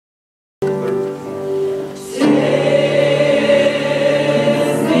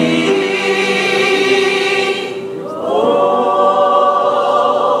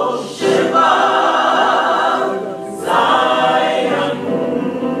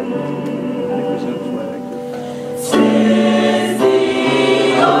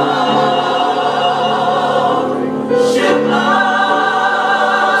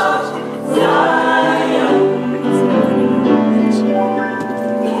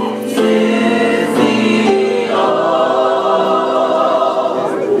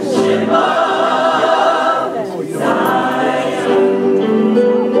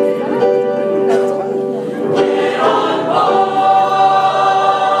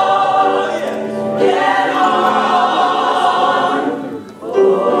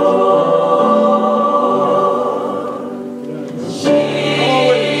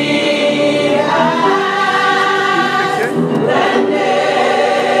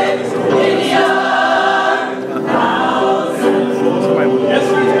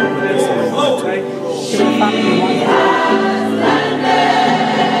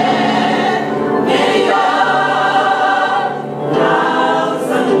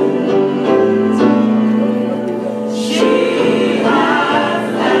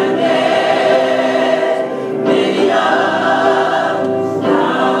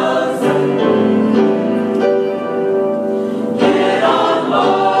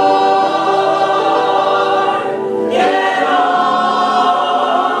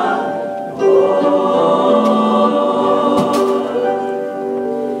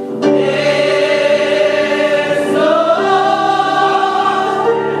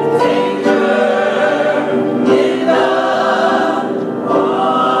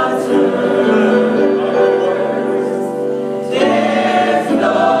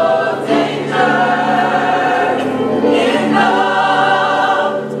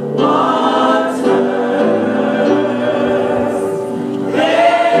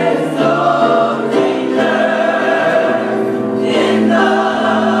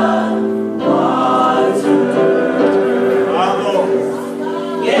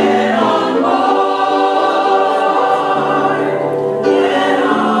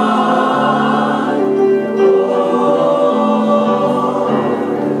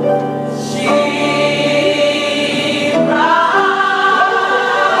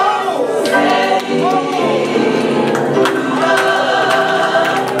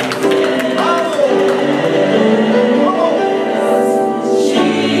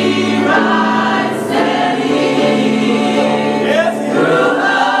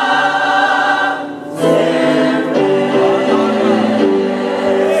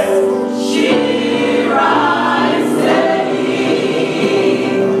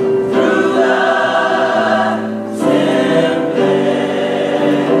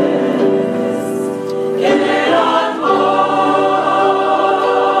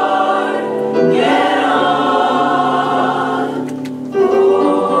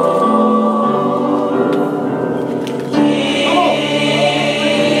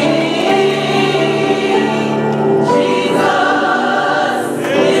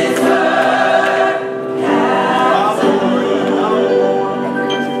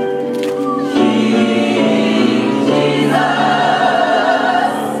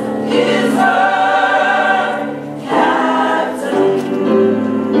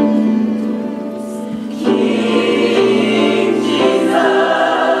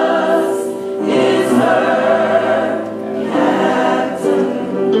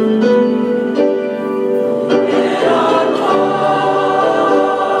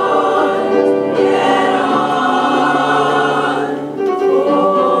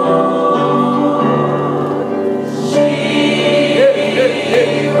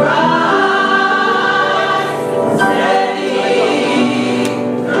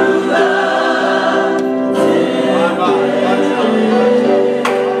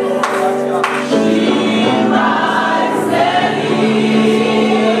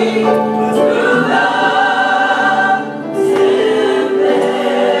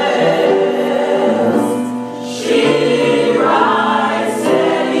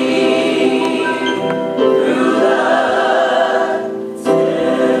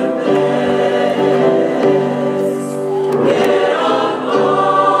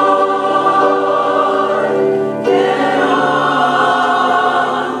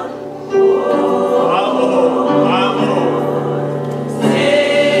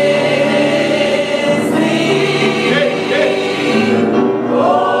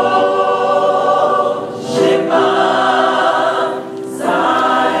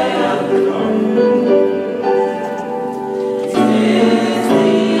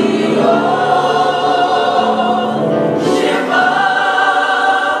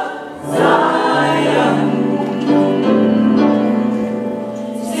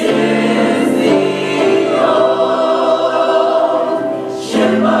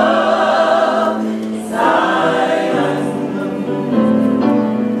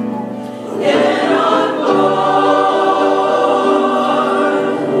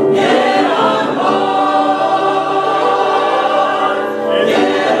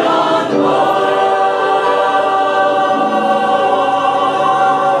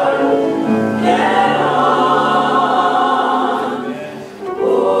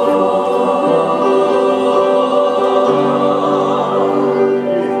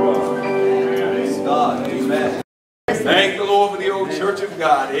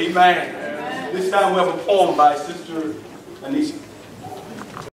Amen. This time we have a poem by Sister Anisha.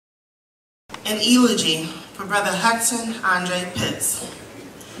 An eulogy for Brother Hudson Andre Pitts.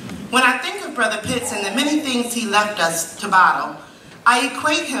 When I think of Brother Pitts and the many things he left us to bottle, I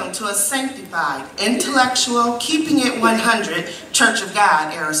equate him to a sanctified, intellectual, keeping it 100 Church of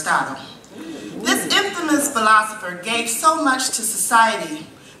God Aristotle. This infamous philosopher gave so much to society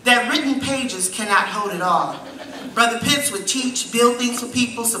that written pages cannot hold it all. Brother Pitts would teach, build things for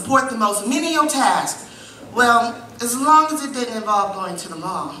people, support the most menial tasks. Well, as long as it didn't involve going to the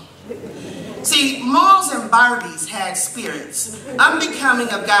mall. See, malls and Barbies had spirits, unbecoming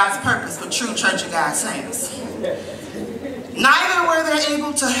of God's purpose for true Church of God saints. Neither were they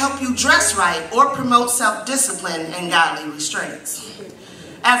able to help you dress right or promote self-discipline and godly restraints.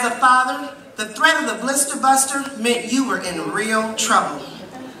 As a father, the threat of the blister buster meant you were in real trouble.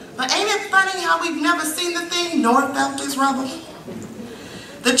 But ain't it funny how we've never seen the thing nor felt its rubble?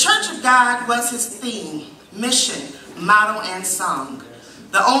 The Church of God was his theme, mission, motto, and song.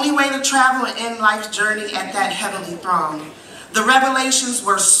 The only way to travel and end life's journey at that heavenly throng. The revelations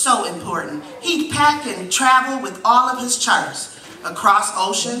were so important. He'd pack and travel with all of his charters across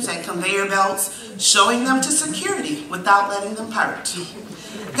oceans and conveyor belts, showing them to security without letting them part.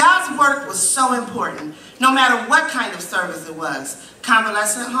 God's work was so important, no matter what kind of service it was.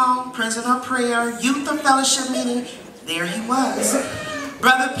 Convalescent home, prison or prayer, youth or fellowship meeting, there he was.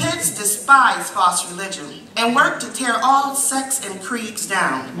 Brother Pitts despised false religion and worked to tear all sects and creeds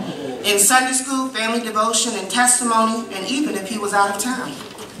down. In Sunday school, family devotion, and testimony, and even if he was out of town.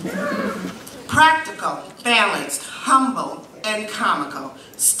 Practical, balanced, humble, and comical.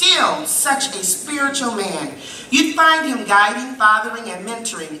 Still such a spiritual man. You'd find him guiding, fathering, and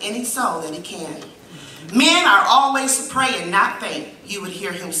mentoring any soul that he can. Men are always to pray and not faint, you would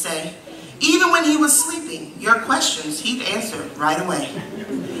hear him say. Even when he was sleeping, your questions he'd answer right away.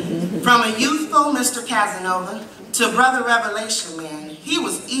 From a youthful Mr. Casanova to Brother Revelation Man, he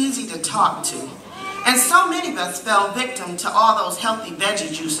was easy to talk to. And so many of us fell victim to all those healthy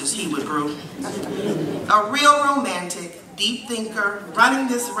veggie juices he would brew. A real romantic, deep thinker, running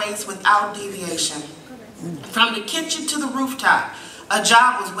this race without deviation. From the kitchen to the rooftop, a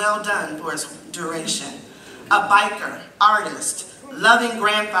job was well done for its duration. A biker, artist, loving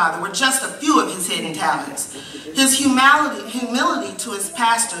grandfather were just a few of his hidden talents. His humility to his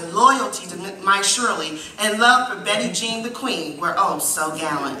pastor, loyalty to My Shirley, and love for Betty Jean the Queen were oh so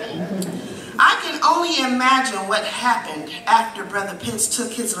gallant. I can only imagine what happened after Brother Pitts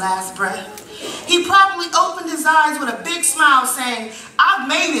took his last breath. He probably opened his eyes with a big smile saying, I've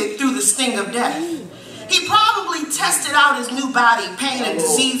made it through the sting of death. He probably tested out his new body, pain and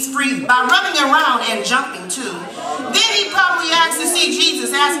disease-free, by running around and jumping too. Then he probably asked to see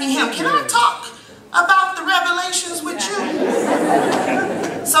Jesus, asking him, can I talk about the revelations with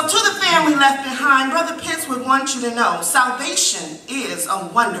you? So to the family left behind, Brother Pitts would want you to know, salvation is a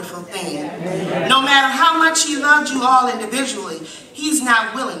wonderful thing. No matter how much he loved you all individually, he's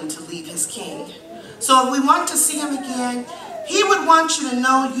not willing to leave his king. So if we want to see him again, he would want you to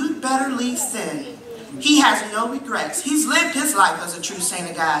know you'd better leave sin. He has no regrets. He's lived his life as a true saint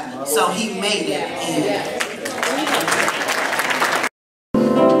of God, so he made it in.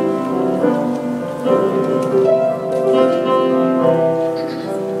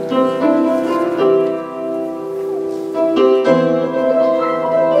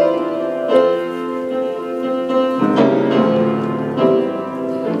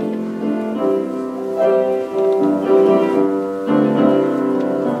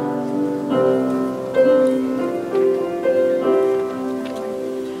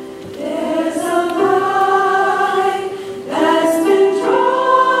 There's a light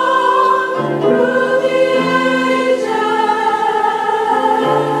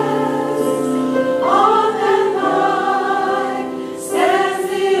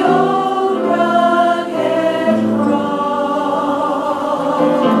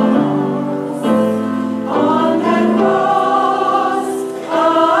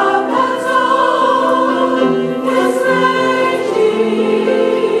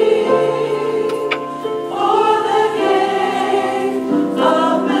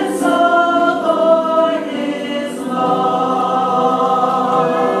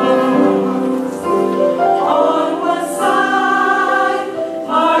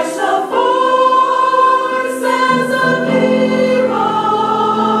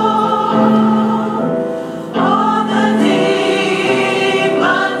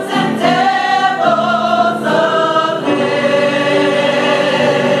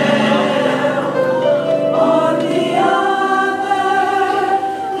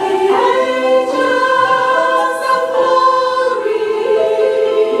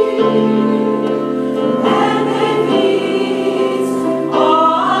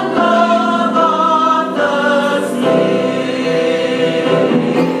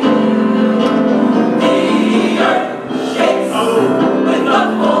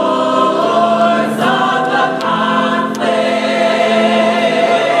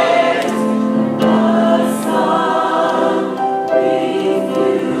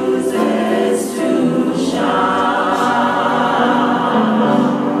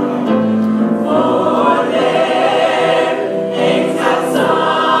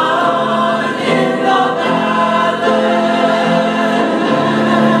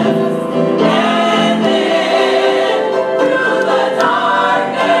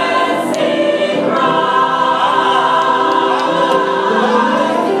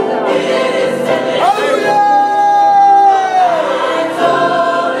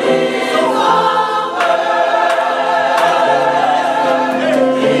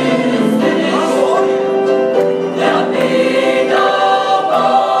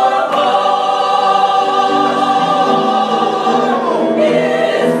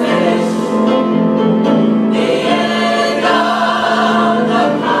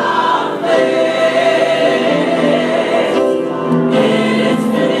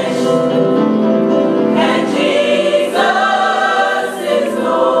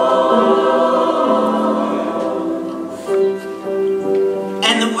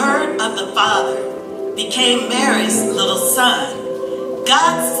became Mary's little son,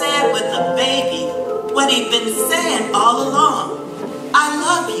 God said with the baby what he'd been saying all along. I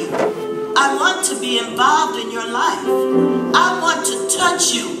love you. I want to be involved in your life. I want to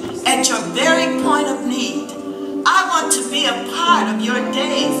touch you at your very point of need. I want to be a part of your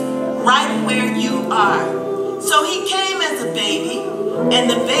days right where you are. So he came as a baby, and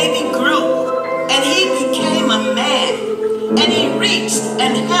the baby grew, and he became a man, and he reached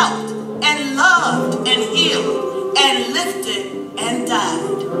and helped and loved and healed and lifted and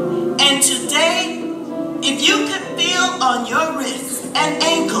died. And today, if you could feel on your wrists and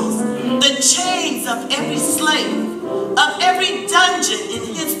ankles the chains of every slave, of every dungeon in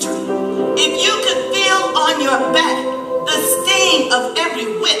history, if you could feel on your back the sting of every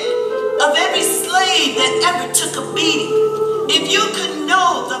whip, of every slave that ever took a beating, if you could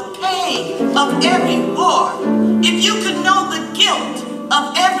know the pain of every war, if you could know the guilt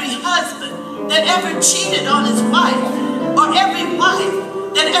of every husband that ever cheated on his wife, or every wife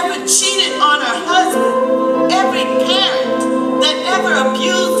that ever cheated on her husband, every parent that ever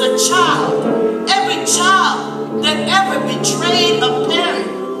abused a child, every child that ever betrayed a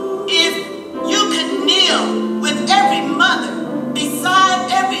parent, if you could kneel with every mother beside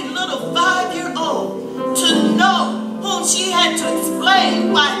every little 5-year-old to know whom she had to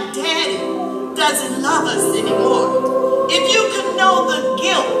explain why daddy doesn't love us anymore, if you could know the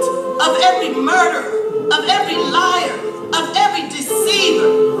guilt of every murderer, of every liar, of every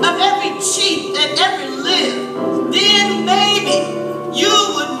deceiver, of every cheat that ever lived, then maybe you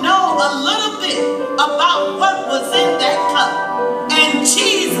would know a little bit about what was in that cup. And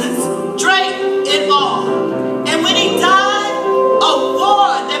Jesus drank it all. And when he died, a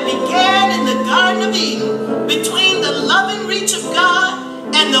war that began in the Garden of Eden between the loving reach of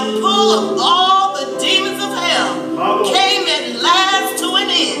God and the pull of all the demons of hell came at last to an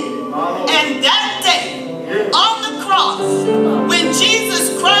end. And that day, on the cross, when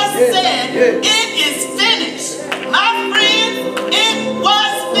Jesus Christ said, it is finished, my friend, it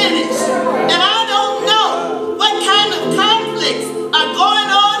was finished. And I don't know what kind of conflicts are going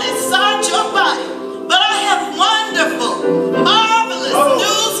on inside your body, but I have wonderful, marvelous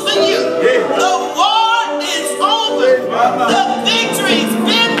news for you. The war is over. The victory's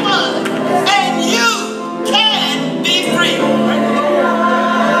been won, and you can be free.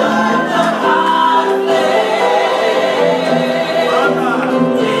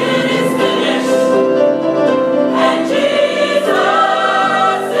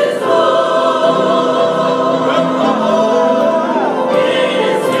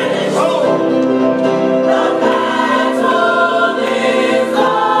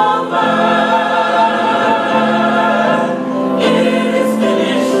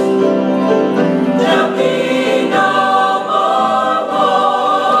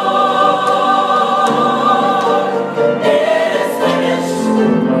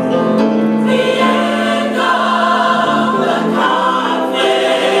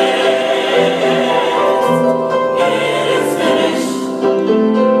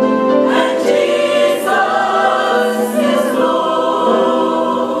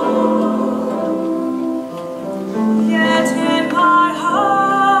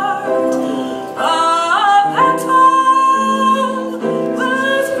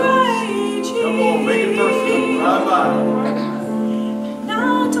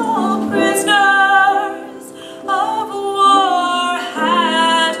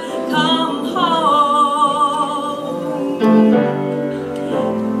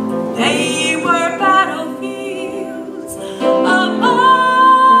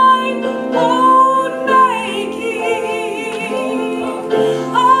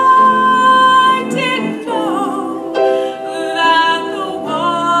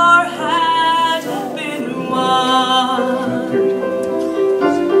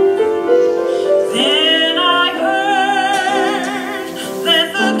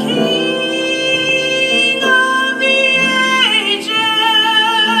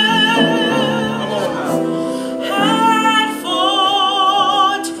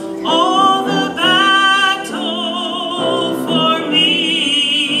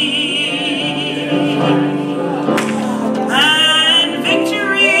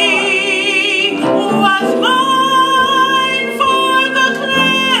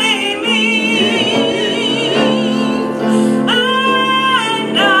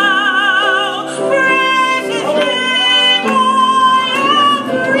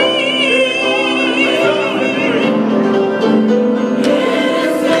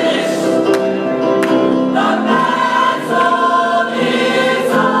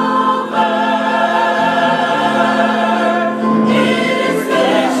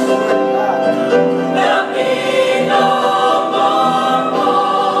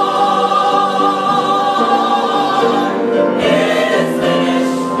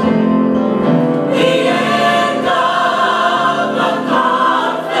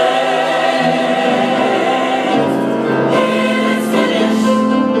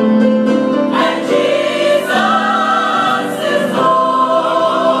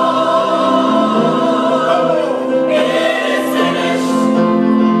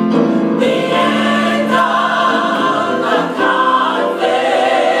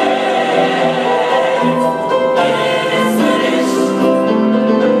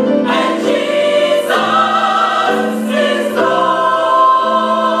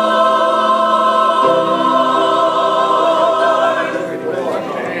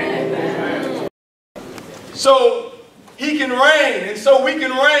 so we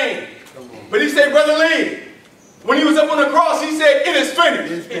can reign. But he said, Brother Lee, when he was up on the cross, he said, it is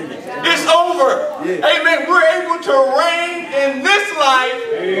finished. It's over. Amen. We're able to reign in this life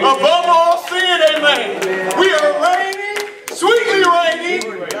above all sin. Amen. We are reigning, sweetly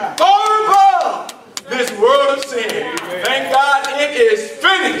reigning, far above this world of sin. Thank God it is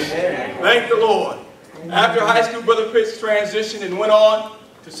finished. Thank the Lord. After high school, Brother Pitts transitioned and went on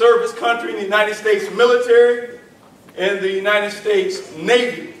to serve his country in the United States military and the United States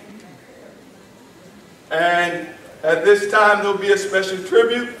Navy. And at this time, there will be a special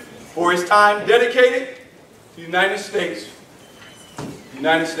tribute for his time dedicated to the United States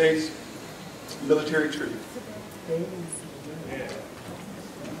military tribute.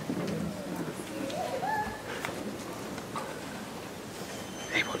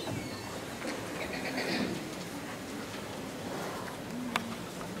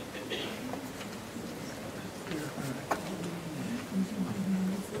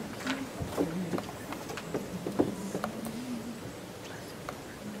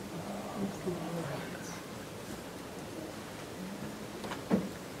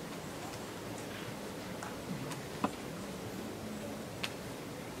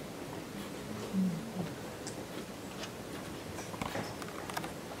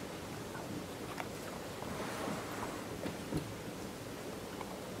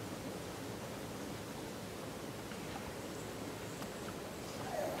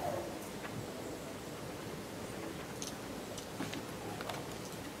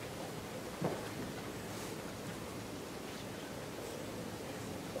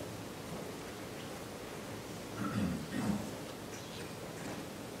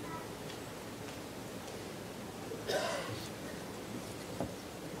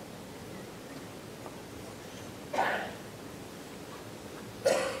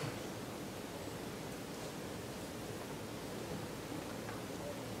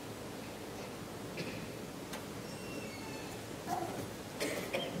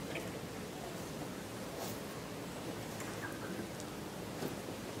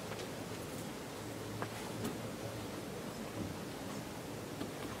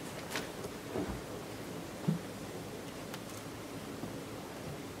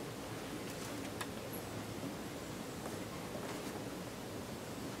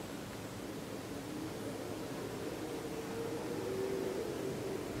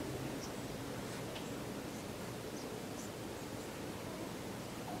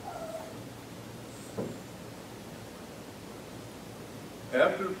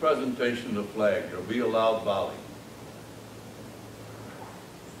 After the presentation of the flag, there will be a loud volley.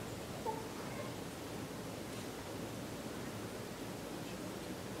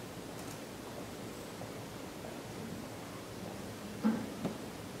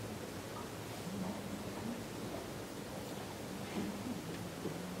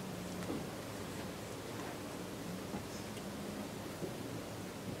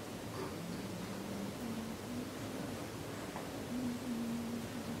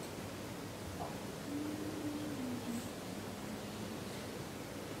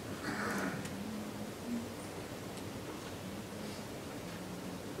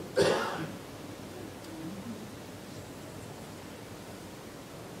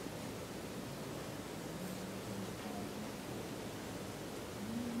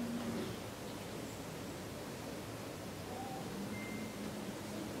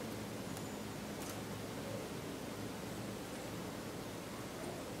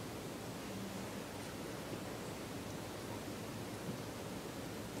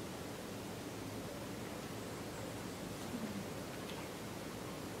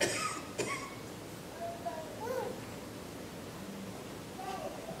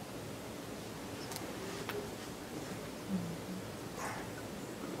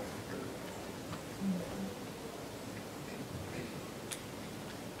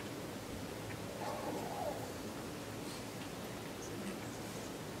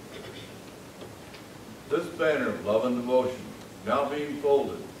 This banner of love and devotion, now being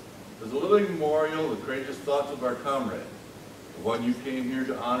folded, is a living memorial of the courageous thoughts of our comrade, the one you came here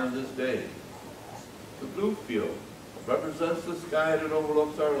to honor this day. The blue field represents the sky that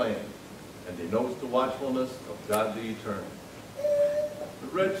overlooks our land and denotes the watchfulness of God the Eternal. The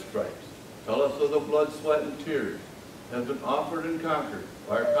red stripes tell us of the blood, sweat, and tears that have been offered and conquered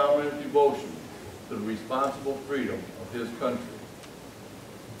by our comrade's devotion to the responsible freedom of his country.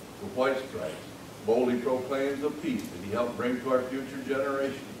 The white stripes boldly proclaims the peace that he helped bring to our future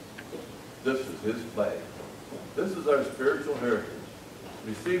generations. This is his flag. This is our spiritual heritage.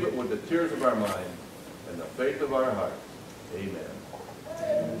 Receive it with the tears of our mind and the faith of our hearts. Amen.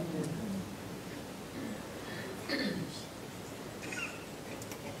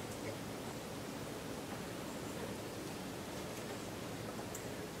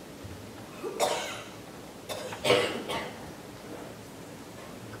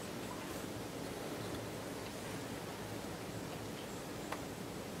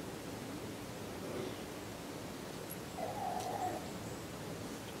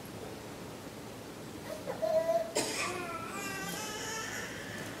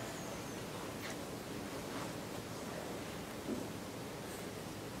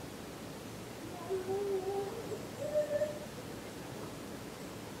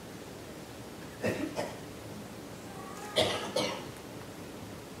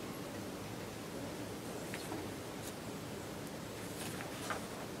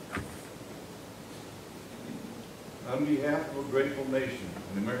 On behalf of a grateful nation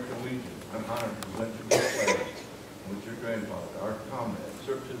and the American Legion, I'm honored to present you this flag which your grandfather, our comrade,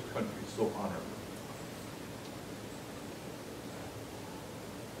 served his country so honorably.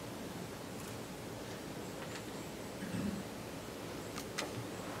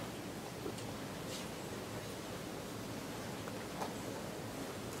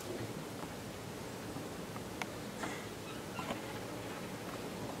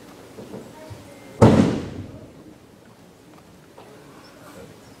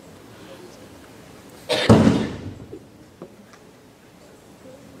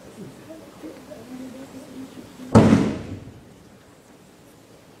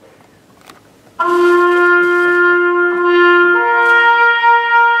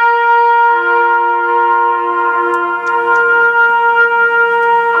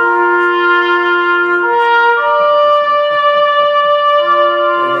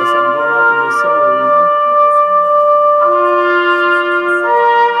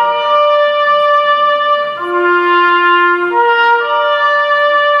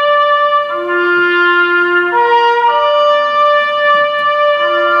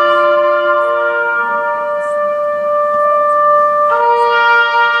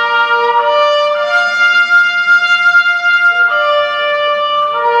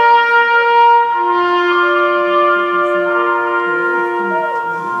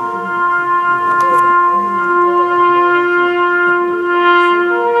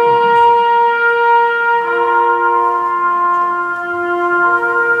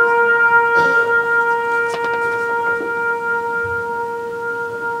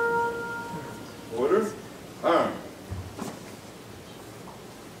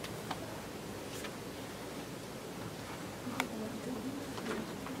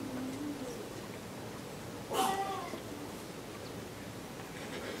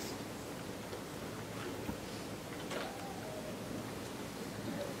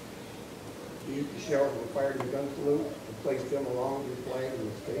 Use the shells and fire the gun salute and place them along your flag in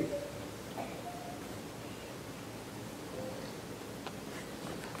the state.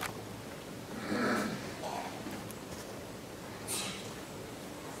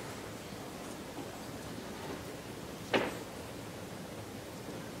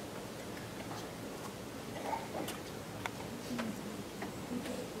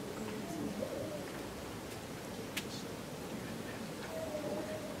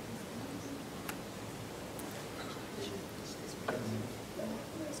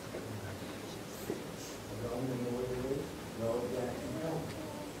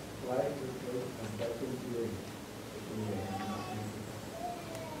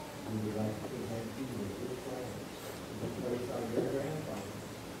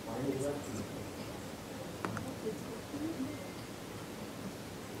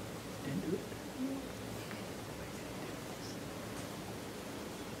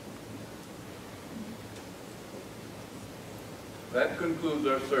 That concludes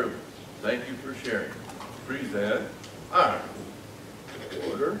our service. Thank you for sharing. Please add, arm.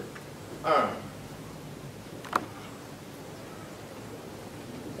 Order, arm.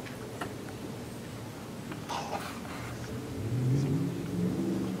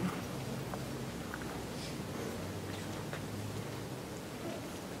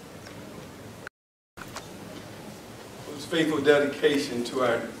 Whose faithful dedication to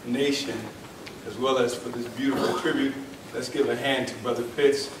our nation, as well as for this beautiful tribute. Let's give a hand to Brother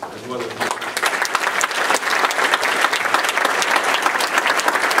Pitts, as well as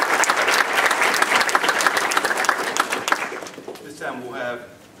this time we'll have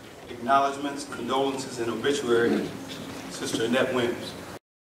acknowledgments, condolences, and obituary. Sister Annette Williams.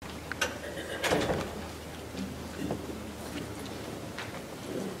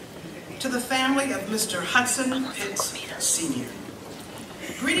 To the family of Mr. Hudson Pitts, Sr.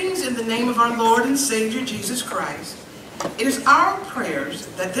 Greetings in the name of our Lord and Savior, Jesus Christ. It is our prayers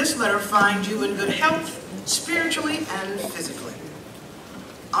that this letter find you in good health, spiritually and physically.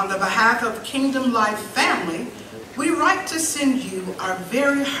 On the behalf of Kingdom Life family, we write to send you our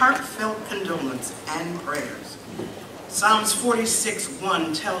very heartfelt condolence and prayers. Psalms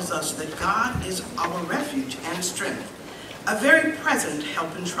 46:1 tells us that God is our refuge and strength, a very present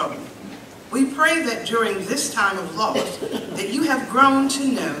help in trouble. We pray that during this time of loss, that you have grown to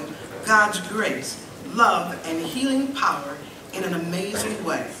know God's grace, love, and healing power in an amazing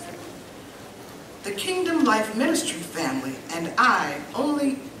way. The Kingdom Life Ministry family and I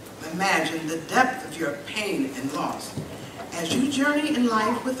only imagine the depth of your pain and loss as you journey in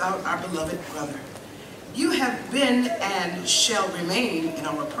life without our beloved brother. You have been and shall remain in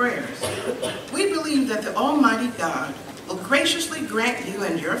our prayers. We believe that the Almighty God will graciously grant you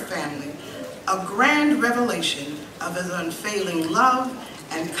and your family a grand revelation of his unfailing love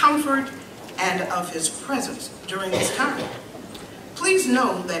and comfort and of his presence during this time. Please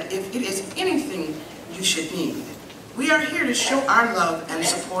know that if it is anything you should need, we are here to show our love and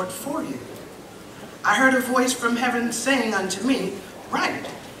support for you. I heard a voice from heaven saying unto me, "Write,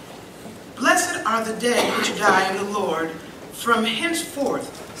 blessed are the dead which die in the Lord from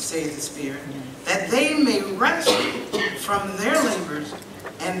henceforth, saith the Spirit, that they may rest from their labors,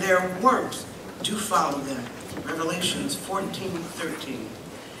 and their works do follow them." Revelations 14:13.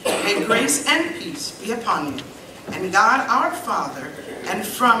 May grace and peace be upon you, and God our Father, and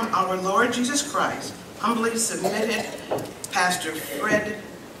from our Lord Jesus Christ, humbly submitted, Pastor Fred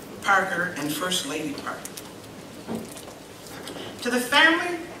Parker and First Lady Parker. To the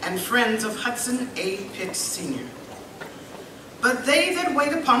family and friends of Hudson A. Pitts Sr. But they that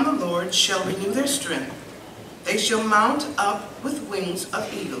wait upon the Lord shall renew their strength. They shall mount up with wings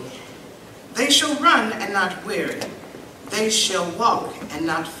of eagles. They shall run and not weary. They shall walk and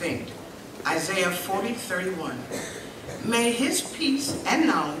not faint. Isaiah 40:31. May his peace and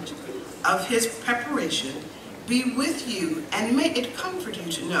knowledge of his preparation be with you, and may it comfort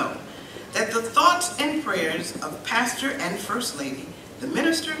you to know that the thoughts and prayers of Pastor and First Lady, the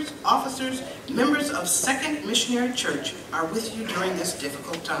ministers, officers, members of Second Missionary Church are with you during this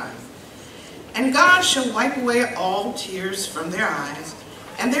difficult time. And God shall wipe away all tears from their eyes,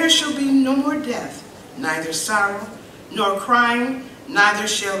 and there shall be no more death, neither sorrow, nor crying, neither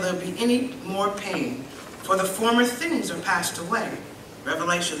shall there be any more pain, for the former things are passed away.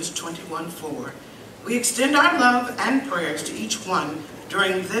 Revelations 21:4. We extend our love and prayers to each one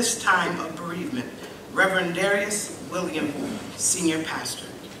during this time of bereavement. Reverend Darius William, Senior Pastor.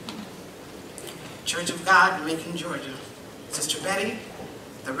 Church of God, Macon, Georgia. Sister Betty,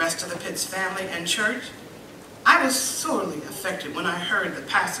 the rest of the Pitts family and church, I was sorely affected when I heard the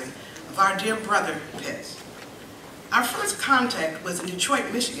passing of our dear brother Pitts. Our first contact was in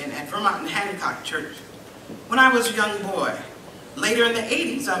Detroit, Michigan at Vermont and Hancock Church when I was a young boy. Later in the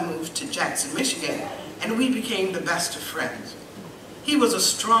 80s, I moved to Jackson, Michigan, and we became the best of friends. He was a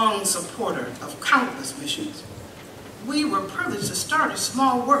strong supporter of countless missions. We were privileged to start a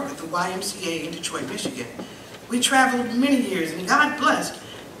small work at the YMCA in Detroit, Michigan. We traveled many years, and God blessed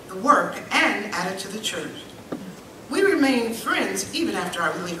the work and added to the church. We remained friends even after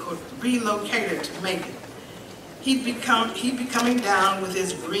I relocated to Macon. He'd be coming down with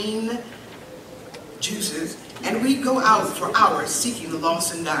his green juices, and we'd go out for hours seeking the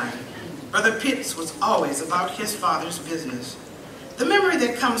lost and dying. Brother Pitts was always about his father's business. The memory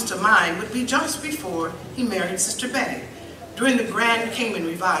that comes to mind would be just before he married Sister Betty. During the Grand Cayman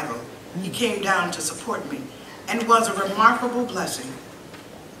Revival, he came down to support me and was a remarkable blessing.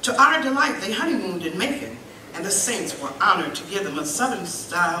 To our delight, they honeymooned in Macon, and the saints were honored to give them a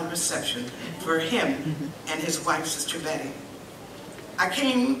Southern-style reception for him and his wife, Sister Betty. I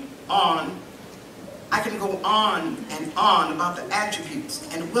can go on and on about the attributes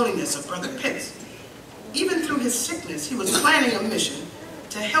and willingness of Brother Pitts. Even through his sickness, he was planning a mission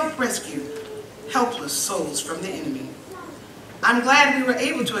to help rescue helpless souls from the enemy. I'm glad we were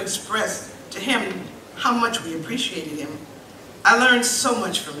able to express to him how much we appreciated him. I learned so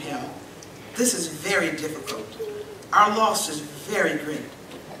much from him. This is very difficult. Our loss is very great,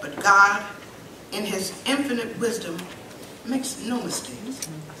 but God, in his infinite wisdom, makes no mistakes.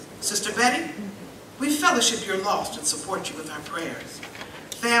 Sister Betty, we fellowship your loss and support you with our prayers.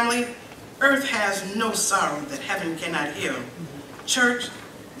 Family, earth has no sorrow that heaven cannot heal. Church,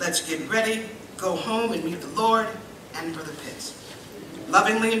 let's get ready, go home and meet the Lord and Brother Pitts.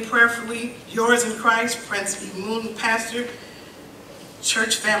 Lovingly and prayerfully, yours in Christ, Prince E. Moon, Pastor,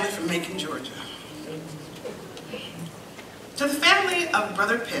 church family from Macon, Georgia. To the family of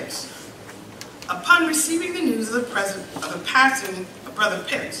Brother Pitts, upon receiving the news of the passing of Brother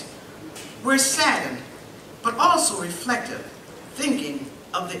Pitts, we're saddened, but also reflective, thinking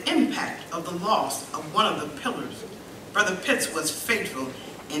of the impact of the loss of one of the pillars. Brother Pitts was faithful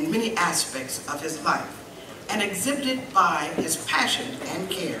in many aspects of his life and exhibited by his passion and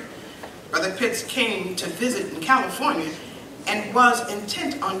care. Brother Pitts came to visit in California and was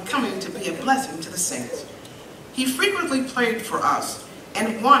intent on coming to be a blessing to the saints. He frequently prayed for us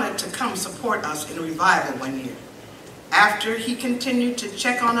and wanted to come support us in a revival one year. After he continued to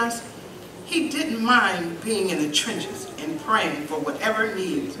check on us, he didn't mind being in the trenches and praying for whatever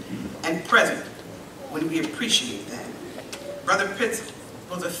needs and present when we appreciate that. Brother Pitts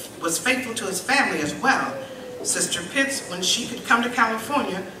was faithful to his family as well. Sister Pitts, when she could come to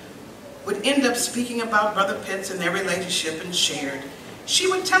California, would end up speaking about Brother Pitts and their relationship and shared. She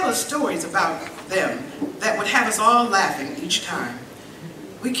would tell us stories about them that would have us all laughing each time.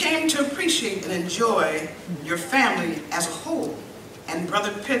 We came to appreciate and enjoy your family as a whole, and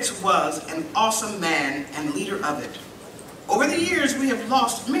Brother Pitts was an awesome man and leader of it. Over the years, we have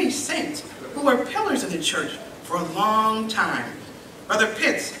lost many saints who were pillars in the church for a long time. Brother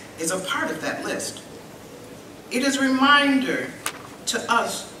Pitts is a part of that list. It is a reminder to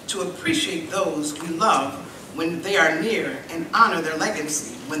us to appreciate those we love when they are near and honor their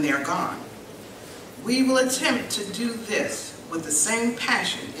legacy when they are gone. We will attempt to do this with the same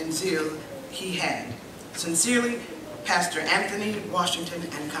passion and zeal he had. Sincerely, Pastor Anthony Washington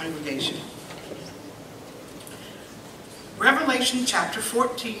and congregation. Revelation chapter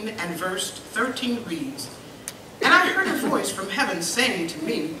 14 and verse 13 reads, "And I heard a voice from heaven saying to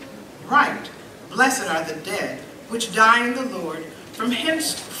me, Write, blessed are the dead, which die in the Lord from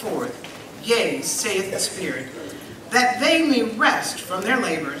henceforth, yea, saith the Spirit, that they may rest from their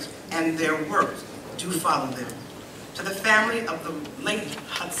labors, and their works do follow them." To the family of the late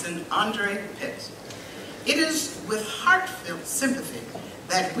Hudson Andre Pitts, it is with heartfelt sympathy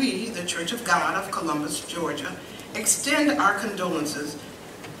that we, the Church of God of Columbus, Georgia, extend our condolences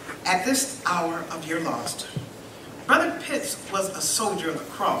at this hour of your loss. Brother Pitts was a soldier of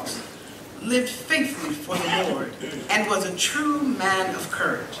the cross, lived faithfully for the Lord, and was a true man of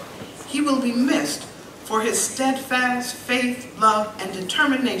courage. He will be missed for his steadfast faith, love, and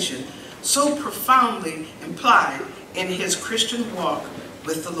determination so profoundly implied in his Christian walk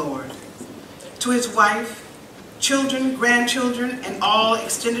with the Lord. To his wife, children, grandchildren, and all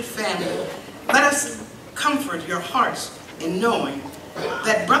extended family, let us comfort your hearts in knowing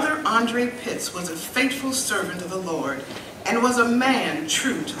that Brother Andre Pitts was a faithful servant of the Lord and was a man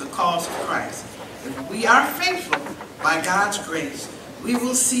true to the cause of Christ. If we are faithful by God's grace, we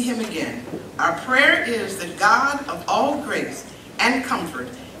will see him again. Our prayer is that God of all grace and comfort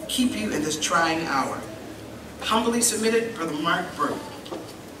keep you in this trying hour. Humbly submitted, Brother Mark Burke.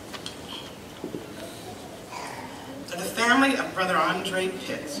 To the family of Brother Andre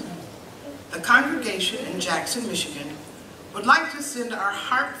Pitts, the congregation in Jackson, Michigan, would like to send our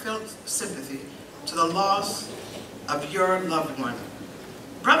heartfelt sympathy to the loss of your loved one.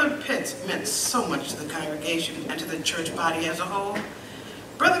 Brother Pitts meant so much to the congregation and to the church body as a whole.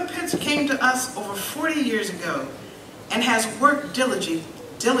 Brother Pitts came to us over 40 years ago and has worked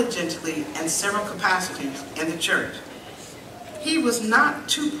diligently in several capacities in the church. He was not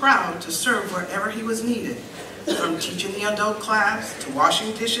too proud to serve wherever he was needed, from teaching the adult class to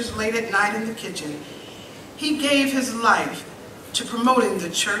washing dishes late at night in the kitchen. He gave his life to promoting the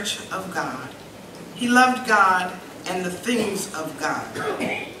church of God. He loved God and the things of God.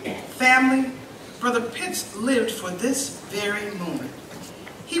 Family, Brother Pitts lived for this very moment.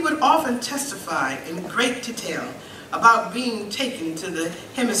 He would often testify in great detail about being taken to the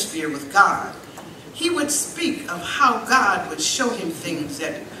hemisphere with God. He would speak of how God would show him things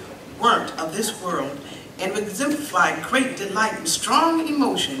that weren't of this world and would exemplify great delight and strong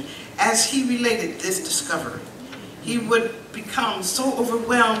emotion as he related this discovery. He would become so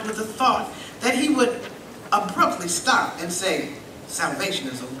overwhelmed with the thought that he would abruptly stop and say, "Salvation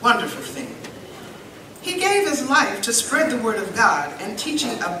is a wonderful thing." He gave his life to spread the word of God and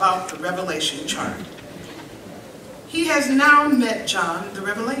teaching about the Revelation chart. He has now met John the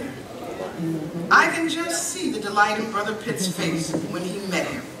Revelator. I can just see the delight in Brother Pitts' face when he met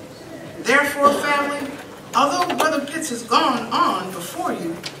him. Therefore, family, although Brother Pitts has gone on before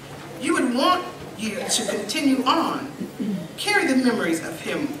you, you would want you to continue on. Carry the memories of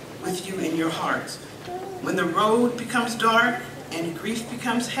him with you in your hearts. When the road becomes dark and grief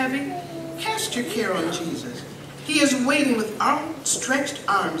becomes heavy, cast your care on Jesus. He is waiting with outstretched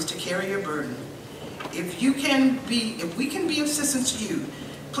arms to carry your burden. If we can be of assistance to you,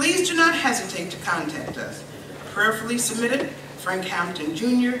 please do not hesitate to contact us. Prayerfully submitted, Frank Hampton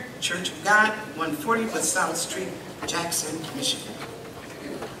Jr., Church of God, 140 West South Street, Jackson, Michigan.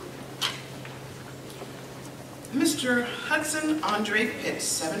 Mr. Hudson Andre Pitts,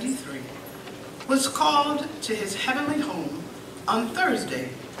 73, was called to his heavenly home on Thursday,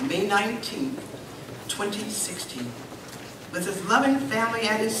 May 19, 2016, with his loving family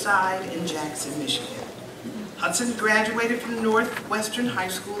at his side in Jackson, Michigan. Hudson graduated from Northwestern High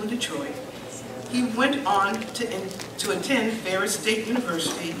School in Detroit. He went on to attend Ferris State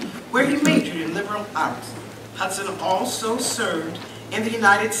University, where he majored in liberal arts. Hudson also served in the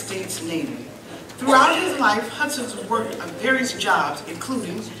United States Navy. Throughout his life, Hudson's worked on various jobs,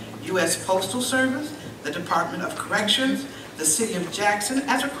 including U.S. Postal Service, the Department of Corrections, the City of Jackson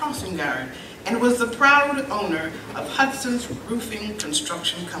as a crossing guard, and was the proud owner of Hudson's Roofing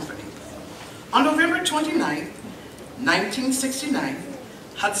Construction Company. On November 29, 1969,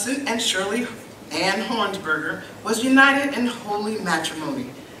 Hudson and Shirley Anne Hornsberger, was united in holy matrimony.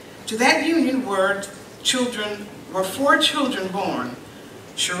 To that union were 4 children born: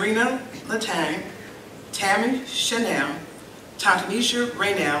 Sharina Latang, Tammy Chanel, Tatanisha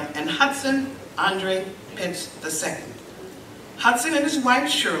Raynell, and Hudson Andre Pitts II. Hudson and his wife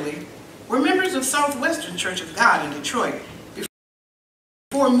Shirley were members of Southwestern Church of God in Detroit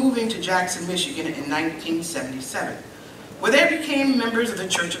before moving to Jackson, Michigan in 1977, where they became members of the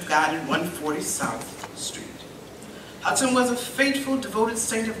Church of God at 140 South Street. Hudson was a faithful, devoted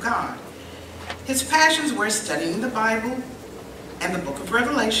saint of God. His passions were studying the Bible and the book of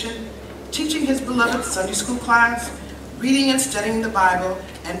Revelation, teaching his beloved Sunday school class, reading and studying the Bible,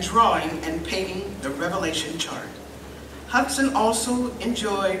 and drawing and painting the Revelation chart. Hudson also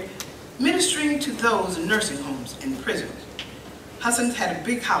enjoyed ministering to those in nursing homes and prisons. Hudson had a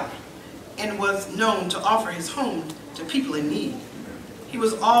big house and was known to offer his home to people in need. He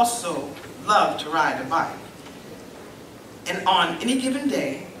was also loved to ride a bike. And on any given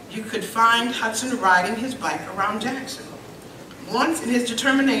day, you could find Hudson riding his bike around Jackson. Once, in his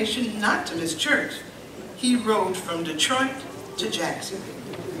determination not to miss church, he rode from Detroit to Jackson.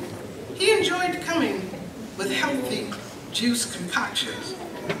 He enjoyed coming with healthy juice concoctions,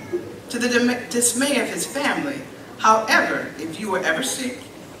 to the dismay of his family. However, if you were ever sick,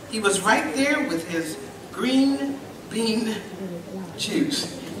 he was right there with his green bean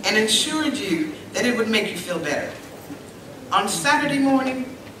juice and ensured you that it would make you feel better. On Saturday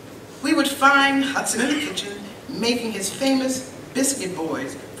morning, we would find Hudson in the kitchen making his famous biscuit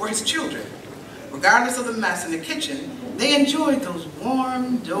boys for his children. Regardless of the mess in the kitchen, they enjoyed those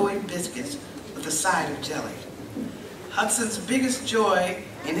warm, doughy biscuits with a side of jelly. Hudson's biggest joy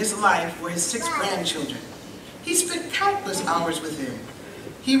in his life were his 6 grandchildren. He spent countless hours with them.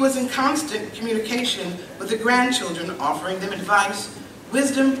 He was in constant communication with the grandchildren, offering them advice,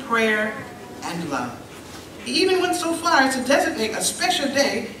 wisdom, prayer, and love. He even went so far as to designate a special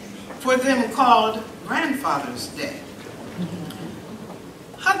day for them called Grandfather's Day.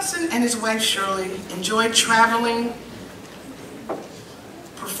 Hudson and his wife Shirley enjoyed traveling,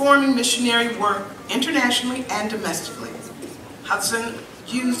 performing missionary work internationally and domestically. Hudson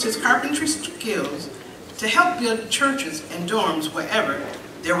used his carpentry skills to help build churches and dorms wherever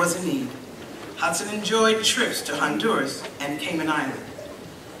there was a need. Hudson enjoyed trips to Honduras and Cayman Island.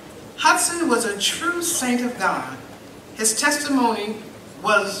 Hudson was a true saint of God. His testimony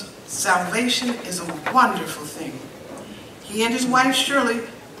was, "Salvation is a wonderful thing." He and his wife Shirley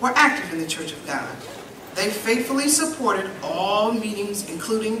were active in the Church of God. They faithfully supported all meetings,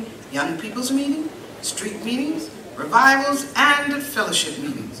 including young people's meeting, street meetings, revivals, and fellowship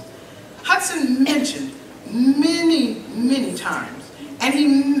meetings. Hudson mentioned many times, and he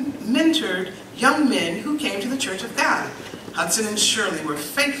mentored young men who came to the Church of God. Hudson and Shirley were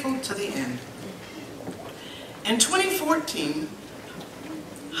faithful to the end. In 2014,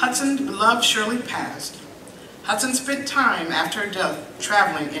 Hudson's beloved Shirley passed. Hudson spent time after her death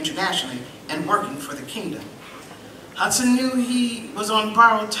traveling internationally and working for the kingdom. Hudson knew he was on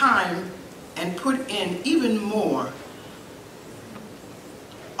borrowed time and put in even more,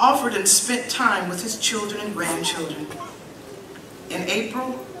 offered and spent time with his children and grandchildren. In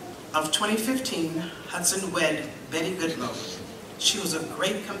April of 2015, Hudson wed Betty Goodlow. She was a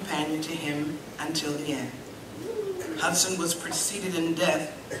great companion to him until the end. Hudson was preceded in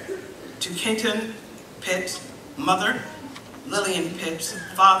death to Kenton Pitts, mother Lillian Pitts,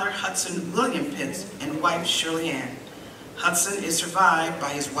 father Hudson William Pitts, and wife Shirley Ann. Hudson is survived by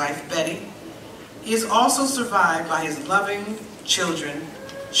his wife Betty. He is also survived by his loving children,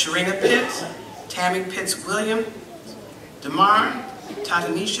 Sharina Pitts, Tammy Pitts Williams, Damar,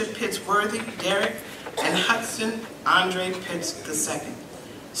 Tatanisha Pitts Worthy, Derek, and Hudson Andre Pitts II.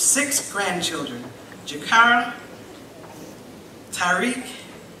 6 grandchildren, Jakara, Tariq,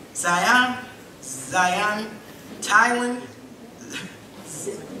 Zion, Tylen,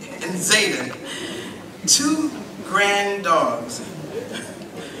 and Zayden. 2 grand dogs,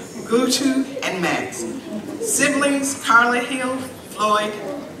 Gutu and Max. Siblings, Carla Hill, Floyd,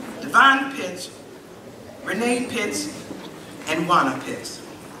 Devon Pitts, Renee Pitts, and Juana Pitts.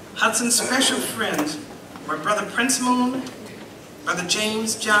 Hudson's special friends were Brother Prince Moon, Brother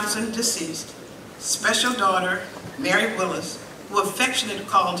James Johnson, deceased, special daughter Mary Willis, who affectionately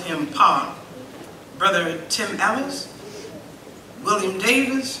called him Pa, Brother Tim Ellis, William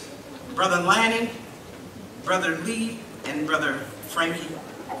Davis, Brother Lanning, Brother Lee, and Brother Frankie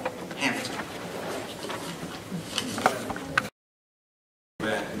Hampton.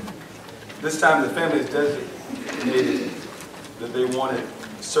 This time the family has designated that they wanted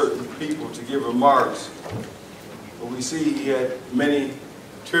certain people to give remarks. But we see he had many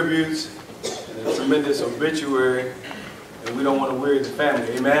tributes and a tremendous obituary, and we don't want to weary the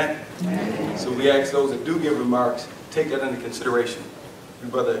family. Amen? Amen. So we ask those that do give remarks, take that into consideration.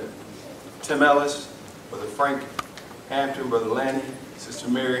 Brother Tim Ellis, Brother Frank Hampton, Brother Lanny, Sister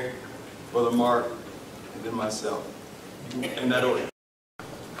Mary, Brother Mark, and then myself. In that order.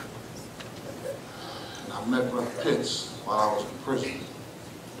 I met Brother Pitts while I was in prison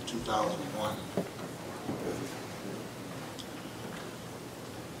in 2001.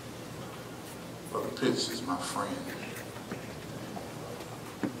 Brother Pitts is my friend.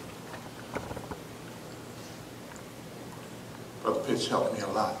 Brother Pitts helped me a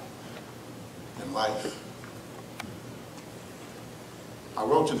lot in life. I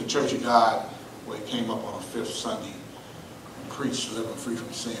wrote to the Church of God where he came up on a 5th Sunday and preached living free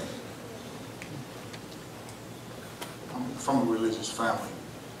from sin. I'm from a religious family,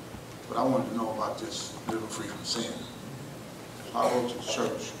 but I wanted to know about this living free from sin. So I wrote to the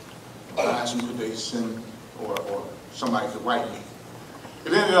church. I asked them, could they send or somebody could write me.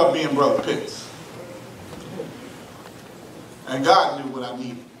 It ended up being Brother Pitts. And God knew what I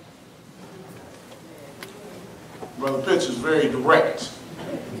needed. Brother Pitts is very direct,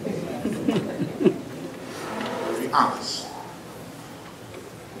 very honest.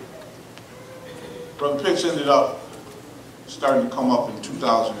 Brother Pitts ended up starting to come up in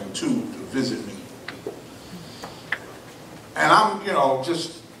 2002 to visit me. And I'm,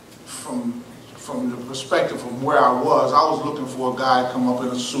 just from the perspective from where I was looking for a guy to come up in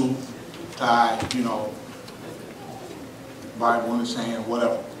a suit, tie, Bible in his hand,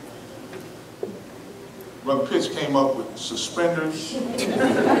 whatever. Brother Pitts came up with suspenders,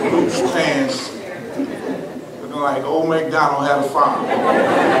 loose pants, looking like old MacDonald had a farm.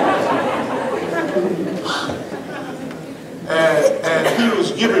 And he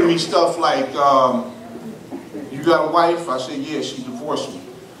was giving me stuff like, you got a wife? I said, yeah, she divorced me.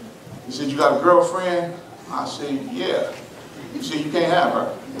 He said, you got a girlfriend? I said, yeah. He said, you can't have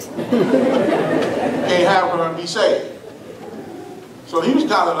her. You can't have her and be saved. So he was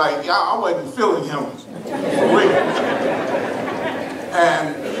kind of like, I wasn't feeling him for real.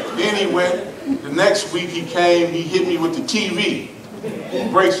 And then he went, the next week he came, he hit me with the TV. He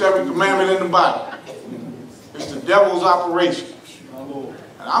breaks every commandment in the Bible. It's the devil's operation.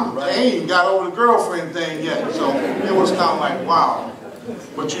 And I ain't even got over the girlfriend thing yet. So it was kind of like, wow.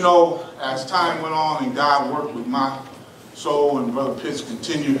 But as time went on and God worked with my soul and Brother Pitts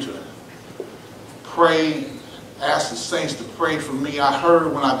continued to pray, ask the saints to pray for me. I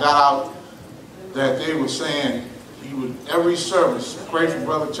heard when I got out that they were saying he would, every service, pray for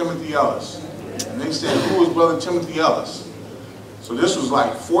Brother Timothy Ellis. And they said, who is Brother Timothy Ellis? So this was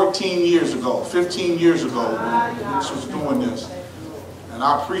like 14 years ago, 15 years ago when this was doing this. And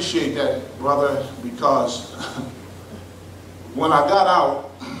I appreciate that, brother, because when I got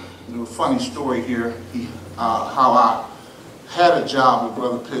out, there's a funny story here, how I had a job with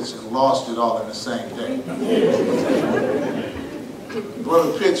Brother Pitts and lost it all in the same day.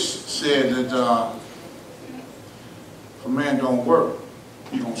 Brother Pitts said that if a man don't work,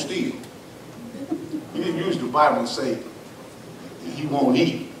 he gonna steal. He didn't use the Bible to say he won't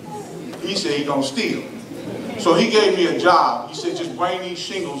eat. He said he gonna steal. So he gave me a job. He said, just bring these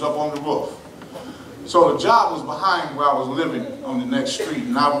shingles up on the roof. So the job was behind where I was living on the next street,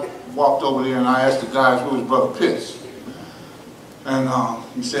 and I walked over there and I asked the guys, who was Brother Pitts? And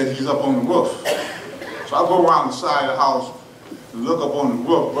he said, he's up on the roof. So I go around the side of the house and look up on the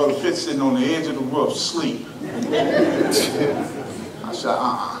roof. Brother Pitts sitting on the edge of the roof, asleep. I said,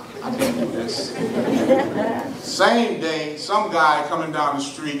 I can't do this. Same day, some guy coming down the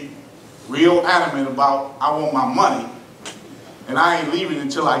street, real adamant about, I want my money, and I ain't leaving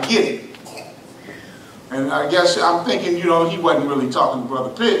until I get it. And I guess I'm thinking, he wasn't really talking to Brother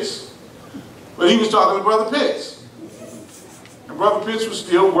Pitts, but he was talking to Brother Pitts. And Brother Pitts was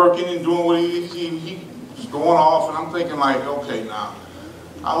still working and doing what he was going off, and I'm thinking like, okay, now,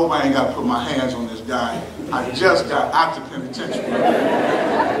 I hope I ain't got to put my hands on this guy. I just got out the penitentiary.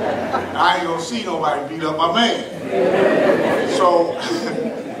 I ain't gonna see nobody beat up my man. So,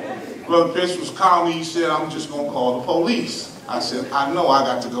 Brother Pitts was calling me. He said, I'm just gonna call the police. I said, I know I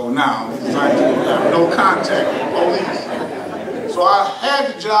got to go now because I have no contact with the police. So I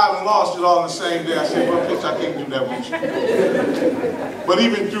had the job and lost it all in the same day. I said, Brother Pitts, I can't do that with you. But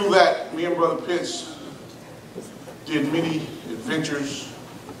even through that, me and Brother Pitts did many adventures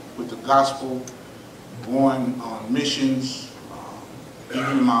with the gospel, going on missions.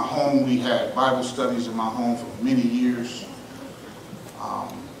 Even in my home, we had Bible studies in my home for many years.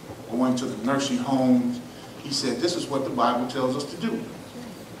 Going to the nursing homes. He said, this is what the Bible tells us to do.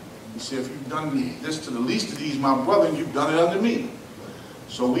 He said, if you've done this to the least of these, my brother, you've done it unto me.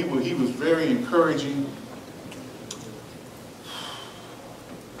 So he was very encouraging.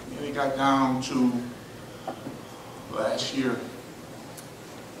 And he got down to last year.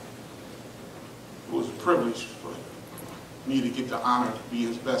 It was a privilege for me to get the honor to be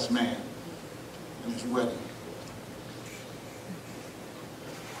his best man in his wedding.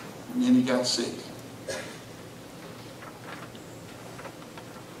 And then he got sick.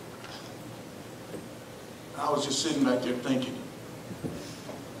 I was just sitting back there thinking,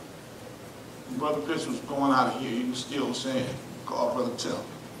 when Brother Pitts was going out of here, he was still saying, call Brother Tim.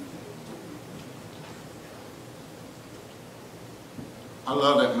 I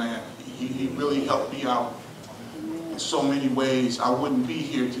love that man. He really helped me out in so many ways. I wouldn't be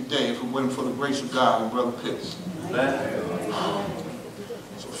here today if it wasn't for the grace of God and Brother Pitts.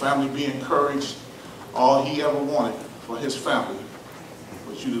 So family, be encouraged. All he ever wanted for his family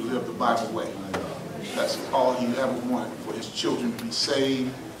was you to live the Bible way. That's all he ever wanted, for his children to be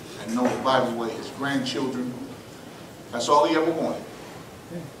saved and know the Bible way, his grandchildren. That's all he ever wanted.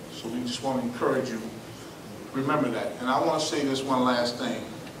 So we just want to encourage you. Remember that. And I want to say this one last thing.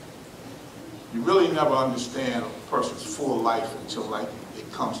 You really never understand a person's full life until like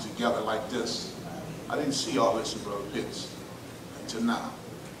it comes together like this. I didn't see all this in Brother Pitts until now.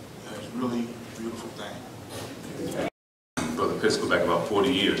 And it's really a beautiful thing. Brother Pitts go back about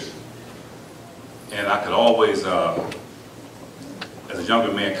 40 years. And I could always, as a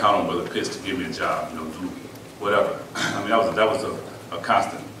younger man, count on Brother Pitts to give me a job, you know, do whatever. I mean, that was a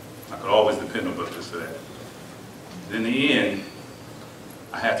constant. I could always depend on Brother Pitts for that. And in the end,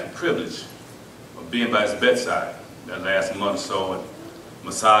 I had the privilege of being by his bedside that last month or so, and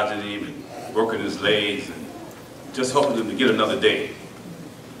massaging him and working his legs and just helping him to get another day.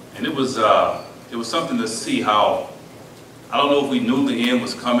 And it was something to see how, I don't know if we knew the end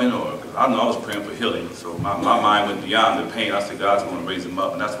was coming, or I know I was praying for healing, so my mind went beyond the pain. I said, God's going to raise him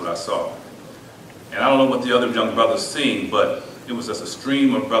up, and that's what I saw. And I don't know what the other young brothers seen, but it was just a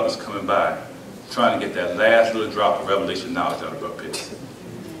stream of brothers coming by, trying to get that last little drop of revelation knowledge out of Brother Pitts.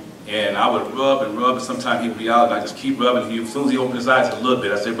 And I would rub and rub, and sometimes he'd be out, and I just keep rubbing. As soon as he opened his eyes a little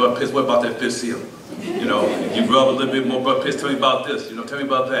bit, I say, Brother Pitts, what about that fifth seal? You know, you rub a little bit more, Brother Pitts, tell me about this, you know, tell me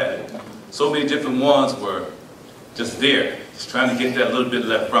about that. So many different ones were just there, just trying to get that little bit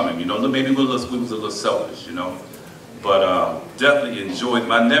left from him, you know. Maybe we was a little selfish, you know. But definitely enjoyed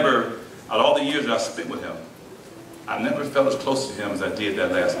him. I never, out of all the years that I spent with him, I never felt as close to him as I did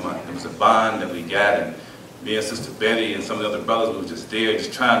that last month. It was a bond that we got, and me and Sister Betty and some of the other brothers, we were just there,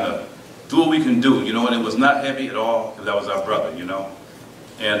 just trying to do what we can do, you know, and it was not heavy at all, because that was our brother, you know.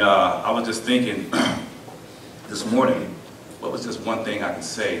 And I was just thinking this morning, what was just one thing I could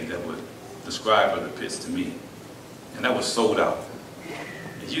say that would describe Brother Pitts to me? And that was sold out.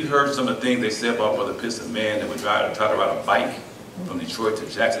 If you heard some of the things they said about Brother Pitts, a man that would try to ride a bike from Detroit to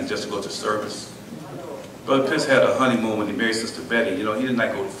Jackson just to go to service. Brother Pitts had a honeymoon when he married Sister Betty. You know, he did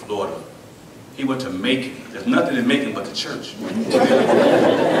not go to Florida. He went to Macon. There's nothing in Macon but the church. A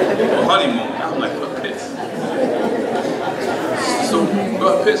honeymoon. I'm like, Brother Pitts. So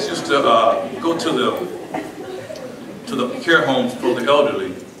Brother Pitts used to go to the care homes for the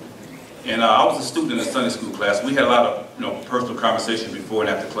elderly. And I was a student in a Sunday school class. We had a lot of, you know, personal conversations before and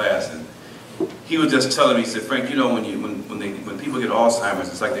after class. And he was just telling me, he said, Frank, you know, when people get Alzheimer's,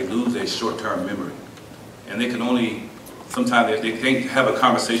 it's like they lose their short-term memory. And they can only, sometimes they can't have a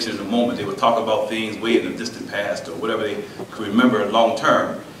conversation in the moment. They would talk about things way in the distant past or whatever they could remember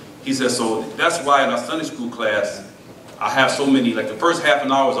long-term. He said, so that's why in our Sunday school class, I have so many, like the first half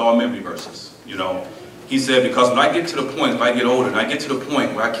an hour is all memory verses, you know. He said, because when I get to the point, if I get older, and I get to the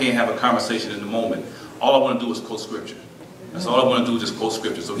point where I can't have a conversation in the moment, all I want to do is quote scripture. That's all I want to do is just quote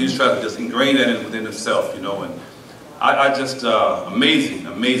scripture. So he's trying to just ingrain that within himself, you know. And I just, amazing,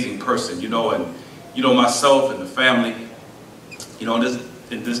 amazing person, you know. And, you know, myself and the family, you know,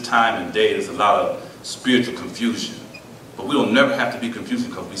 in this time and day, there's a lot of spiritual confusion. But we don't never have to be confused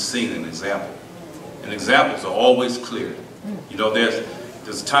because we've seen an example. And examples are always clear. You know,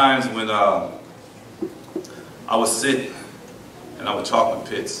 there's times when I would sit and I would talk with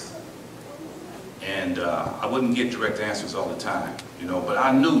Pitts, and I wouldn't get direct answers all the time, you know, but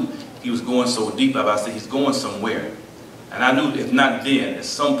I knew he was going so deep. I said, he's going somewhere. And I knew if not then, at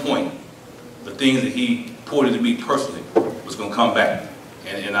some point, the things that he poured into me personally was going to come back.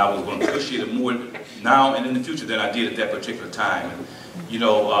 And I was going to appreciate it more now and in the future than I did at that particular time. And, you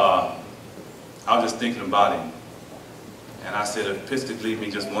know, I was just thinking about him. And I said, if Pitts could leave me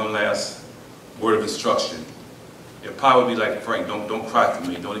just one last word of instruction, it probably would be like, Frank, don't cry for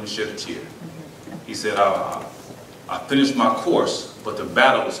me. Don't even shed a tear. He said, I finished my course, but the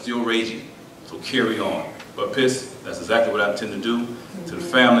battle is still raging. So carry on. But Pitts, that's exactly what I intend to do. To the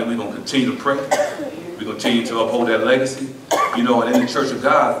family, we're going to continue to pray. We're going to continue to uphold that legacy. You know, and in the Church of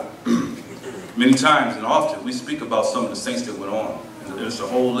God, many times and often, we speak about some of the saints that went on. And there's a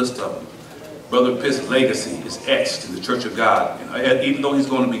whole list of them. Brother Pitt's legacy is etched in the Church of God. And even though he's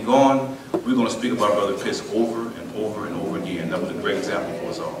going to be gone, we're going to speak about Brother Pitts over and over and over again. That was a great example for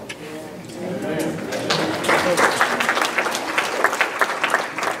us all.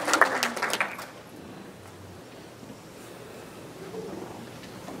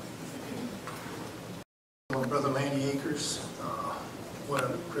 Brother Lanny Akers, what a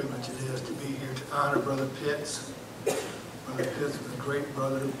privilege it is to be here to honor Brother Pitts. Brother Pitts was a great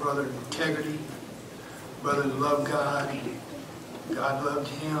brother of integrity, brother that loved God. God loved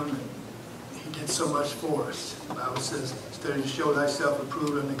him, and he did so much for us. The Bible says, study to show thyself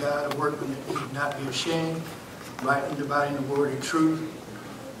approved unto God, a workman that need not be ashamed, rightly dividing the word of truth.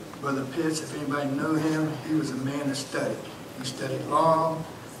 Brother Pitts, if anybody knew him, he was a man that studied. He studied long,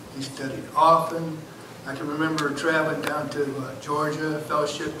 he studied often. I can remember traveling down to Georgia,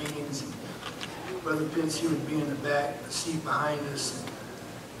 fellowship meetings. Brother Pitts, he would be in the back, the seat behind us,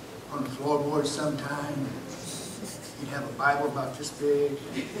 on the floorboard sometime. He'd have a Bible about this big.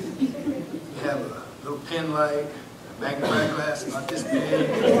 He'd have a little pen light, a magnifying glass about this big.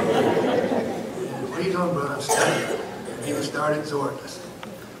 And, what are you doing, brother? I'm studying. And he would start exhorting us.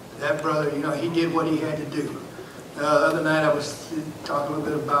 That brother, you know, he did what he had to do. The other night I was talking a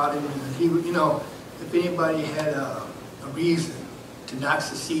little bit about him, and he would, you know, if anybody had a reason to not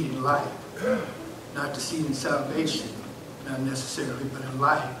succeed in life, not to succeed in salvation, not necessarily, but in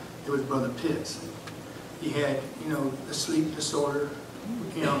life, it was Brother Pitts. He had, you know, a sleep disorder.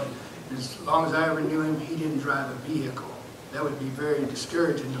 You know, as long as I ever knew him, he didn't drive a vehicle. That would be very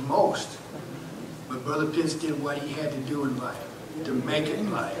discouraging to most. But Brother Pitts did what he had to do in life, to make it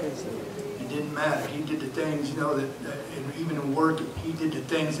in life. It didn't matter. He did the things, you know, that and even in working, he did the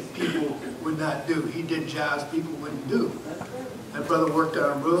things that people would not do. He did jobs people wouldn't do. That brother worked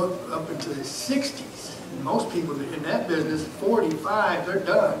on a road up into his 60s. And most people in that business, 45, they're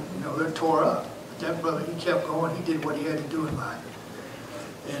done. You know, they're tore up. But that brother, he kept going. He did what he had to do in life.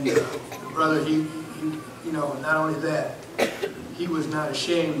 And the brother, he you know, not only that, he was not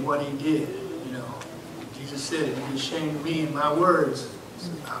ashamed of what he did. You know, Jesus said, "If you be ashamed of me and my words,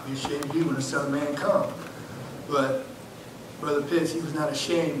 I'll be ashamed of you when the Son of Man comes." But Brother Pitts, he was not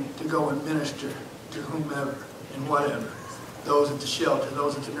ashamed to go and minister to whomever and whatever. Those at the shelter,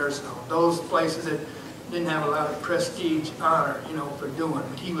 those at the nursing home, those places that didn't have a lot of prestige, honor, you know, for doing,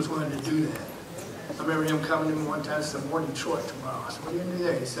 but he was willing to do that. I remember him coming to me one time and said, "I'm going to Detroit tomorrow." I said, "What are you going to do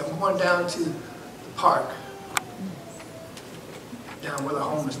there?" He said, "I'm going down to the park, down where the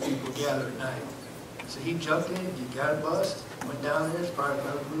homeless people gather at night." So he jumped in, he got a bus, went down there, as far as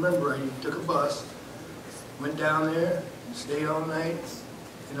I remember right, he took a bus, went down there, stayed all night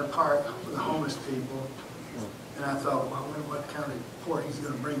in a park with the homeless people. And I thought, well, I wonder what kind of report he's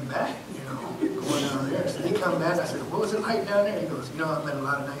going to bring back, you know, going down there. So he come back, I said, "What was it like down there?" He goes, "You know, I met a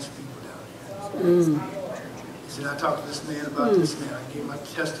lot of nice people down there." He said, "I talked to this man about this man. I gave my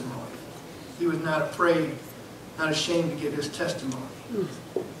testimony." He was not afraid, not ashamed to give his testimony.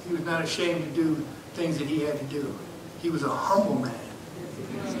 He was not ashamed to do things that he had to do. He was a humble man.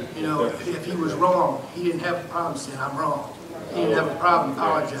 You know, if he was wrong, he didn't have a problem saying, "I'm wrong." He didn't have a problem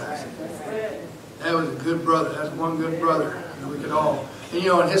apologizing. That was a good brother. That's one good brother. And we could all, and you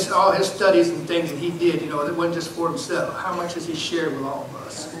know, and all his studies and things that he did, you know, it wasn't just for himself. How much has he shared with all of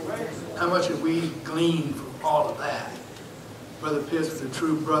us? How much have we gleaned from all of that? Brother Pitts was a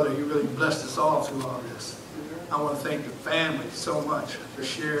true brother. He really blessed us all through all this. I want to thank the family so much for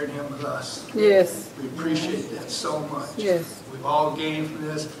sharing him with us. Yes. We appreciate that so much. Yes. We've all gained from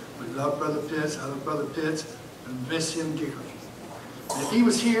this. We love Brother Pitts. I love Brother Pitts and miss him dearly. And if he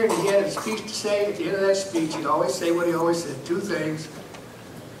was here and he had a speech to say, at the end of that speech, he'd always say what he always said, two things.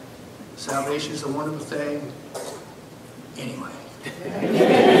 Salvation is a wonderful thing. Anyway.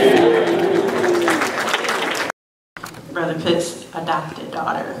 Brother Pitt's adopted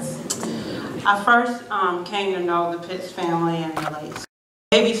daughter. I first came to know the Pitts family in the late 60s.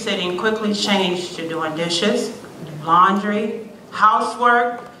 Babysitting quickly changed to doing dishes, laundry,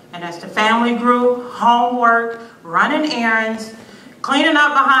 housework, and as the family grew, homework, running errands, cleaning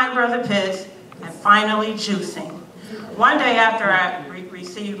up behind Brother Pitts, and finally juicing. One day after I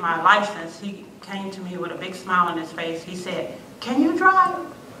received my license, he came to me with a big smile on his face. He said, "Can you drive?"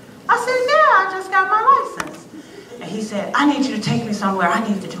 I said, "Yeah, I just got my license." And he said, "I need you to take me somewhere. I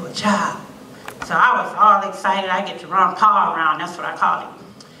need to do a job." So I was all excited. I get to run Paul around. That's what I called him.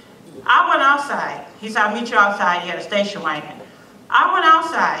 I went outside. He said, "I'll meet you outside." He had a station wagon. I went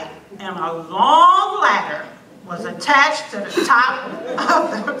outside, and a long ladder was attached to the top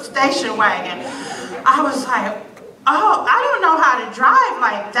of the station wagon. I was like, oh, I don't know how to drive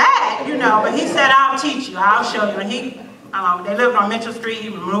like that, you know, but he said, I'll teach you, I'll show you. And he, they lived on Mitchell Street, he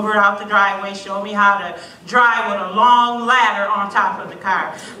maneuvered out the driveway, showed me how to drive with a long ladder on top of the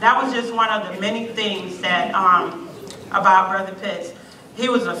car. That was just one of the many things that, about Brother Pitts. He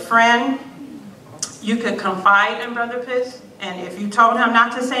was a friend. You could confide in Brother Pitts, and if you told him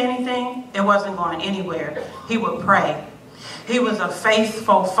not to say anything, it wasn't going anywhere. He would pray. He was a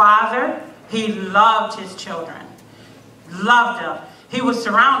faithful father. He loved his children. Loved them. He was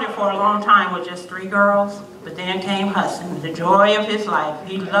surrounded for a long time with just 3 girls, but then came Hudson, the joy of his life.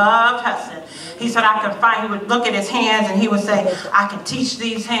 He loved Hudson. He said, I could find, he would look at his hands and he would say, I can teach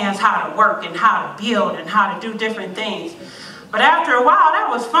these hands how to work and how to build and how to do different things. But after a while, that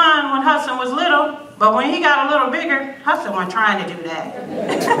was fun when Hudson was little, but when he got a little bigger, Hudson wasn't trying to do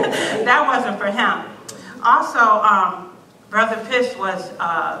that. That wasn't for him. Also, Brother Pitts was,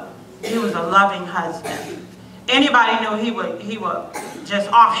 he was a loving husband. Anybody knew he would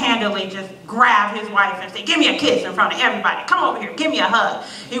just offhandedly just grab his wife and say, give me a kiss in front of everybody. Come over here, give me a hug.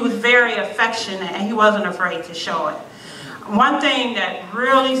 He was very affectionate and he wasn't afraid to show it. One thing that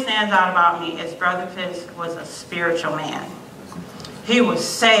really stands out about me is Brother Pitts was a spiritual man. He was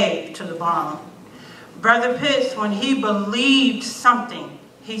saved to the bone. Brother Pitts, when he believed something,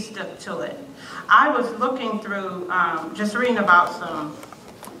 he stuck to it. I was looking through, just reading about some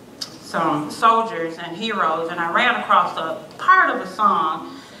soldiers and heroes, and I ran across a part of a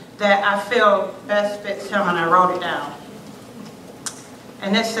song that I feel best fits him, and I wrote it down.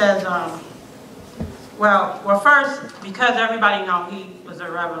 And it says, well, first, because everybody know he was a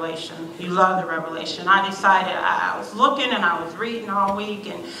revelation, he loved the revelation, I decided, I was looking and I was reading all week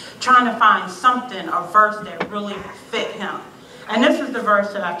and trying to find something, a verse that really fit him. And this is the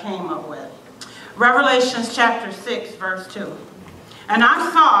verse that I came up with. Revelations chapter 6, verse 2. And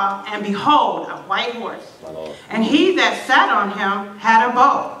I saw, and behold, a white horse, and he that sat on him had a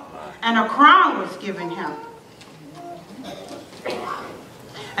bow, and a crown was given him.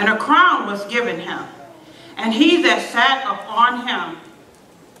 And a crown was given him. And he that sat upon him,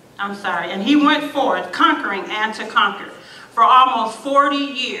 and he went forth conquering and to conquer. For almost 40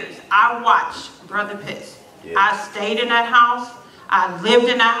 years, I watched Brother Pitts. Yes. I stayed in that house. I lived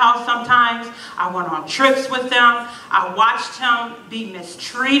in that house sometimes. I went on trips with them. I watched him be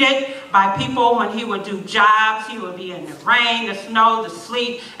mistreated by people when he would do jobs. He would be in the rain, the snow, the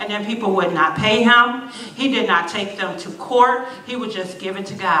sleet, and then people would not pay him. He did not take them to court. He would just give it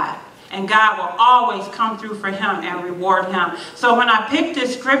to God. And God will always come through for him and reward him. So when I picked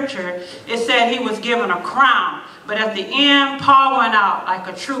this scripture, it said he was given a crown. But at the end, Paul went out like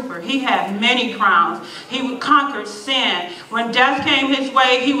a trooper. He had many crowns. He conquered sin. When death came his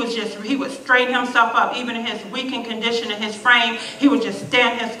way, he would straighten himself up. Even in his weakened condition in his frame, he would just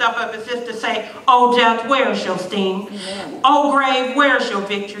stand his stuff up as if to say, oh, death, where's your sting? Oh, grave, where's your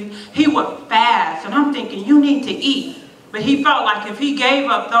victory? He would fast. And I'm thinking, you need to eat. But he felt like if he gave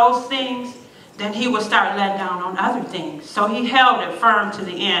up those things, then he would start letting down on other things. So he held it firm to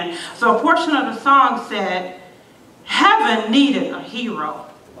the end. So a portion of the song said, heaven needed a hero,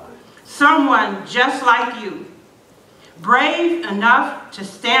 someone just like you, brave enough to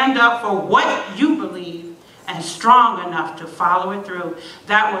stand up for what you believe and strong enough to follow it through.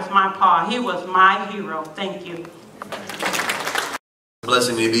 That was my Pa. He was my hero. Thank you.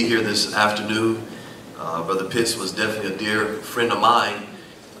 Blessing to be here this afternoon. Brother Pitts was definitely a dear friend of mine.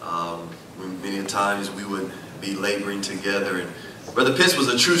 Many times we would be laboring together. And Brother Pitts was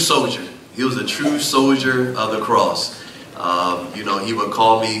a true soldier. He was a true soldier of the cross. You know, he would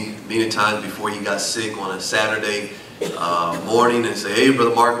call me many times before he got sick on a Saturday morning and say, hey,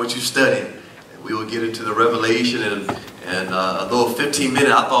 Brother Mark, what you studying? And we would get into the Revelation and a little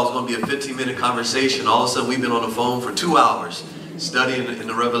 15-minute, I thought it was going to be a 15-minute conversation. All of a sudden, we've been on the phone for 2 hours studying in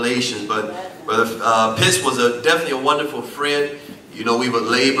the Revelations. But Brother Pitts was definitely a wonderful friend. You know, we would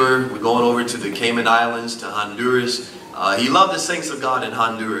labor. We're going over to the Cayman Islands, to Honduras. He loved the saints of God in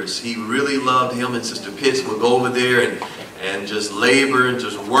Honduras. He really loved him, and Sister Pitts would go over there and just labor and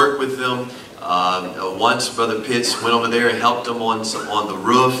just work with them. Once Brother Pitts went over there and helped them on the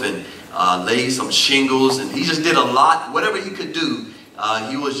roof and laid some shingles, and he just did a lot, whatever he could do.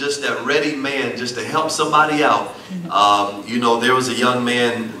 He was just that ready man just to help somebody out. You know, there was a young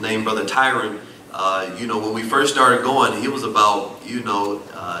man named Brother Tyron. You know, when we first started going, he was about,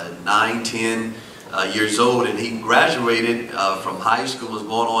 9, 10 years old, and he graduated from high school, was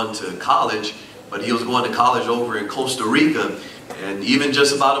going on to college, but he was going to college over in Costa Rica. And even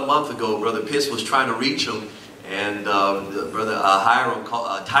just about a month ago, Brother Pitts was trying to reach him, and Brother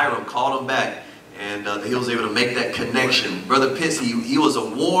Tyron called him back. and he was able to make that connection. Brother Pitts, he was a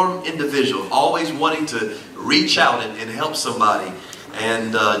warm individual, always wanting to reach out and help somebody.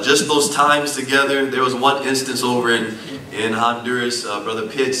 And just those times together, there was one instance over in Honduras. Brother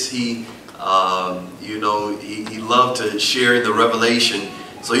Pitts, he loved to share in the revelation.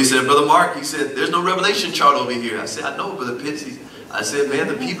 So he said, Brother Mark, he said, there's no revelation chart over here. I said, I know, Brother Pitts. I said, man,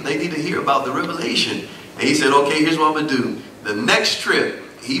 the people, they need to hear about the revelation. And he said, okay, here's what I'm going to do. The next trip,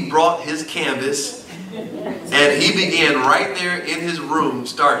 he brought his canvas and he began right there in his room,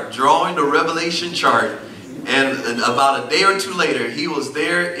 start drawing the revelation chart. And about a day or two later, he was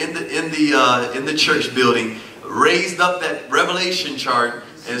there in the church building, raised up that revelation chart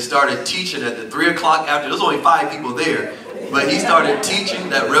and started teaching at the 3 o'clock after. There was only 5 people there, but he started teaching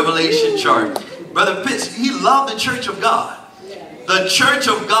that revelation chart. Brother Pitts, he loved the church of God. The church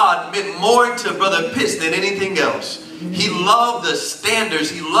of God meant more to Brother Pitts than anything else. He loved the standards.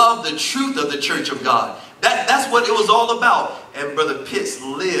 He loved the truth of the church of God. That's what it was all about. And Brother Pitts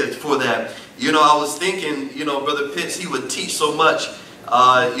lived for that. You know, I was thinking, you know, Brother Pitts, he would teach so much.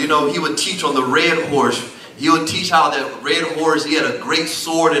 You know, he would teach on the red horse. He would teach how that red horse, he had a great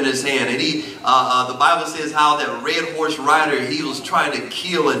sword in his hand. And the Bible says how that red horse rider, he was trying to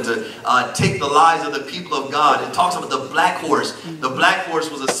kill and to take the lives of the people of God. It talks about the black horse. The black horse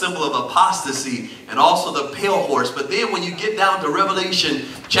was a symbol of apostasy, and also the pale horse. But then when you get down to Revelation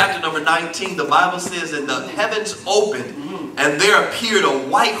chapter number 19, the Bible says, and the heavens opened, and there appeared a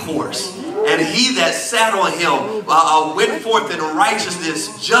white horse. And he that sat on him went forth in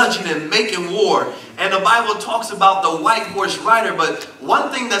righteousness, judging and making war. And the Bible talks about the white horse rider. But one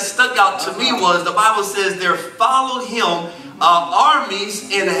thing that stuck out to me was the Bible says there followed him armies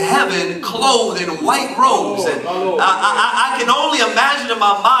in heaven clothed in white robes. And I can only imagine in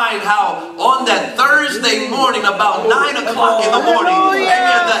my mind how on that Thursday morning about 9 o'clock in the morning,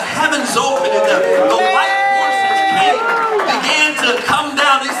 amen, the heavens opened and the white horses began to come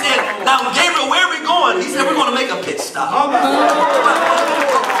down. He said, now Gabriel, where are we going? He said, we're going to make a pit stop.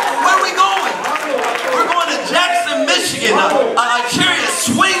 Where are we going? We're going to Jackson, Michigan. Chariot,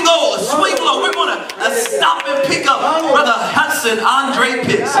 swing low. We're going to stop and pick up Brother Hudson, Andre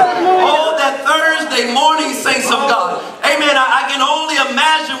Pitts. Oh, that Thursday morning, saints of God. Amen. I can only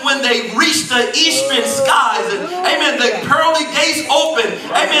imagine when they reached the eastern skies. And, amen. The pearly gates opened.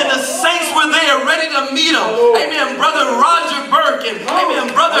 Amen. The saints were there ready to meet them. Amen. Brother Roger Burke and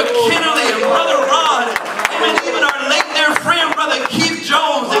amen. Brother Kennerly and Brother Ron. Amen. Even our late dear friend, Brother Keith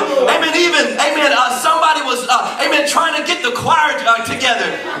Jones. And, amen. Even, amen. Somebody was, amen, trying to get the choir together.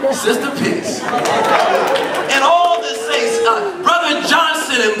 Sister Pitts. And all the saints, Brother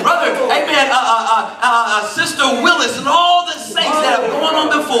Johnson and Brother, amen, Sister Willis and all the saints that have gone on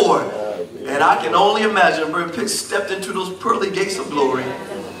before. And I can only imagine Brother Pitts stepped into those pearly gates of glory.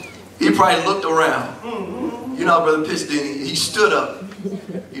 He probably looked around. You know how Brother Pitts did? He stood up.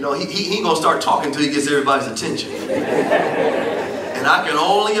 You know, he ain't going to start talking until he gets everybody's attention. And I can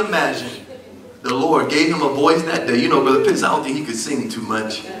only imagine the Lord gave him a voice that day. You know, Brother Pitts, I don't think he could sing too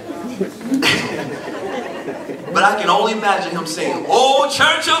much. But I can only imagine him saying, oh,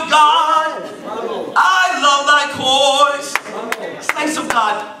 church of God, I love thy chorus. Saints of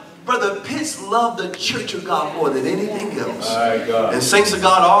God, Brother Pitts loved the church of God more than anything else. And saints of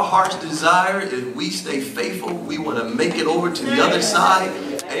God, our heart's desire, if we stay faithful, we want to make it over to the other side.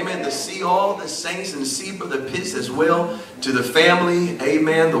 Amen. To see all the saints and see Brother Pitts as well. To the family.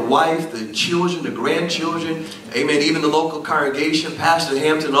 Amen. The wife, the children, the grandchildren. Amen. Even the local congregation, Pastor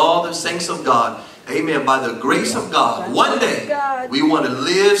Hampton, all the saints of God. Amen. By the grace of God, one day we want to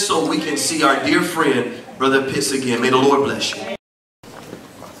live so we can see our dear friend, Brother Pitts again. May the Lord bless you.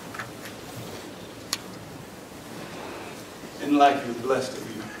 In life, you're blessed to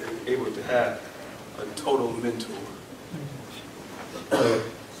be able to have a total mentor.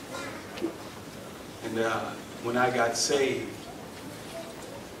 And when I got saved,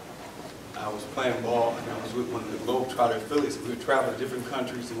 I was playing ball and I was with one of the Globetrotter affiliates. We would travel to different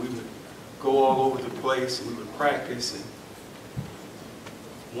countries and we would go all over the place and we would practice. And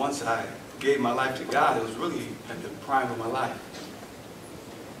once I gave my life to God, it was really at the prime of my life.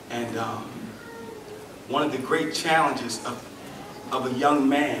 And one of the great challenges of a young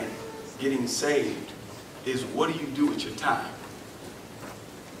man getting saved is, what do you do with your time?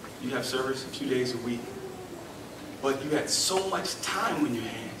 You have service a few days a week, but you had so much time in your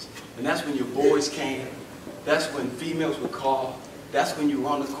hands. And that's when your boys came. That's when females would call. That's when you were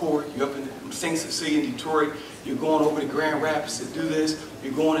on the court. You're up in St. Cecilia in Detroit. You're going over to Grand Rapids to do this.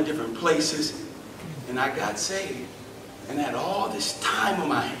 You're going to different places. And I got saved and I had all this time on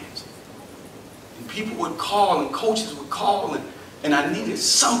my hands. And people would call and coaches would call and And I needed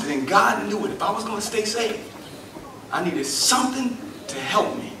something, and God knew it. If I was going to stay saved, I needed something to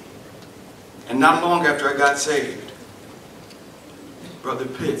help me. And not long after I got saved, Brother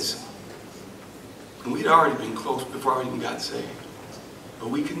Pitts, and we'd already been close before I even got saved, but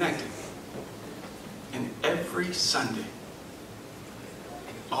we connected. And every Sunday,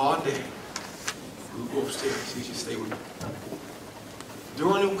 all day, we would go upstairs. He should stay with me.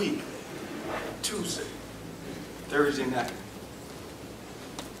 During the week, Tuesday, Thursday night,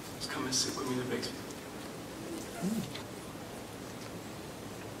 just come and sit with me in the basement.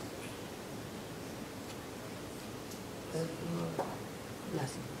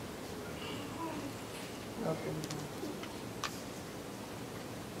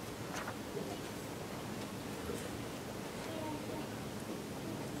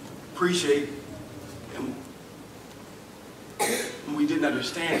 Appreciate, and we didn't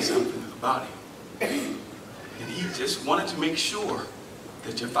understand something about him. And he just wanted to make sure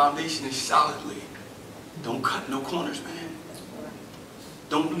that your foundation is solidly. Don't cut no corners, man.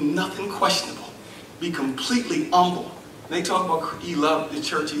 Don't do nothing questionable. Be completely humble. And they talk about he loved the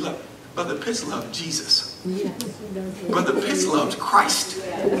church, he loved. Brother Pitts loved Jesus. Brother Pitts loved Christ.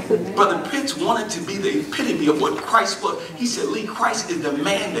 Brother Pitts wanted to be the epitome of what Christ was. He said, Lee, Christ is the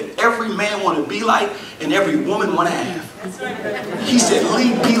man that every man want to be like and every woman want to have. He said,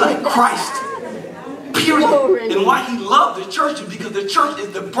 Lee, be like Christ. Period. And why he loved the church is because the church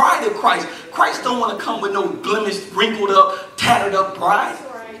is the bride of Christ. Christ don't want to come with no blemished, wrinkled up, tattered up bride.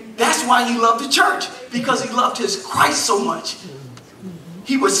 That's why he loved the church, because he loved his Christ so much.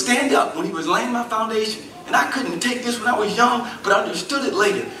 He would stand up when he was laying my foundation. And I couldn't take this when I was young, but I understood it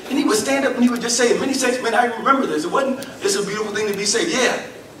later. And he would stand up and he would just say, in many senses, man, I remember this. It's a beautiful thing to be saved. Yeah,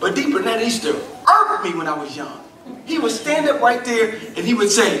 but deeper than that, he used to irk me when I was young. He would stand up right there and he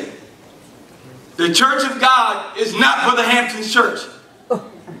would say, the church of God is not Brother Hampton's church.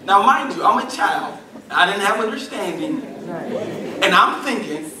 Now, mind you, I'm a child. I didn't have understanding. And I'm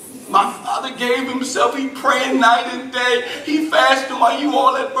thinking, my father gave himself. He praying night and day. He fasting while you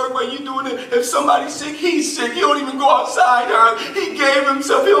all at work, while you doing it. If somebody's sick, he's sick. He don't even go outside. He gave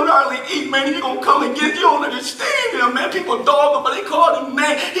himself. He don't hardly eat, man. He gonna come and get. You don't understand him, man. People dog him, but they call him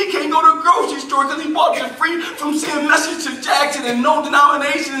man. He can't go to the grocery store because he bought you free from seeing Message to Jackson and no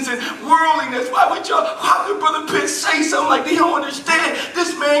denominations and worldliness. Why would y'all? How could Brother Pitts say something like that? He don't understand.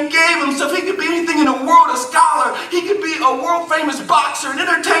 This man gave himself. He could be anything in the world, a scholar. He could be a world famous boxer, an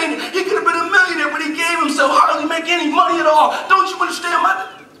entertainer. He could have been a millionaire, but he gave himself, hardly make any money at all. Don't you understand?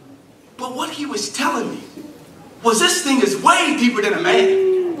 But what he was telling me was this thing is way deeper than a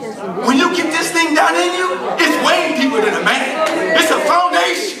man. When you get this thing down in you, it's way deeper than a man. It's a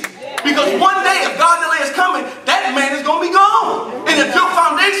foundation. Because one day, if God delay is coming, that man is going to be gone. And if your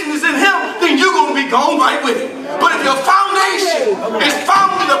foundation is in him, then you're going to be gone right with it. But if your foundation is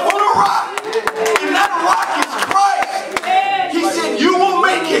founded upon a rock, and that rock is Christ, he said, you will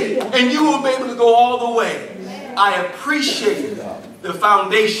make it, and you will be able to go all the way. I appreciate the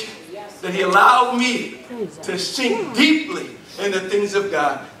foundation that he allowed me to sink deeply in the things of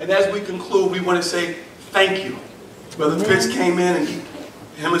God. And as we conclude, we want to say thank you. Brother Pitts came in, and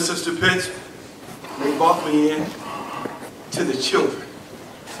him and Sister Pitts, they brought me in to the children.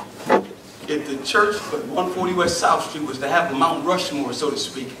 If the church at 140 West South Street was to have a Mount Rushmore, so to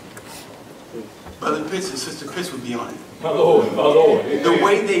speak, Brother Pitts and Sister Pitts would be on it. My Lord, my Lord. The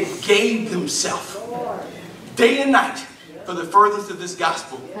way they gave themselves, day and night, for the furtherance of this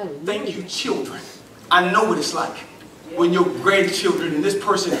gospel. Thank you, children. I know what it's like when your grandchildren and this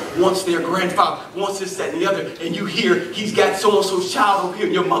person wants their grandfather, wants this, that, and the other, and you hear he's got so-and-so's child over here,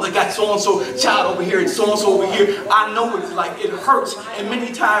 and your mother got so-and-so child over here, and so-and-so over here. I know what it's like. It hurts. And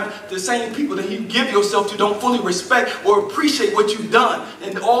many times, the same people that you give yourself to don't fully respect or appreciate what you've done.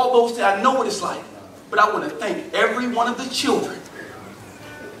 And all those things, I know what it's like. But I want to thank every one of the children.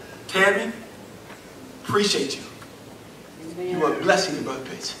 Tammy, appreciate you. You are a blessing to Brother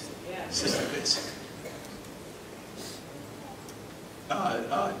Pitts, Sister Pitts.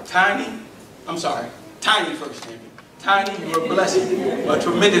 Tiny first, Tammy. Tiny, you're a blessing, a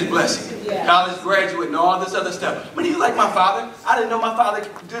tremendous blessing. College graduate and all this other stuff. But he was like my father. I didn't know my father,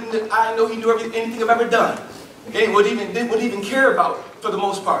 I didn't know he knew anything I've ever done. And would even care about, for the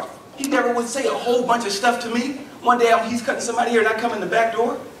most part. He never would say a whole bunch of stuff to me. One day he's cutting somebody here and I come in the back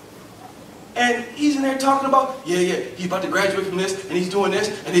door. And he's in there talking about, yeah, he's about to graduate from this, and he's doing this,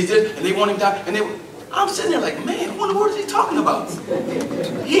 and he's this, and they want him to die. And I'm sitting there like, man, what in the world is he talking about?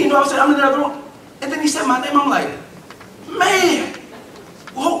 He didn't know I said, I'm in the other room. And then he said my name, I'm like, man.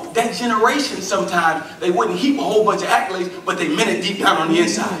 Whoa, that generation sometimes, they wouldn't heap a whole bunch of accolades, but they meant it deep down on the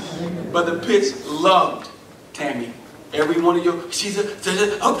inside. Brother Pitts loved Tammy Every one of you, she's up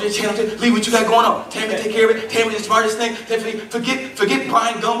there, Tammy, leave what you got going on. Tammy, take care of it. Tammy, the smartest thing. Tammy, forget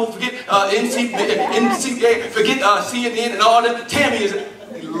Brian Gumble, forget NCA, forget CNN and all that. Tammy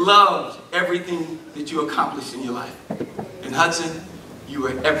loves everything that you accomplished in your life. And Hudson, you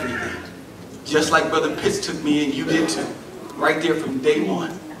were everything. Just like Brother Pitts took me in, you did too. Right there from day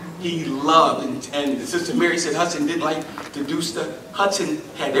one. He loved, and Sister Mary said Hudson didn't like to do stuff. Hudson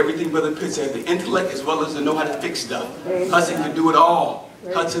had everything Brother Pitts had, the intellect as well as to know how to fix stuff. Hudson could do it all.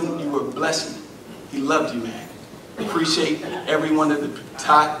 Hudson, you were a blessing. He loved you, man. Appreciate every one of the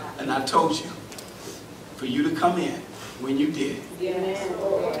time, and I told you, for you to come in when you did. Yes.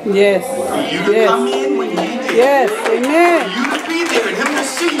 For you to come in when you did. Yes, amen. For you to be there and him to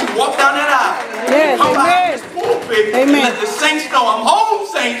see you walk down that aisle. Yes, come amen. This pulpit Amen. And let the saints know I'm home,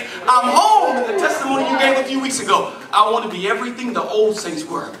 saints. I'm home. The testimony you gave a few weeks ago. I want to be everything the old saints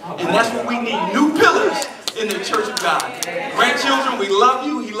were. And that's what we need. New pillars in the church of God. Grandchildren, we love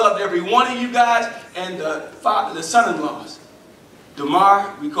you. He loved every one of you guys. And the son-in-laws.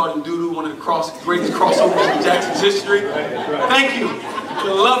 DeMar, we call him Doodoo, one of the greatest crossovers in Jackson's history. Thank you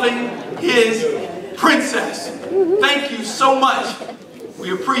for loving his princess. Thank you so much.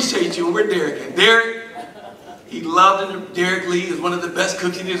 We appreciate you, and we're Derek. And Derek, he loved him. Derek Lee is one of the best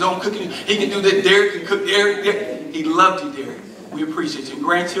cooks in his own cooking. He can do that. Derek can cook. Derek. He loved you, Derek. We appreciate you. And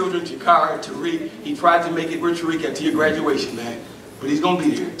grandchildren, Jakara, Tariq, he tried to make it with Tariq to your graduation, man. But he's going to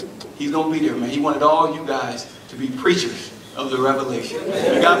be there. He's going to be there, man. He wanted all you guys to be preachers of the revelation.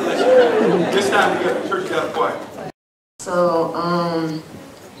 And God bless you. This time we got the church got quiet. So,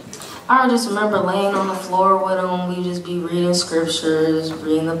 I just remember laying on the floor with him. We just be reading scriptures,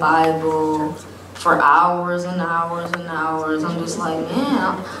 reading the Bible for hours and hours and hours. I'm just like,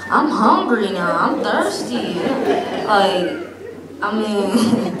 man, I'm hungry now. I'm thirsty. Like, I mean,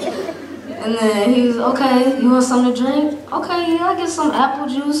 and then he was, okay, you want something to drink? Okay, yeah, I get some apple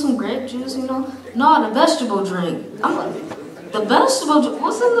juice, some grape juice, you know. No, the vegetable drink. I'm like, the vegetable,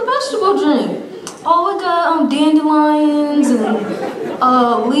 what's in the vegetable drink? Oh, we got dandelions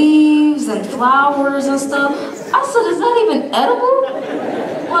and leaves and flowers and stuff. I said, is that even edible?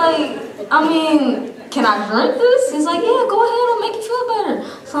 Like, I mean, can I drink this? He's like, yeah, go ahead, it'll make you feel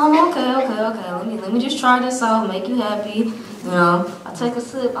better. So I'm okay. Let me just try this out, make you happy. You know, I take a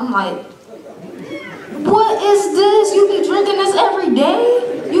sip. I'm like, what is this? You be drinking this every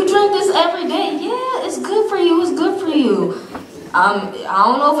day? You drink this every day? Yeah, it's good for you. It's good for you. I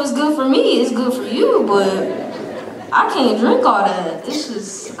don't know if it's good for me. It's good for you, but I can't drink all that. It's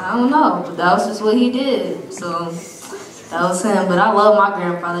just, I don't know. But that was just what he did. So that was him. But I love my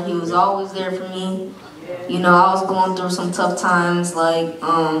grandfather. He was always there for me. You know, I was going through some tough times. Like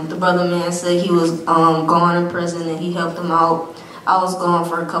the brother man said, he was gone in prison and he helped him out. I was gone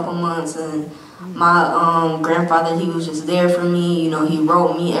for a couple months, and my grandfather, he was just there for me. You know, he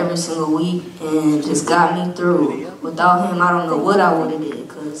wrote me every single week and just got me through. Without him, I don't know what I would have did,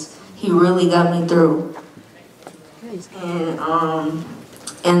 because he really got me through.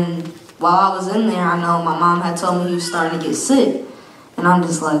 And while I was in there, I know my mom had told me he was starting to get sick. And I'm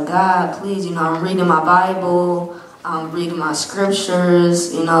just like, God, please, you know, I'm reading my Bible, I'm reading my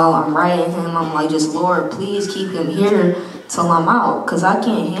scriptures, you know, I'm writing him. I'm like, just, Lord, please keep him here till I'm out, because I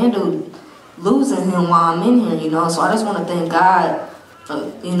can't handle losing him while I'm in here, you know. So I just want to thank God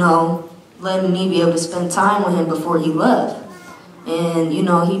for, you know, letting me be able to spend time with him before he left. And, you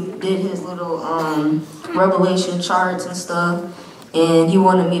know, he did his little revelation charts and stuff, and he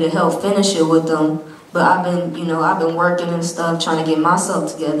wanted me to help finish it with him. But I've been working and stuff, trying to get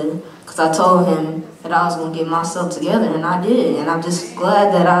myself together, because I told him that I was going to get myself together, and I did. And I'm just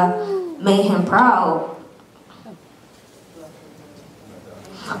glad that I made him proud.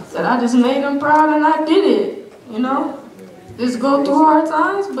 That I just made him proud, and I did it, you know. Just go through hard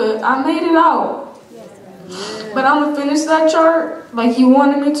times, but I made it out. But I'm going to finish that chart like he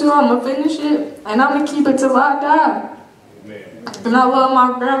wanted me to. I'm going to finish it, and I'm going to keep it till I die. And I love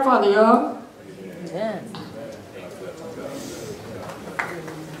my grandfather, y'all. Amen.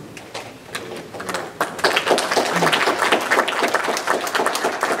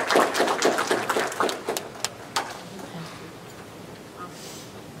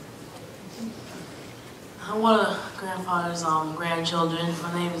 I'm one of grandfather's grandchildren.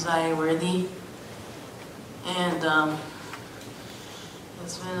 My name is Zaya Worthy, and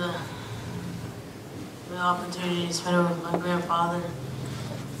it's been an opportunity to spend it with my grandfather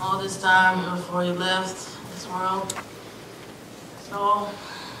all this time before he left this world. So,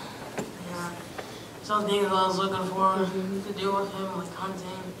 yeah, some things I was looking forward to do with him, like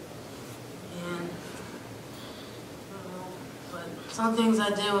hunting, and but some things I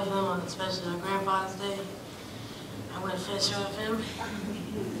did with him, especially on Grandfather's Day, I went fishing with him.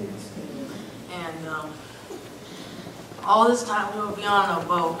 And all this time we would be on a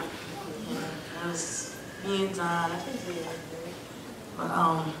boat. And it was me and Don. But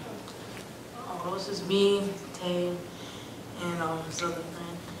it was just me, Tay, and this other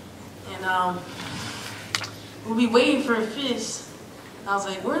friend. And we'll be waiting for a fish. I was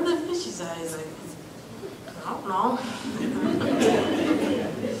like, where are the fishes at? He's like, I don't know.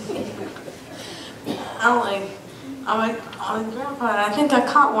 I'm like, Grandpa, I think I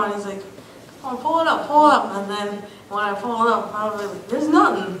caught one. He's like, come on, pull it up, pull it up. And then when I pull it up, I was like, there's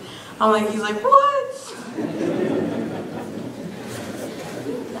nothing. He's like, what?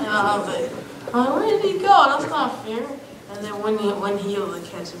 And I was like, where did he go? That's not fair. And then when he would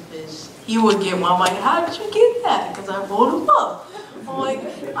catch a fish, he would get one. I'm like, how did you get that? Because I pulled him up. I'm like,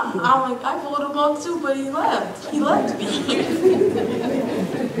 I pulled him up too, but he left. He left me.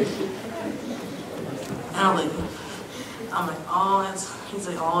 And I'm like, oh, he's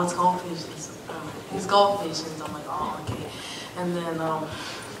like, oh, it's goldfish. He's goldfish. And I'm like, oh, okay. And then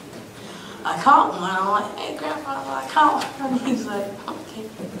I caught one. I'm like, hey, Grandpa, I caught one. And he's like, okay.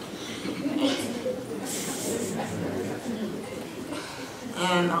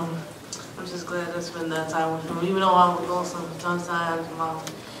 And I'm just glad to spend that time with him, even though I would go sometimes to Mom.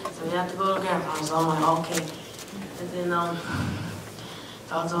 So we have to go to Grandpa's. So I'm like, okay. And then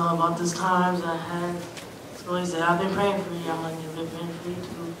talked to him about these times I had. So he said, I've been praying for you. I'm like, I've been praying for you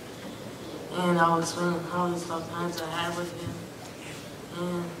too. And I would explain all these tough times I had with him.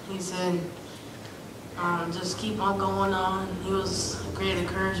 And he said, just keep on going on. He was a great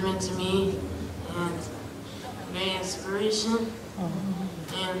encouragement to me and a great inspiration.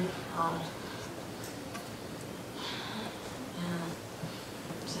 And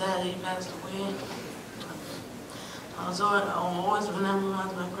sadly, he passed away. I'll always remember him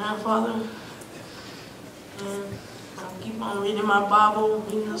as my grandfather. And I'll keep on reading my Bible,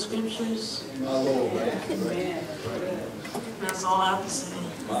 reading the scriptures. Amen. That's all I have to say.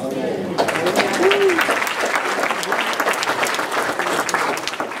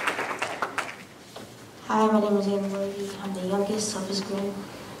 Hi, my name is Ava Levy. I'm the youngest of his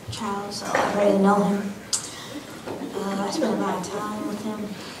grandchild, so I barely know him. I spent a lot of time with him.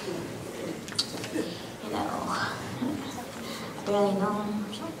 You know, I barely know him.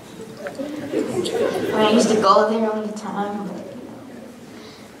 I used to go there all the time, but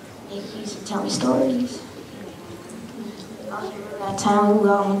he used to tell me stories. I remember that time we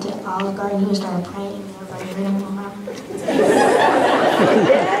all went to Olive Garden, he was started praying, and everybody heard him around.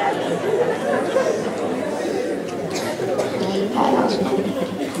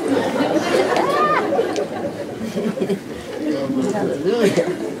 Hallelujah.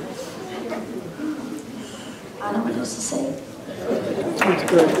 I don't know what else to say. That's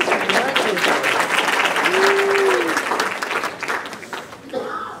good.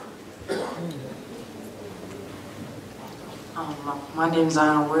 My name is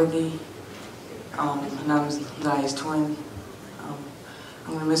Zion Worthy, and I'm Zia's twin.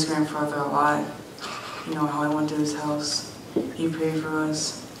 I'm gonna miss Grandfather a lot. You know how I went to his house. He prayed for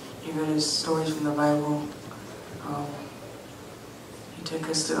us. He read us stories from the Bible. He took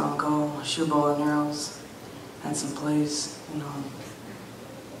us to go shoot bow and arrows at some place. And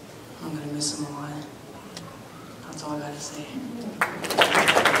I'm gonna miss him a lot. That's all I gotta say.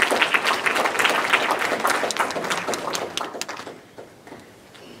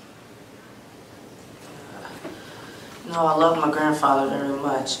 No, I love my grandfather very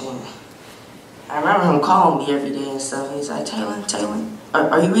much, and I remember him calling me every day and stuff. And he's like, Taylor,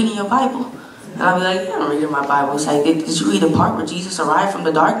 are you reading your Bible? And I'll be like, yeah, I'm reading my Bible. He's like, did you read the part where Jesus arrived from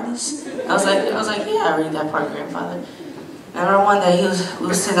the darkness? I was like, yeah, I read that part, Grandfather. And I remember one day we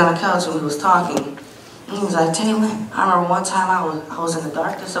was sitting on the couch and we was talking. And he was like, Taylor, I remember one time I was in the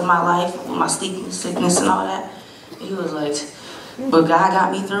darkness of my life with my sickness and all that. And he was like, but God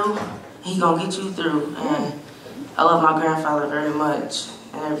got me through. He gonna get you through. And I love my grandfather very much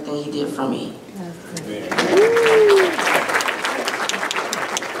and everything he did for me.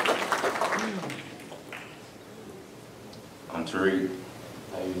 I'm Tariq.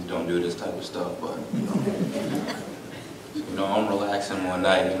 I usually don't do this type of stuff, but I'm relaxing one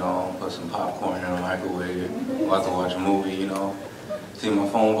night, put some popcorn in the microwave, like to watch a movie, see my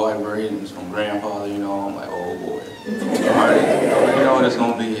phone vibrating, it's from Grandfather, I'm like, oh boy. Alright, it's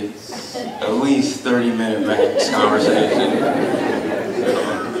gonna be at least 30-minute max conversation.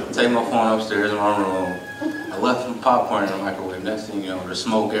 Take my phone upstairs in my room. I left some popcorn in the microwave. Next thing you know, there's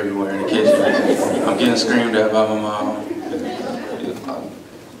smoke everywhere in the kitchen. I'm getting screamed at by my mom.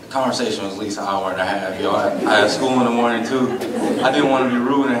 conversation was at least an hour and a half, yo. I had school in the morning too. I didn't want to be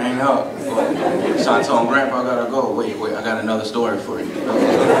rude and hang up. So I told him, Grandpa, I gotta go. Wait, I got another story for you.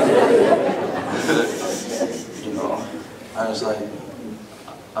 You know, I was like,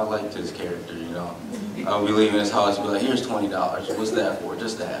 I like this character, you know. I would be leaving his house and be like, here's $20. What's that for?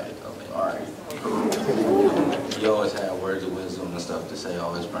 Just to have it. I'm like, all right, cool. He always had words of wisdom and stuff to say,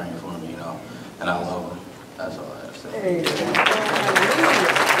 always praying for me, you know. And I love him. That's all I have to say.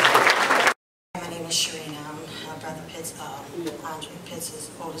 My name is Sharina. I'm Brother Pitts, Andre Pitts'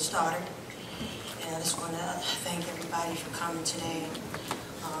 oldest daughter. And I just want to thank everybody for coming today.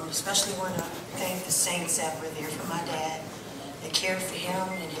 Especially want to thank the saints that were there for my dad. They cared for him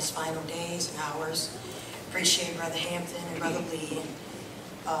in his final days and hours. Appreciate Brother Hampton and Brother Lee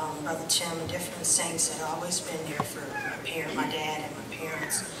and Brother Tim and different saints that have always been there for my dad and my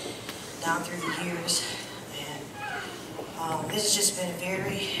parents down through the years. And this has just been a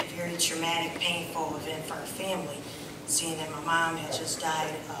very, very traumatic, painful event for our family, seeing that my mom had just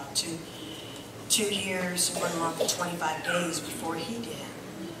died 2 years, 1 month, and 25 days before he did.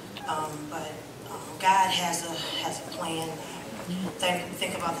 But God has a plan.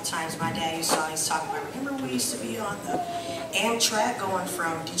 Think about the times my dad used to always talk about. Remember we used to be on the Amtrak going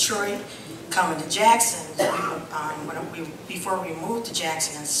from Detroit coming to Jackson before we moved to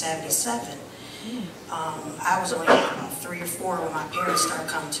Jackson in '77. I was only about 3 or 4 when my parents started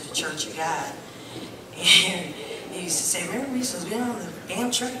coming to the Church of God. And he used to say, remember we used to be on the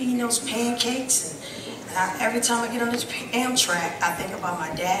Amtrak eating those pancakes? And every time I get on this Amtrak, I think about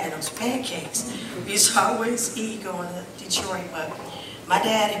my dad and those pancakes. We used to always eat going to Detroit, but my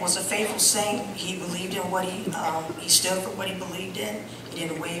dad was a faithful saint. He believed in what he stood for what he believed in. He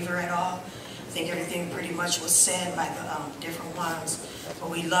didn't waver at all. I think everything pretty much was said by the different ones. But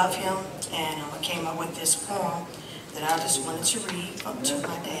we love him, and I came up with this poem that I just wanted to read up to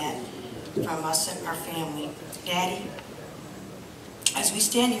my dad from us and our family. Daddy, as we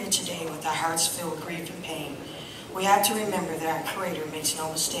stand here today with our hearts filled with grief and pain, we have to remember that our Creator makes no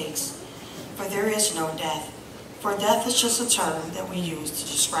mistakes. For there is no death. For death is just a term that we use to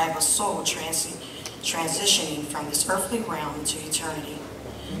describe a soul transitioning from this earthly realm into eternity.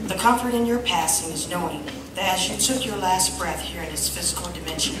 The comfort in your passing is knowing that as you took your last breath here in this physical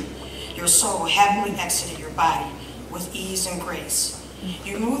dimension, your soul happily exited your body with ease and grace.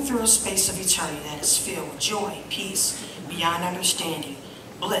 You moved through a space of eternity that is filled with joy, peace, beyond understanding,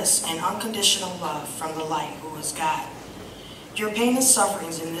 bliss, and unconditional love from the light who is God. Your pain and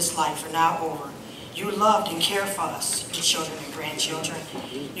sufferings in this life are now over. You loved and cared for us, your children and grandchildren.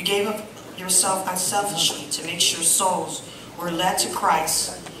 You gave up yourself unselfishly to make sure souls were led to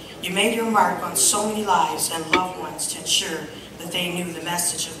Christ. You made your mark on so many lives and loved ones to ensure that they knew the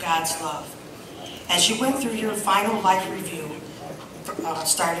message of God's love. As you went through your final life review,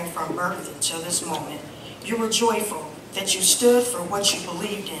 starting from birth until this moment, you were joyful that you stood for what you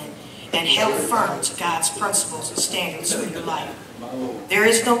believed in and held firm to God's principles and standards for your life. There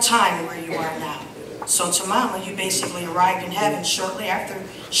is no time where you are now. So to Mama, you basically arrived in heaven shortly after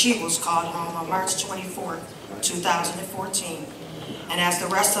she was called home on March 24, 2014. And as the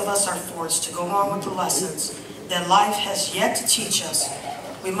rest of us are forced to go on with the lessons that life has yet to teach us,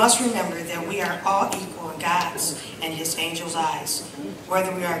 we must remember that we are all equal in God's and His angels' eyes.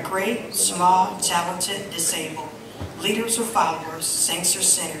 Whether we are great, small, talented, disabled, leaders or followers, saints or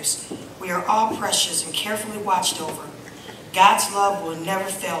sinners, we are all precious and carefully watched over. God's love will never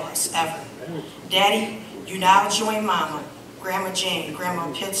fail us, ever. Daddy, you now join Mama, Grandma Jane,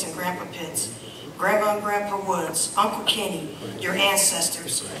 Grandma Pitts and Grandpa Pitts, Grandma and Grandpa Woods, Uncle Kenny, your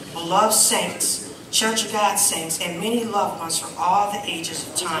ancestors, beloved saints, Church of God saints, and many loved ones from all the ages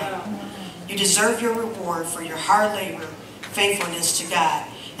of time. You deserve your reward for your hard labor, faithfulness to God,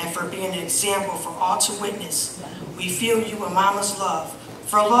 and for being an example for all to witness. We feel you and Mama's love,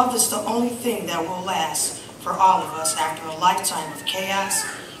 for love is the only thing that will last for all of us after a lifetime of chaos,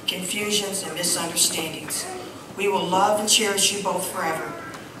 confusions, and misunderstandings. We will love and cherish you both forever.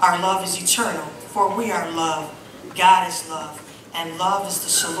 Our love is eternal, for we are love. God is love, and love is the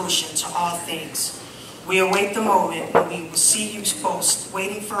solution to all things. We await the moment when we will see you both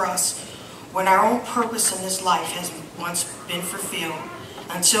waiting for us, when our own purpose in this life has once been fulfilled.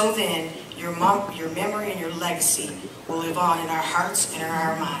 Until then, your memory and your legacy will live on in our hearts and in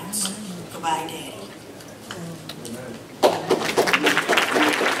our minds. Goodbye, Daddy.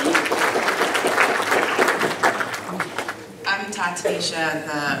 I'm Tatisha,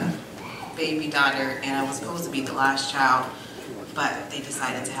 the baby daughter, and I was supposed to be the last child, but they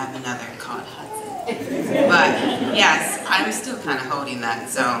decided to have another called Hudson. But yes, I'm still kind of holding that.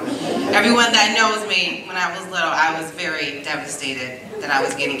 So everyone that knows me, when I was little, I was very devastated that I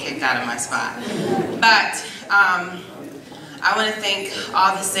was getting kicked out of my spot. But I want to thank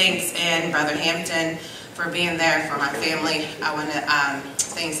all the saints and Brother Hampton for being there for my family. I want to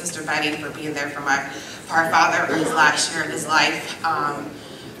thank Sister Betty for being there for our father for his last year of his life.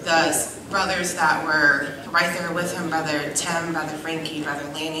 The brothers that were right there with him, Brother Tim, Brother Frankie, Brother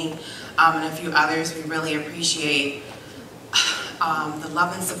Lanny, and a few others, we really appreciate the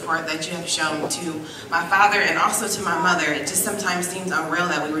love and support that you have shown to my father and also to my mother. It just sometimes seems unreal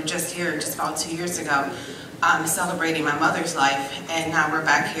that we were just here just about 2 years ago celebrating my mother's life, and now we're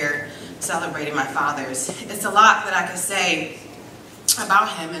back here celebrating my father's. It's a lot that I could say about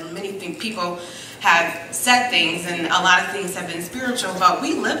him, and many people have said things, and a lot of things have been spiritual, but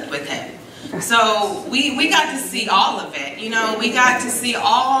we lived with him. So we got to see all of it, you know. We got to see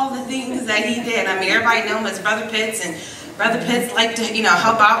all the things that he did. I mean, everybody knows him as Brother Pitts, and Brother Pitts liked to, you know,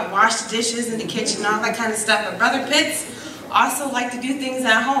 help out and wash the dishes in the kitchen and all that kind of stuff. But Brother Pitts also liked to do things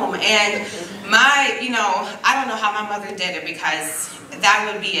at home. And I don't know how my mother did it, because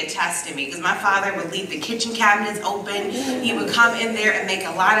that would be a test to me. Because my father would leave the kitchen cabinets open. He would come in there and make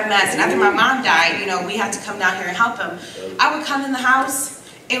a lot of mess. And after my mom died, you know, we had to come down here and help him. I would come in the house.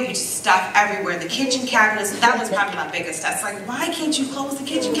 It would be just stuff everywhere. The kitchen cabinets, that was probably my biggest test. Like, why can't you close the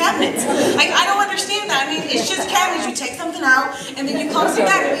kitchen cabinets? Like, I don't understand that. I mean, it's just cabinets. You take something out, and then you close them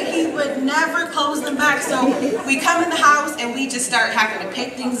back. But he would never close them back. So we come in the house, and we just start having to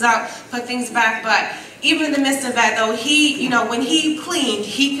pick things up, put things back. But even in the midst of that, though, he, you know, when he cleaned,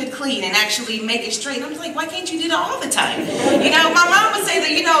 he could clean and actually make it straight. I was like, why can't you do that all the time? You know, my mom would say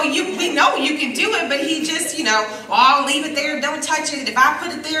that, you know, we know you can do it, but he just, you know, oh, leave it there, don't touch it. If I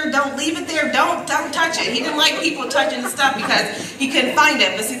put it there, don't leave it there, don't touch it. He didn't like people touching the stuff because he couldn't find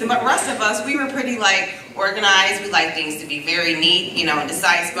it. But see, the rest of us, we were pretty, like, organized. We like things to be very neat, you know, and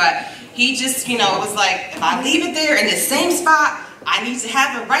decisive. But he just, you know, it was like, if I leave it there in the same spot, I need to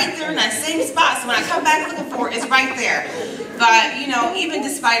have it right there in that same spot, so when I come back looking for it, it's right there. But, you know, even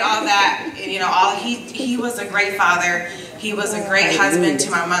despite all that, you know, he was a great father. He was a great husband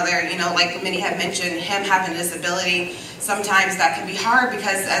to my mother. You know, like many have mentioned, him having a disability, sometimes that can be hard,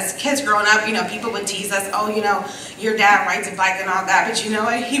 because as kids growing up, you know, people would tease us, oh, you know, your dad rides a bike and all that. But you know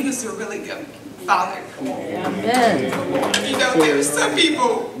what? He was a really good father. Amen. You know, there were some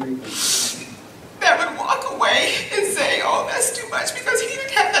people that would walk away and say, oh, that's too much, because he didn't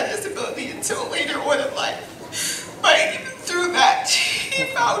have that disability until later on in life. But even through that, he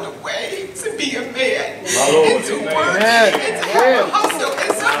found a way to be a man, and to work, and to have a hustle.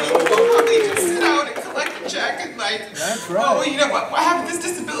 And some people will probably just sit out and collect a check and like, oh, you know what, I have this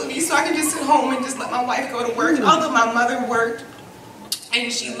disability, so I can just sit home and just let my wife go to work. And although my mother worked, and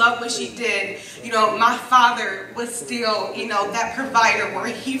she loved what she did, you know, my father was still, you know, that provider where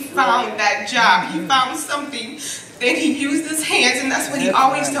he found that job. He found something that he used his hands, and that's what he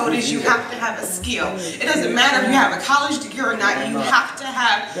always told us, you have to have a skill. It doesn't matter if you have a college degree or not, you have to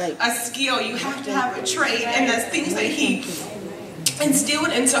have a skill, you have to have a trade, and that's things that he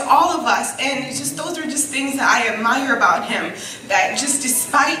instilled into all of us. And it's just, those are just things that I admire about him, that just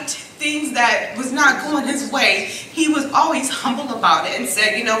despite things that was not going his way, he was always humble about it and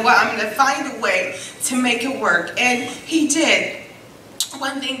said, you know what, I'm going to find a way to make it work. And he did.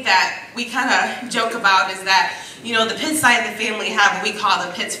 One thing that we kind of joke about is that, you know, the Pitts side of the family have what we call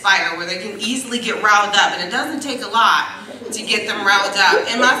the Pitts fire, where they can easily get riled up, and it doesn't take a lot to get them riled up.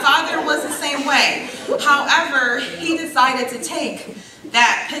 And my father was the same way. However, he decided to take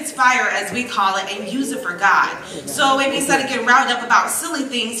that Pitts fire, as we call it, and use it for God. So maybe instead of getting riled up about silly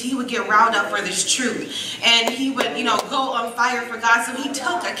things, he would get riled up for this truth. And he would, you know, go on fire for God. So he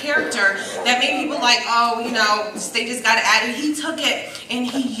took a character that made people like, oh, you know, they just got to add it. He took it and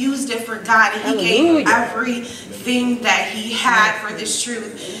he used it for God. And he gave everything that he had for this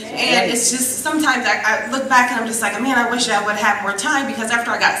truth. And it's just, sometimes I look back and I'm just like, man, I wish I would have had more time, because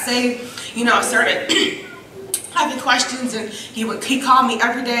after I got saved, you know, I started having questions, and he called me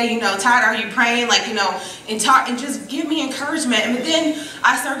every day, you know, Todd, are you praying? Like, you know, and talk and just give me encouragement. And then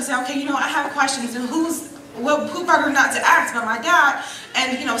I started to say, okay, you know, I have questions, and who better not to ask but my dad?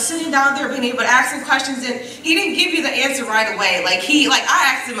 And, you know, sitting down there, being able to ask him questions, and he didn't give you the answer right away. Like,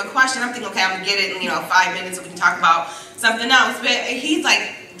 I asked him a question, I'm thinking, okay, I'm gonna get it in, you know, 5 minutes, so we can talk about something else. But he's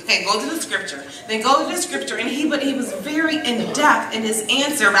like, okay, go to the scripture. Then go to the scripture. And he was very in-depth in his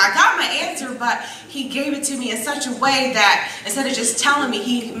answer. But I got my answer, but he gave it to me in such a way that instead of just telling me,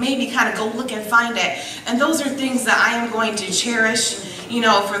 he made me kind of go look and find it. And those are things that I am going to cherish, you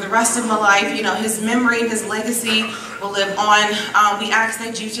know, for the rest of my life. You know, his memory, his legacy will live on. We ask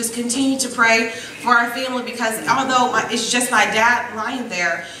that you just continue to pray for our family, because although it's just my dad lying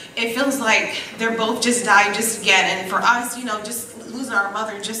there, it feels like they're both just died just again. And for us, you know, just losing our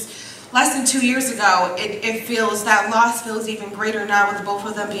mother just less than 2 years ago, that loss feels even greater now with both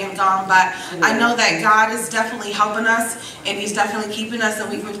of them being gone. But I know that God is definitely helping us, and He's definitely keeping us, and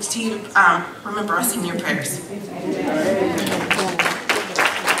we will continue to remember us in your prayers.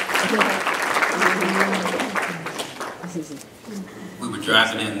 We were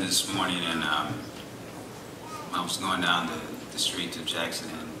driving in this morning, and I was going down the street to Jackson,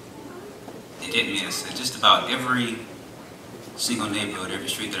 and it hit me as just about every single neighborhood, every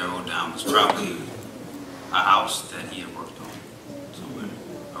street that I rode down was probably a house that he had worked on. So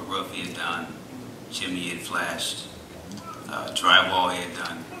a roof he had done, chimney he had flashed, drywall he had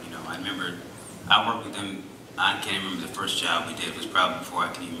done. You know, I remember I worked with him. I can't remember the first job we did. It was probably before I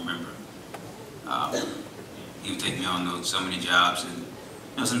can even remember. He would take me on so many jobs, and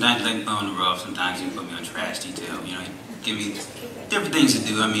sometimes he'd let me put on the roof, sometimes he'd put me on trash detail. You know, he'd give me different things to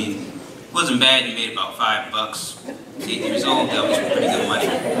do. I mean, it wasn't bad. He made about $5. 8 years old, that was pretty good money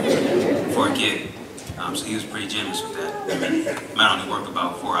for a kid. So he was pretty generous with that. I mean, might only work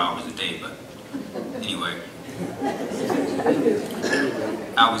about 4 hours a day, but anyway.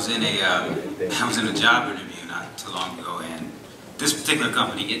 I was in a job interview not too long ago, and this particular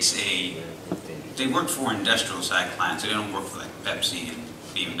company, they work for industrial side clients, so they don't work for like Pepsi and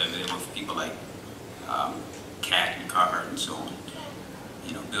BMW. They work for people like Cat and Carhartt and so on.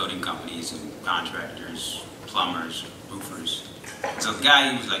 You know, building companies and contractors, plumbers, roofers. So the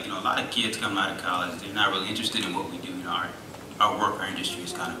guy, he was like, a lot of kids coming out of college, they're not really interested in what we do. You know, our work, our industry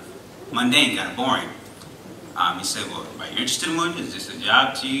is kind of mundane, kind of boring. He said, well, are you interested in money? Is this a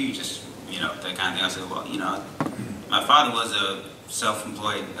job to you? Just, that kind of thing. I said, well, my father was a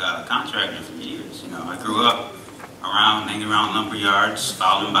self-employed contractor for years. I grew up hanging around lumber yards,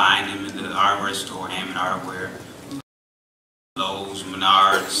 following behind him in the hardware store, Hammond Hardware, Lowe's,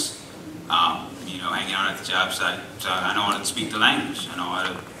 Menards, hanging out at the job site. So I know how to speak the language. I know how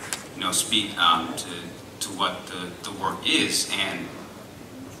to, speak to what the work is. And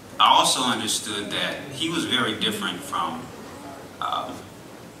I also understood that he was very different from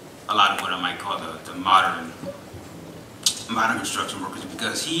a lot of what I might call the modern construction workers,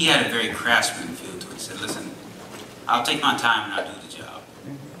 because he had a very craftsman feel to it. He said, listen, I'll take my time and I'll do the job.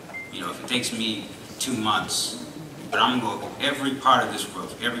 If it takes me 2 months, but I'm going to go every part of this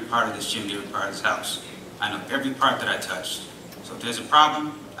roof, every part of this chimney, every part of this house. I know every part that I touched. So if there's a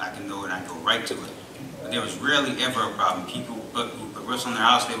problem, I can know it and I go right to it. But there was rarely ever a problem. People put roofs on their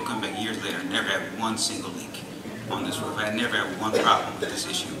house, they would come back years later and never had one single leak on this roof. I had never had one problem with this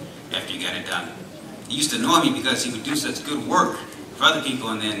issue after you got it done. He used to annoy me because he would do such good work for other people,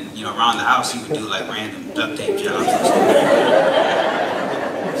 and then, around the house he would do like random duct tape jobs.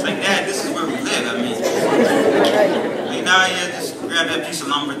 It's like, Dad, this is where we live. I mean, just grab that piece of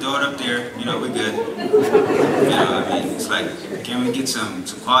lumber, throw it up there, we're good. It's like, can we get some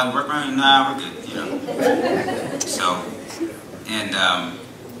quality work around? Nah, we're good, So, and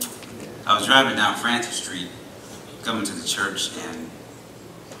I was driving down Francis Street, coming to the church, and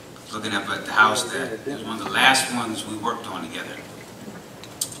looking up at the house that was one of the last ones we worked on together.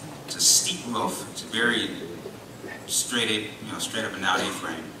 It's a steep roof. It's a very straight up and down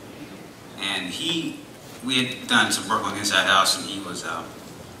A-frame. And we had done some work on the inside house, and he was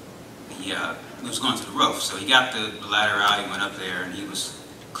going to the roof. So he got the ladder out, he went up there, and he was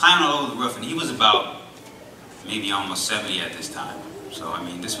climbing all over the roof, and he was about maybe almost 70 at this time. So,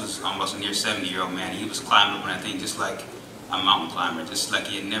 this was almost a near 70-year-old man. He was climbing up on that thing just like a mountain climber, just like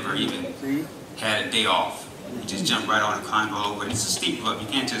he had never even had a day off. He just jumped right on and climbed all over it. It's a steep roof. You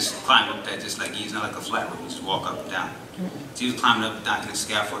can't just climb up that just like he's not like a flat roof. You just walk up and down. So he was climbing up and down, getting the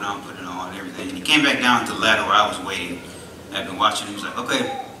scaffold on, putting it on and everything. And he came back down to the ladder where I was waiting. I'd been watching him. He was like,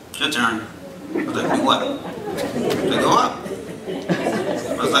 okay, it's your turn. I was like, do what? To go up.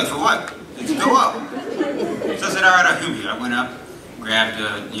 I was like, for what? To go up. So I said, all right, I'll humor you. I went up, grabbed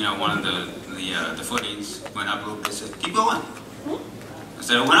one of the footings, went up a little bit, said, keep going. I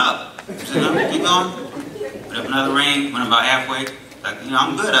said, I went up. I said, no, keep going. Put up another ring, went about halfway. Like,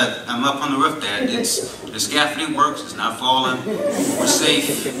 I'm good. I'm up on the roof, Dad. The scaffolding works. It's not falling. We're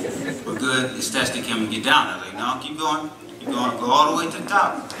safe. We're good. It's testing. Can we get down? I was like, no, keep going. Keep going. Go all the way to the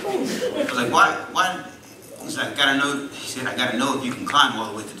top. I was like, why? He's like, I gotta know if you can climb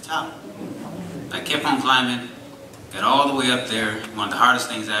all the way to the top. I kept on climbing. Got all the way up there. One of the hardest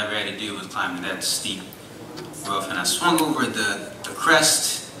things I ever had to do was climbing that steep roof. And I swung over the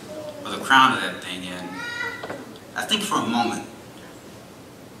crest or the crown of that thing, and I think for a moment,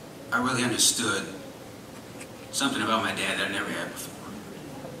 I really understood something about my dad that I never had before.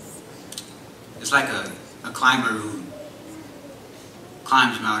 It's like a climber who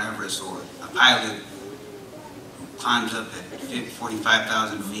climbs Mount Everest, or a pilot who climbs up at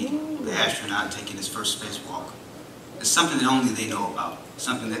 45,000 feet, the astronaut taking his first spacewalk. It's something that only they know about,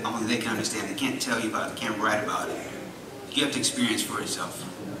 something that only they can understand. They can't tell you about it, they can't write about it. You have to experience for yourself.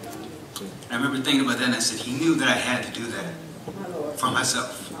 I remember thinking about that and I said, he knew that I had to do that for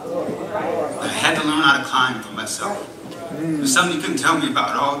myself. That I had to learn how to climb for myself. It was something he couldn't tell me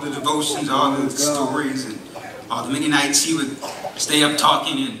about, all the devotions, all the stories, and all the many nights he would stay up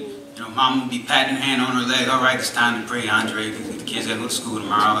talking, and Mom would be patting her hand on her leg. All right, it's time to pray, Andre. The kids got to go to school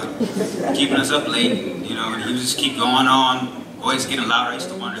tomorrow. And keeping us up late, and he would just keep going on. Voice getting louder. I used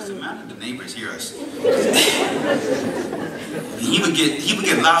to wonder, man, the neighbors hear us. He would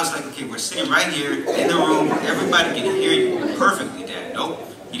get loud. It's like, okay, we're sitting right here in the room. Everybody can hear you perfectly, Dad. Nope.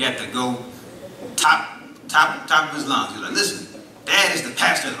 He'd have to go top of his lungs. He's like, listen, Dad is the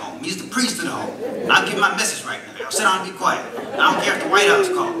pastor of the home. He's the priest of the home. I'll give my message right now. I'll sit down and be quiet. I don't care if the White House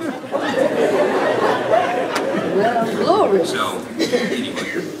calls. Glory. So,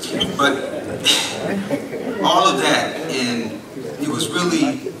 anyway. But all of that, and it was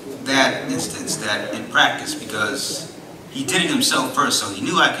really that instance that in practice, because he did it himself first, so he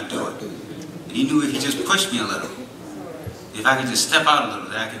knew I could do it. And he knew if he just pushed me a little, if I could just step out a little,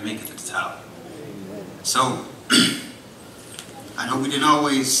 that I could make it to the top. So, I know we didn't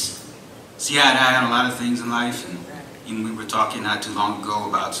always see eye to eye on a lot of things in life, and even we were talking not too long ago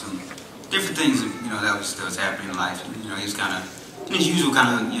about some different things, that was happening in life. And, he was kind of, in his usual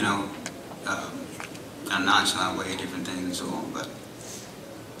kind of nonchalant way, different things and so on. But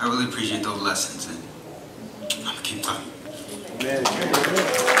I really appreciate those lessons, and I'm gonna keep talking.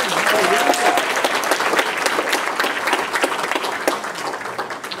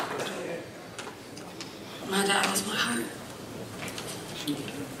 My dad was my heart.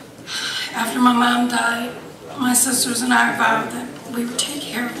 After my mom died, my sisters and I vowed that we would take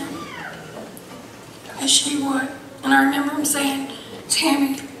care of him, as she would. And I remember him saying,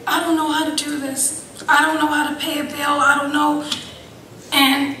 Tammy, I don't know how to do this. I don't know how to pay a bill. I don't know.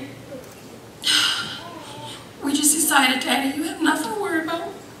 And we just decided, Daddy, you have nothing to worry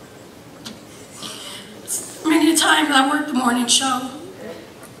about. Many times I worked the morning show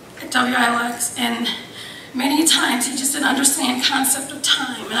at WILX, and many times he just didn't understand concept of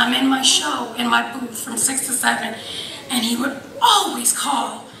time. And I'm in my show, in my booth from 6 to 7, and he would always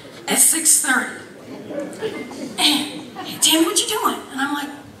call at 6:30. And, hey, Tammy, what you doing? And I'm like,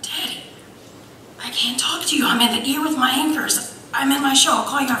 Daddy, I can't talk to you. I'm in the ear with my anchors. I'm in my show. I'll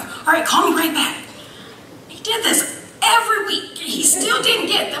call you after. All right, call me right back. He did this every week. He still didn't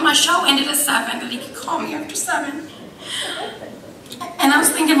get that my show ended at 7, that he could call me after 7. And I was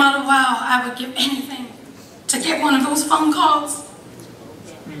thinking about, wow, I would give anything to get one of those phone calls.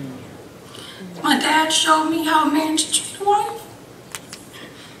 My dad showed me how a man should treat a wife.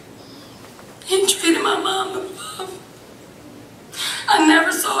 He treated my mom with love. I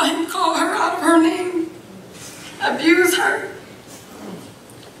never saw him call her out of her name, abuse her.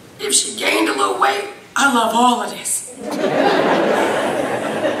 If she gained a little weight, I love all of this.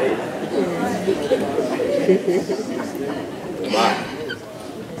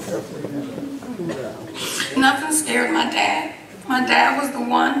 Nothing scared my dad. My dad was the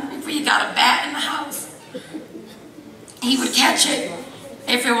one, if we got a bat in the house, he would catch it.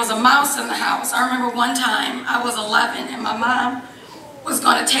 If there was a mouse in the house, I remember one time I was 11 and my mom was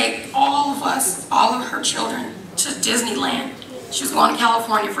going to take all of us, all of her children, to Disneyland. She was going to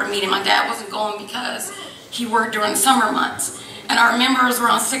California for a meeting. My dad wasn't going because he worked during the summer months. And I remember it was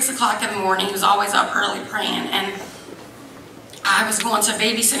around 6 o'clock in the morning. He was always up early praying. And I was going to a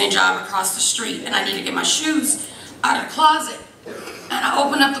babysitting job across the street, and I needed to get my shoes out of the closet. And I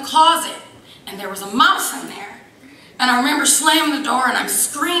opened up the closet, and there was a mouse in there. And I remember slamming the door, and I'm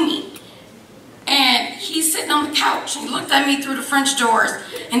screaming. And he's sitting on the couch, and he looked at me through the French doors,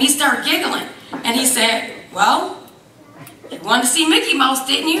 and he started giggling. And he said, well, you wanted to see Mickey Mouse,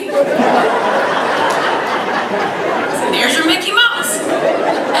 didn't you? I said, there's your Mickey Mouse.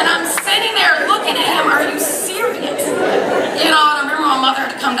 And I'm sitting there looking at him, are you serious? And I remember my mother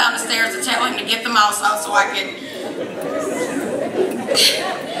had to come down the stairs to tell him to get the mouse out so I could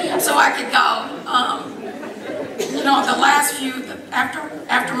go. The last few,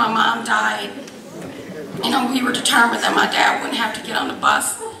 after my mom died, we were determined that my dad wouldn't have to get on the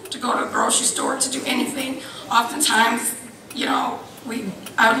bus to go to a grocery store to do anything. Oftentimes, I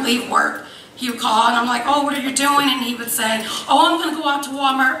would leave work. He would call, and I'm like, oh, what are you doing? And he would say, oh, I'm going to go out to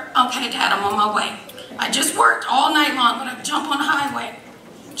Walmart. Okay, Dad, I'm on my way. I just worked all night long, but I'd jump on the highway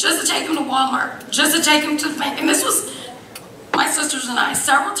just to take him to Walmart, just to take him to the bank. And this was my sisters and I,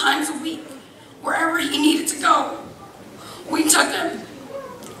 several times a week, wherever he needed to go. We took him.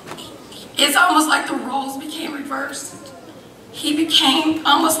 it's almost like the roles became reversed. He became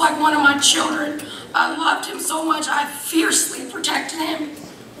almost like one of my children. I loved him so much, I fiercely protected him.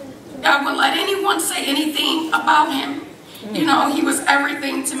 I wouldn't let anyone say anything about him. You know, he was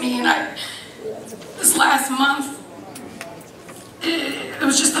everything to me. And this last month, it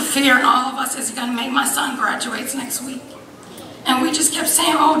was just the fear in all of us, is he going to make my son graduates next week? And we just kept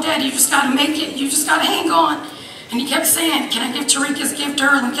saying, oh, Dad, you just got to make it. You just got to hang on. And he kept saying, can I give Tarika's gift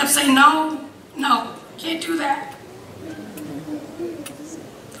early? And kept saying, no, no, can't do that.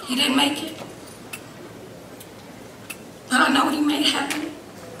 He didn't make it. But I know he made heaven.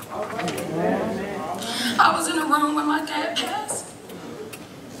 I was in a room when my dad passed.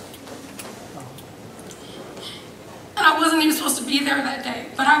 And I wasn't even supposed to be there that day,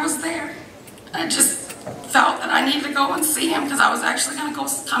 but I was there. I just felt that I needed to go and see him because I was actually going to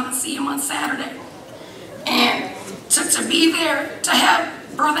come and see him on Saturday. And to be there, to have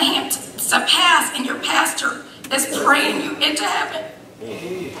Brother Hampton to pass, and your pastor is praying you into heaven.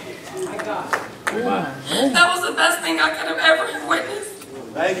 That was the best thing I could have ever witnessed.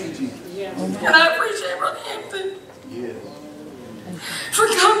 Thank you, Jesus. And I appreciate Brother Hampton Yes. for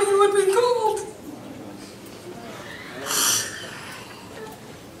coming when we called.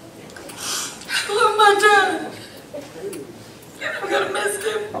 I love my dad. And I'm going to miss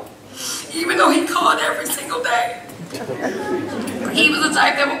him. Even though he called every single day. He was the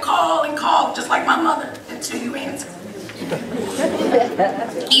type that would call and call, just like my mother, until you answer.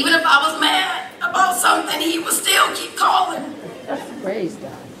 Even if I was mad about something, he would still keep calling. Praise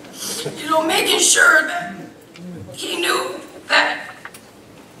God. You know, making sure that he knew that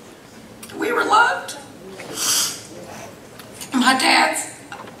we were loved. My dad's,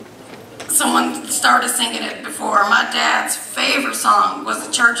 someone started singing it before, my dad's favorite song was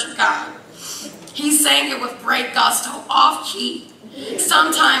The Church of God. He sang it with great gusto, off key.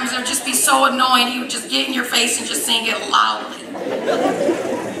 Sometimes it would just be so annoying, he would just get in your face and just sing it loudly.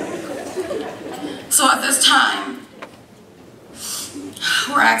 So at this time,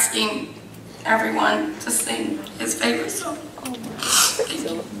 we're asking everyone to sing his favorite song. Thank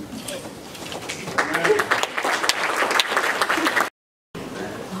you.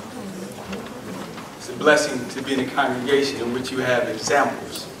 It's a blessing to be in a congregation in which you have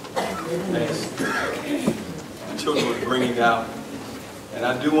examples, as the children were bringing out. And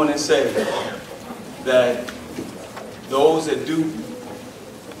I do want to say that those that do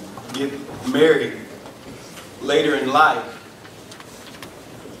get married later in life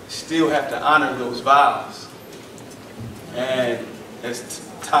still have to honor those vows. And as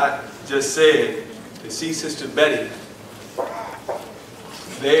Todd just said, to see Sister Betty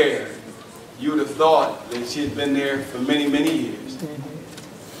there, you would have thought that she had been there for many, many years.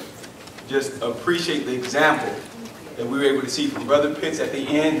 Just appreciate the example that we were able to see from Brother Pitts at the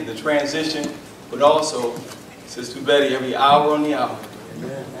end of the transition, but also Sister Betty every hour on the hour.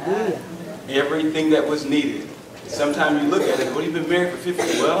 Everything that was needed. Sometimes you look at it, well, you've been married for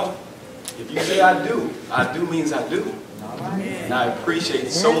 50. Well, if you say I do means I do. And I appreciate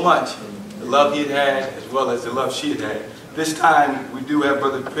so much the love he had as well as the love she had had. This time we do have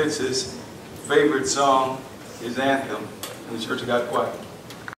Brother Pitts' favorite song, his anthem, in the Church of God Choir.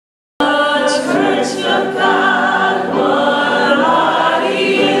 Church of God, one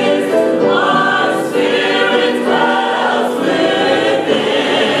body is, one spirit dwells within,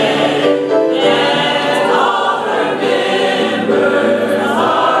 and all her members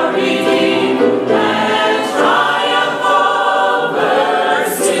are redeemed and triumph over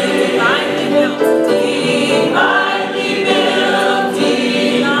sin. Divinely built,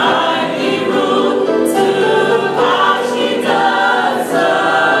 divinely ruled, to God she does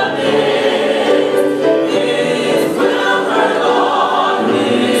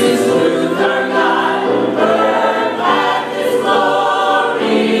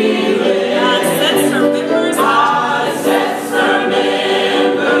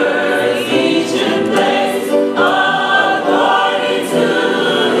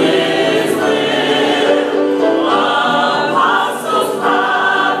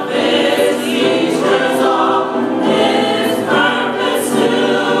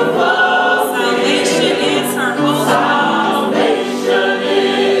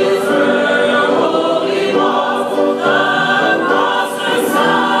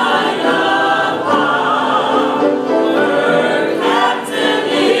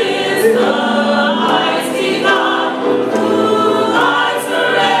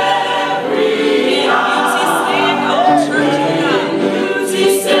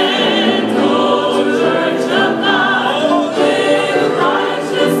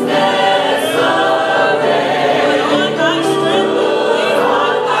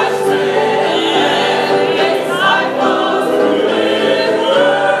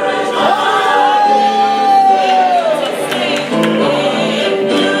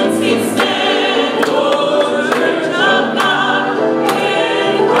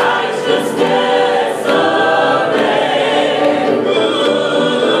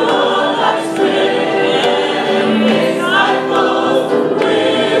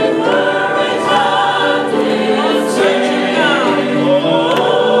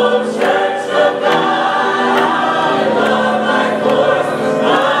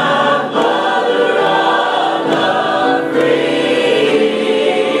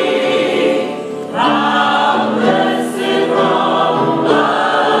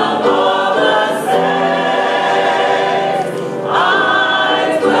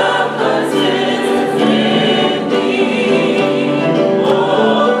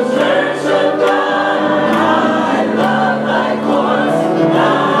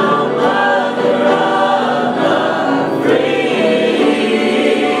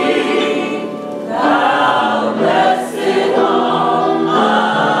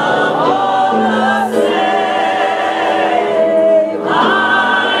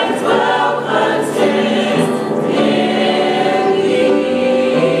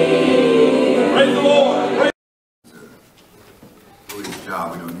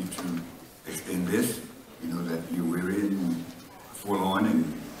me to extend this. You know that you're weary and forlorn and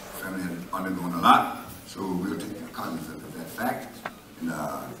family has undergone a lot. So we'll take cognizance of that fact. And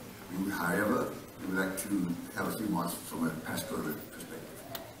however, we would like to have a few remarks from a pastoral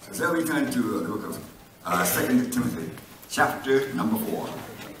perspective. So we turn to the book of 2 Timothy, chapter number 4.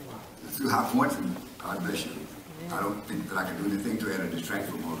 It's 2 high points, and God bless you. I don't think that I can do anything to add or detract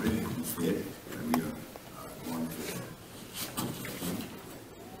from already. Instead, we are going to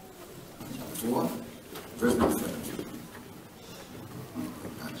chapter 4, verse number 7.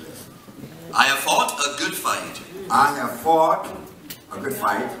 God bless. I have fought a good fight. I have fought a good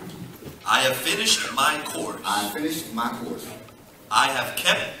fight. I have finished my course. I have finished my course. I have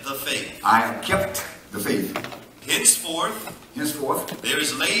kept the faith. I have kept the faith. Henceforth, there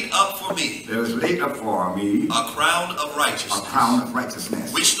is laid up for me. There is laid up for me a crown of righteousness. A crown of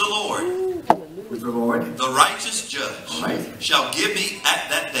righteousness. Which the Lord, the righteous judge, shall give me at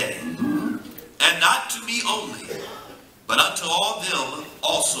that day. And not to me only, but unto all them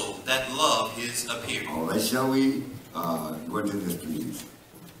also that love his appearing. All right, shall we go into this, please?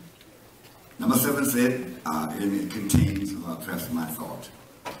 Number 7 said, and it contains perhaps my thought.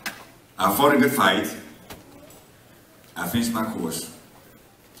 I fought a good fight. I finished my course.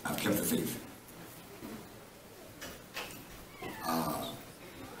 I've kept the faith.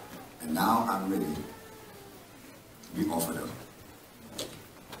 And now I'm ready to be offered up.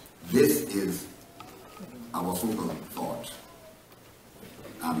 This is our focal thought.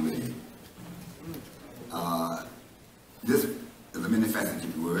 I'm ready. This is a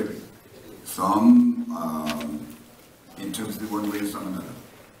many-faceted word. Some interpret it one way and some another.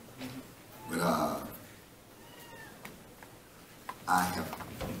 But I have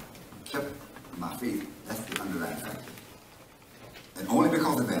kept my faith. That's the underlying factor. And only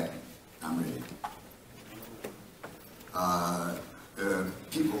because of that, I'm ready.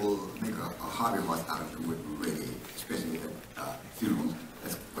 People make a hobby horse out of the word ready, especially at funerals.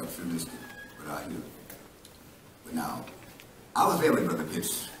 That's quite funeristic. But now, I was there with Brother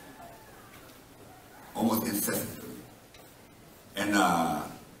Pitts almost incessantly. And the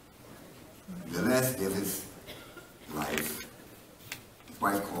last day of his life, his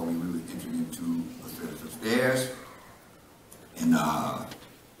wife called me. We were entering into a service upstairs. And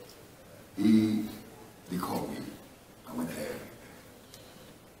he called me. I went there.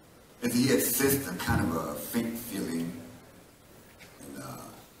 And he had sensed a kind of a faint feeling. And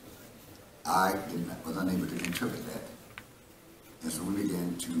I was unable to interpret that. And so we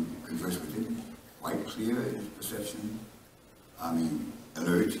began to converse with him, quite clear in his perception. I mean,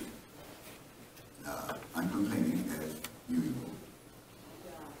 alert, uncomplaining as usual.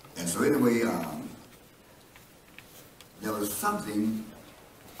 And so anyway, there was something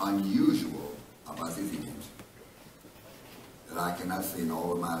unusual about these events that I cannot say in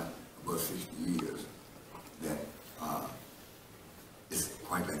all of my about 60 years that is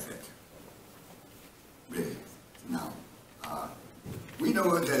quite like that. Really. Now, we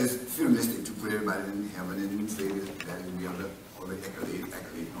know that it's funeristic to put everybody in heaven and say that and be under all the accolade and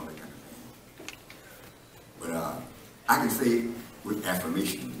all that kind of thing. But I can say with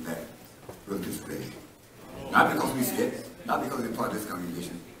affirmation that we'll display. Not because we scared, not because we're part of this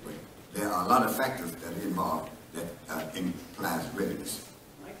congregation, but there are a lot of factors that are involved that implies readiness.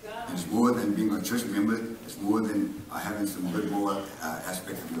 And it's more than being a church member, it's more than having some good moral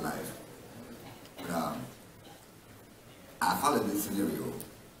aspects of your life. But I followed this scenario.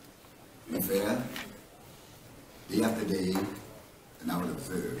 Be fair, day after day, and I would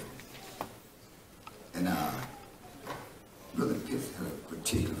observe. And Brother Pitts had a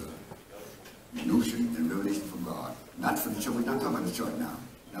particular notion and revelation from God. Not for the church, we're not talking about the church now.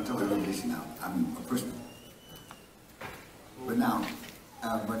 We're not talking about revelation now. I'm a person. But now,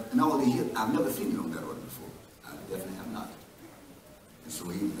 but in all these years, I've never seen him on that order before. I definitely have not. And so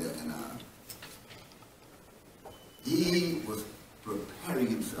he was there, and he was preparing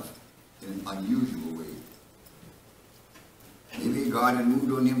himself in an unusual way. Maybe God had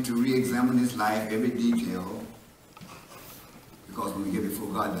moved on him to re-examine his life, every detail, because when we get before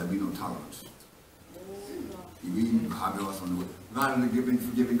God, there'll be no tolerance. You read hobby horse on the way. God is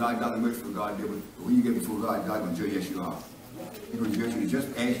forgiving God, God is merciful God. But when you get before God, God will judge you as you are. He's going to judge you just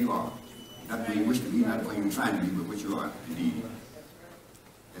as you are. Not where you wish to be, not where you're trying to be, but what you are indeed.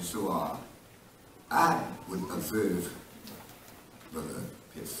 And so I would observe Brother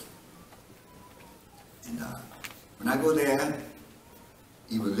Pitts. And when I go there,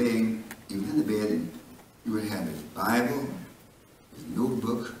 he was in the bed, and he would have his Bible, his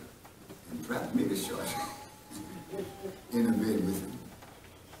notebook, and perhaps maybe a short in the bed with him.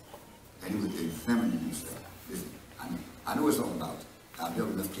 And he was examining himself. Listen, I know what it's all about. I've dealt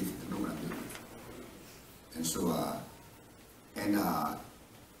with enough cases to know what I'm dealing with. And so,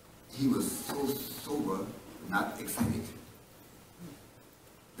 he was so sober, not excited.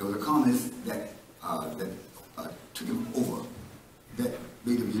 There was a calmness that took him over, that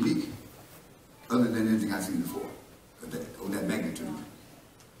made him unique, other than anything I've seen before, of that magnitude.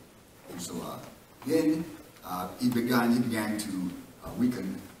 And so then he began to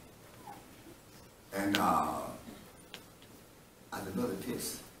weaken. And I said, Brother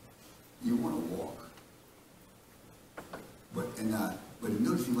Pitts, you want to walk? But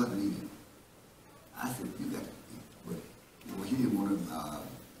notice he wasn't eating. I said, you got to eat. But he didn't want to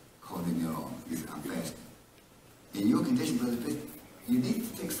call me on. He said, I'm fasting. In your condition, Brother Pitts, you need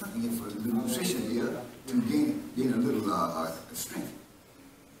to take something in for a little nutrition here to gain a little strength.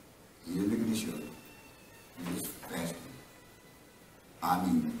 He didn't look at his shirt. He was fasting. I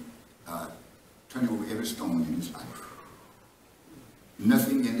mean, turning over every stone in his life.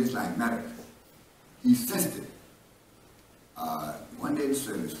 Nothing in this life mattered. He sensed it. One day in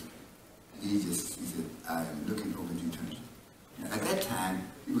service, he said, I am looking over to eternity. Now, at that time,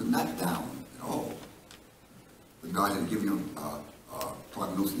 he was not down at all. But God had given him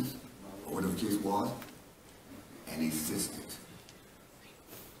prognosis, or whatever the case was, and he sensed it.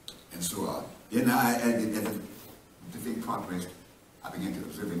 And so, then as the thing progressed, I began to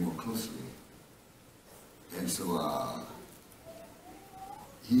observe him more closely. And so,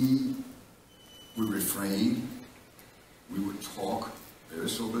 he would refrain. We would talk very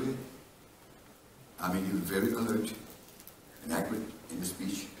soberly. I mean, he was very alert and accurate in his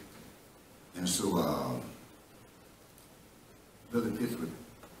speech. And so, Brother Pitts would,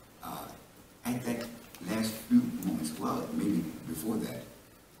 at that last few moments, well, maybe before that,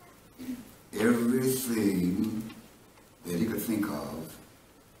 everything that he could think of,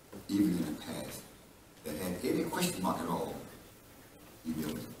 even in the past, that had any question mark at all, he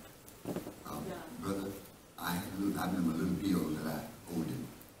dealt with it. Brother, I remember a little bill that I owed him,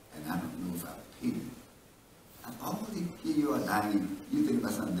 and I don't know if I paid it. All here you are dying, you think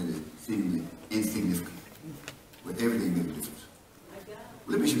about something that is seemingly insignificant, but everything made a difference.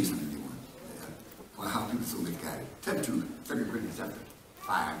 Well, let me show you something, everyone, for how people so misguided. Turn to 2 Corinthians chapter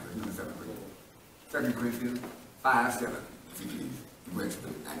 5, verse number 7. 2 Corinthians 5, 7, if you please. You will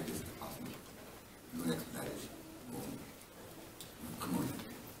expedite this if possible. You will expedite it. Come on.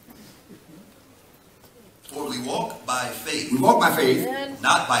 For we walk by faith. We walk by faith.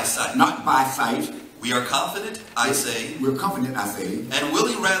 Not by sight. Not by sight. We are confident, I say. We're confident, I say. And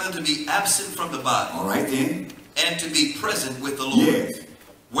willing rather to be absent from the body. All right then. And to be present with the Lord. Yes.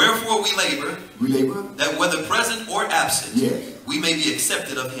 Wherefore we labor. We labor. That whether present or absent. Yes. We may be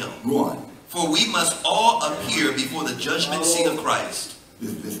accepted of him. Go on. For we must all appear before the judgment seat of Christ.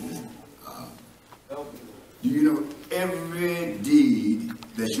 Listen. Do you know every deed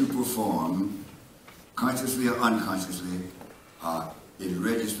that you perform, consciously or unconsciously, it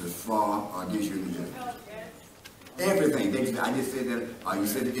registers for or against you in the judgment? Everything. I just said that, you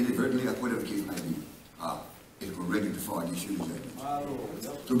said it inadvertently, or whatever the case might be. It will register for or against you in the judgment.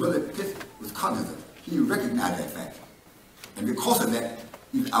 So Brother Pitts was cognizant. He recognized that fact. And because of that,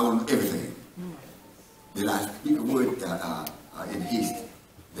 he was out on everything. Did I speak a word in haste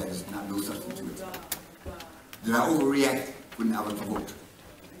that is not no substance to it? Did I overreact when I was provoked?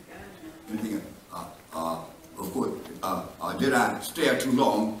 Anything else? Of course, did I stare too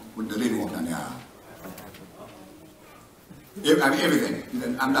long when the lady walked down the aisle? I mean,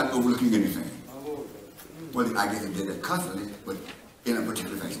 everything. I'm not overlooking anything. Well, I guess he did that constantly, but in a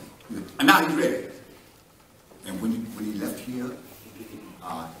particular fashion. And now he's ready. And when he left here,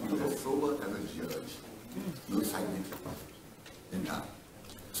 he was sober as a judge. No excitement. And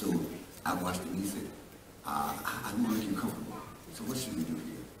so I watched him. He said, I want to make you comfortable. So what should we do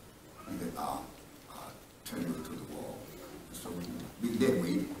here? He said, turn over to the wall. And so we dead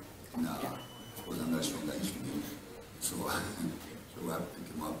weight. And of course I'm not strong as I used to be. So I picked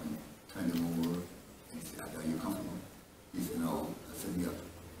him up and turned him over. And he said, are you comfortable? He said, no. I said, yeah.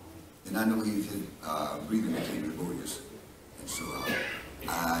 And I know his breathing became laborious. And so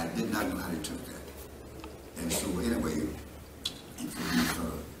I did not know how to took that. And so anyway, he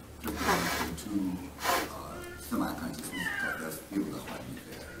took to semi-consciousness, that's it was a heartbeat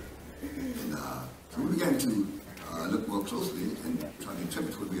there. And so we began to look more closely and try to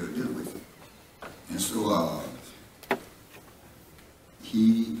interpret what we were dealing with. And so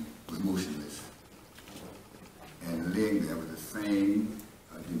he was motionless and laying there with the same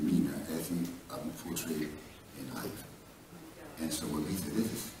demeanor as he portrayed in life. And so when we said,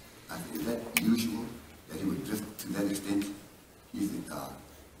 is that usual that he would drift to that extent? He said,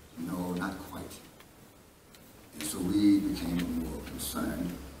 no, not quite. And so we became more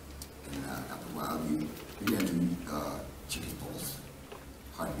concerned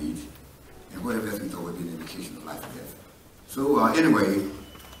So anyway,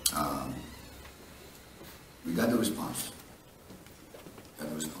 we got the response.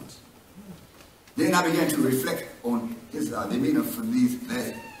 Then I began to reflect on his demeanor for these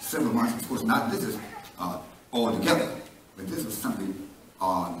last several months. Of course, not this is all together, but this was something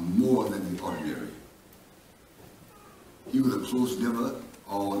more than the ordinary. He was a close liver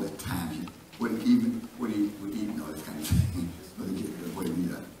all the time. He wouldn't even would eat and all this kind of thing. What he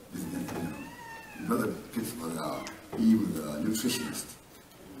did, Brother Pitts was he was a nutritionist.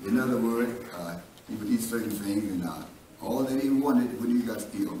 In other words, he would eat certain things, and all that he wanted when he got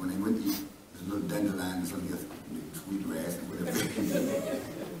ill, when he wouldn't eat a little dandelion and something else, sweet grass and whatever.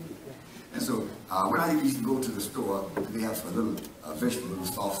 And so when I used to go to the store, they have some little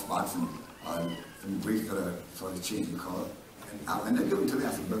vegetables, soft spots, and some grapes that are sort of changing color. And they give them to me. I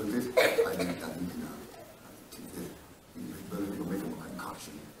said, Brother Pitts, I think take this. Brother, you'll make him a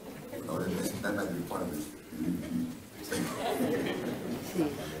concoction. That might be part of this.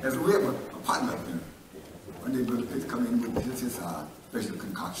 And so we have a partner up there. One day, Brother Pitts come in with his special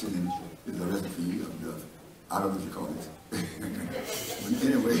concoction and his recipe of the, I don't know what you call it. But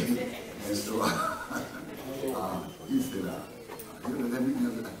anyway, and so he said, let me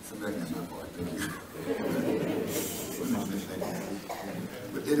know something like my part, thank you.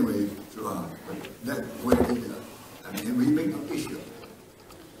 But anyway, so that what he did, he made no issue.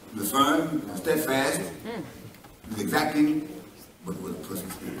 He was firm, steadfast, he was exacting, but with a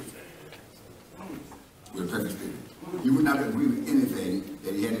perfect spirit. With a perfect spirit. He would not agree with anything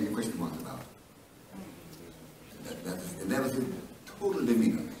that he had any question marks about. And that was his total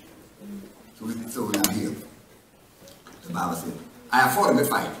demeanor. So now here, the Bible said, I have fought a good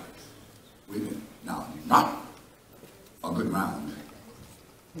fight. Wait a minute. Now, not a good round.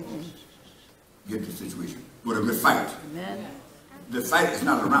 Get the situation. But a good fight. Amen. The fight is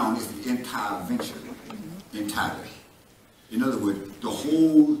not a round, it's the entire venture. Entirely. In other words, the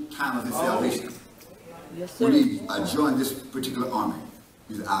whole time of his salvation. Yes, sir. When he joined this particular army,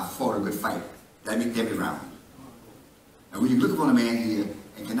 he said, I fought a good fight. That means every round. And when you look upon a man here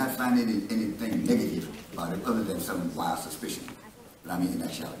and cannot find anything negative about it other than some wild suspicion, but I mean in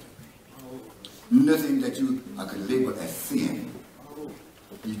actuality. Nothing that you could label as sin.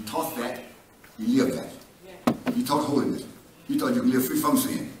 He taught that, he lived that. He taught holiness. He taught you could live free from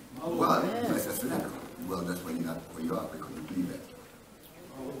sin. Well, that's fanatical. Well, that's why you're not where you are, because you believe that.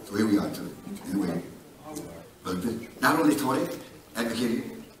 So here we are too. Anyway, but not only taught it, advocated it,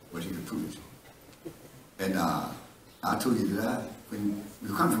 but he could prove it. And I told you that when we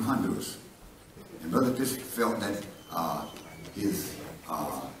come from Honduras, and Brother Pitts felt that his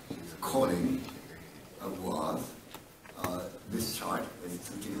calling was this chart, and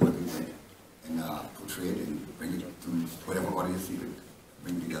something what we went and portray it and bring it to whatever audience he would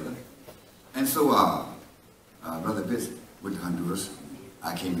bring together. And so Brother Pitts went to Honduras.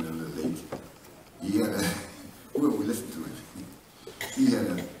 I came in a little late. He had we listened to him. He had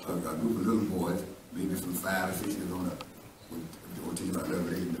a group of little boys, maybe from 5 or 6 years on up. We'll teach about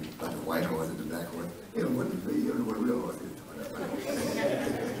Revelation, about the white horse and the black horse. You don't know what a real horse is.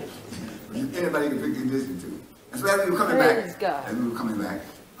 Anybody can pick and listen to. And so as we were coming back,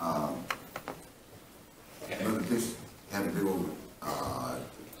 Brother Pitts had a big old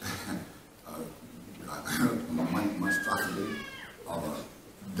monstrosity of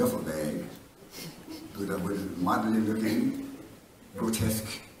a duffel bag with modeling looking,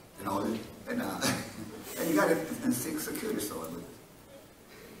 grotesque, and all this. And you got it in 6 security stores with it.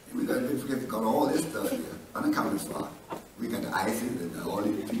 We got all this stuff here, unaccounted for. We got the ISIS and all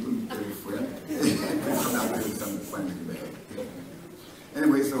these people, every friend. Come out there with some fun in the bag.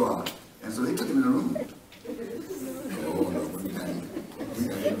 Anyway, so they took him in the room. Oh no, we got him.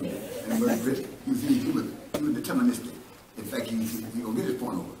 And he was deterministic. In fact, he gonna get his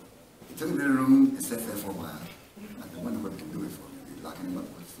point over. He took him in the room and sat there for a while. I wonder what we can do it for him. They're locking him up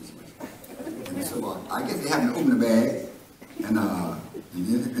with the situation. And so I guess they happened to open the bag and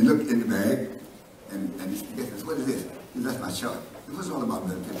look in the bag and he said, what is this? He said, that's my chart. It was all about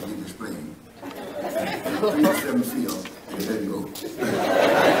that people didn't explain. And 3-7 field, and they let him go.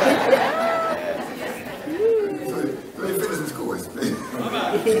 So he finished his course.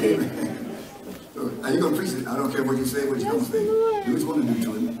 So are you going to preach it? I don't care what you say, what you don't say. Do what you want to do to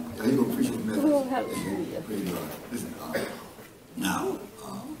him. Are you going to preach his message? Praise God. Listen, now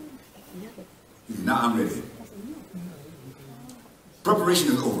I'm ready. Preparation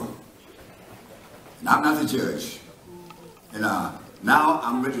is over. And I'm not the judge. And now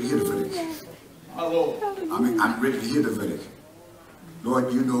I'm ready to hear the verdict. I'm ready to hear the verdict.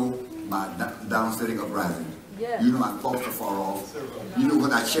 Lord, you know my down-setting uprising. You know my thoughts are far off. You know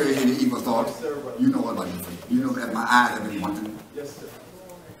what I cherish in the evil thoughts. You know about it. You know that my eyes have been wanting. Yes, sir.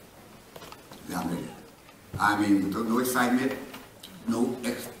 Yeah, I'm ready. I mean, with no excitement, no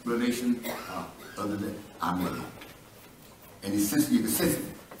explanation other than I'm ready. And you could sense it.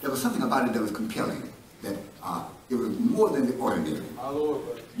 There was something about it that was compelling. That it was more than the ordinary.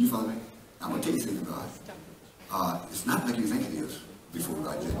 You follow me? I'm going to tell you something, God. It's not like you think it is before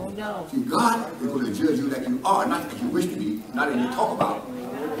God judges you. No. See, God is going to judge you like you are, not like you wish to be, not as you talk about,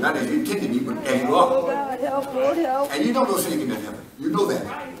 not as you intend to be, but as you are. Oh, God, help, Lord, help. And you know those things can happen. You know that.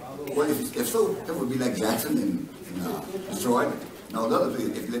 Well, if so, that would be like Jackson and Detroit and all the other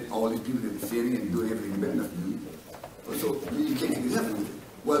places. If you let all these people that are sinning and doing everything better enough to do. Well, so you can't get heaven with it.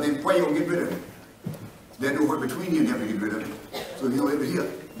 Well, then why you going to get rid of it? There's no word between you and heaven to get rid of it. So if you don't live it here,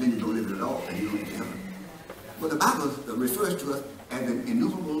 then you don't live it at all, and you don't get to heaven. Well, the Bible refers to us as an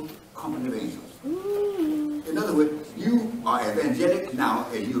innumerable company of angels. In other words, you are as angelic now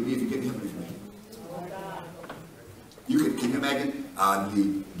as you'll be if you get to heaven. You can you imagine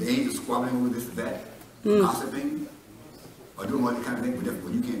the angels squabbling over this and that, gossiping, or doing all that kind of thing,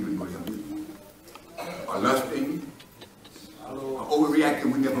 but you can't do it, go to heaven. Or lusting, or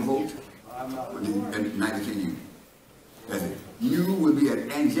overreacting when they're provoked, and neither can you. That's it. You will be as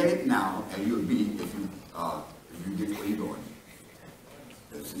angelic now as you'll be if you get where you're going.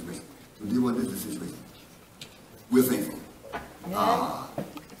 That's the situation. So deal with this situation. We're thankful.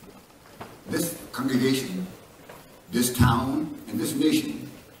 This congregation, this town, and this nation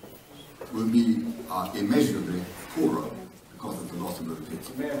will be immeasurably poorer because of the loss of Brother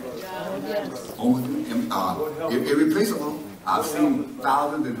Pitts. Irreplaceable. I've seen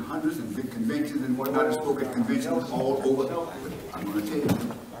thousands and hundreds of big conventions and whatnot, and spoke at conventions all over. But I'm going to tell you,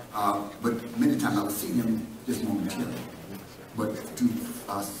 but many times I've seen him just momentarily. But to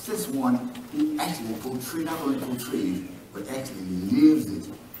assist one, he actually portrays, not only portrays, but actually lives it.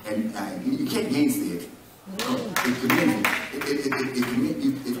 And you can't gainsay it. It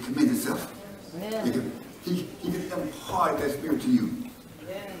commends itself. He can impart that spirit to you.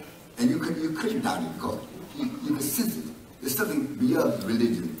 And you couldn't doubt it because you could sense it. There's something beyond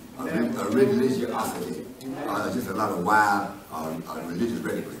religion, religiosity, just a lot of wild religious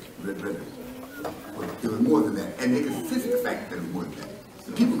rhetoric. But it was more than that. And they could sense the fact that it was more than that.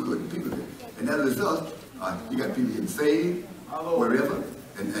 The people could. And as a result, you got people getting saved, wherever.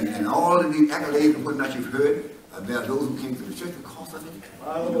 And all of these accolades and whatnot you've heard, there are those who came to the church because of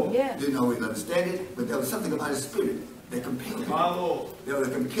it. Didn't always understand it, but there was something about his spirit that compelled him. There was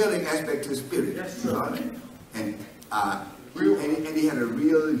a compelling aspect to his spirit. And he had a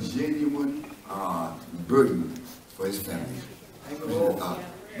real, genuine burden for his family.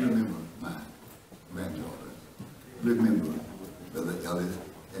 Remember my granddaughter. Remember Brother Ellis.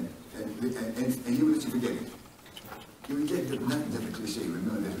 And he would let you forget it. He would get nothing just a cliche.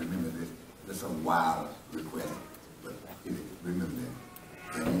 Remember this, remember this. That's some wild request. But remember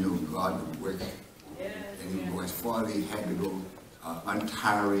that. And you know God would work. And he would go as far as he had to go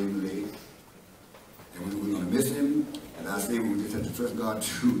untiringly. And we're going to miss him. And I say we just have to trust God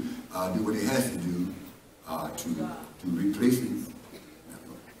to do what he has to do to replace him.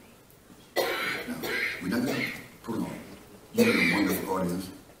 Now, we're not going to prolong. You have a wonderful audience.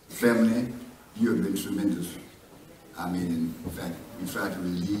 Family, you have been tremendous. I mean, in fact, we tried to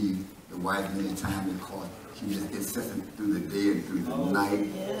relieve the wife many times because she was incessant through the day and through the night.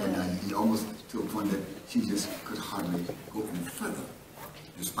 And he almost to a point that she just could hardly go any further,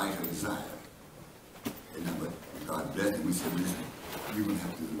 despite her desire. But God bless him. We said, listen, you're going to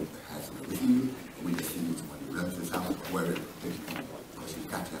have to have someone with you, and we just send you to one of your relatives' house, wherever it takes you, because you've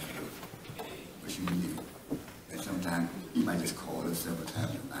got to have to do it. But she didn't leave it. And sometimes he might just call her several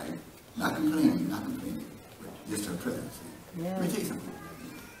times a night, not complaining, but just her presence. Let me tell you something.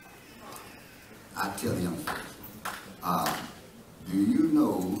 I tell the young folks, do you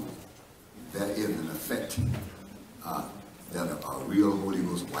know there is an effect that a real Holy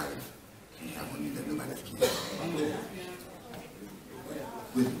Ghost wife can have on you that nobody else can?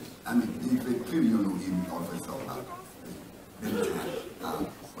 I mean, clearly you don't know even all what it's all about. Many times,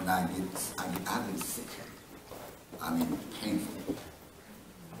 when I've been sick, I mean, painful.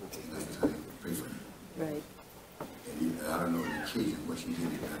 And that's the time, pray for me. Right. And I don't know the occasion what she did,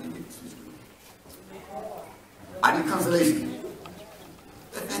 but I didn't get the situation. I need consolation.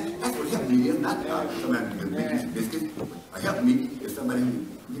 That's what helped me is not somebody who can make you some biscuits. What helped me is somebody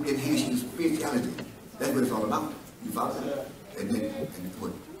who can enhance your spirituality. That's what it's all about. You follow it? And then,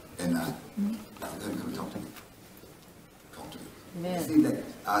 let me come and talk to me. Talk to me. It seems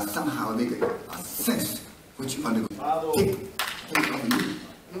that somehow they could sense what you undergo. Take it from you.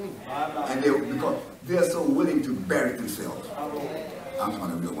 And because they're so willing to bear it themselves. I'm talking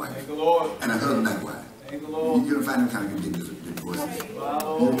about a real wife. And a husband likewise. You don't find them kind of people getting divorces.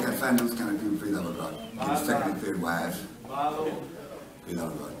 You can't find those kind of people, praise our God, getting second and third wives. Praise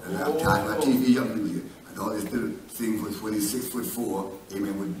our God. And I'm tired of TV young people here. And all this little thing was 6'4",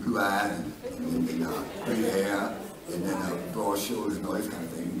 amen, with blue eyes and green hair, and then broad shoulders and all this kind of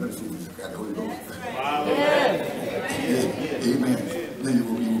thing. You better see this got the Holy Ghost. Amen. Then you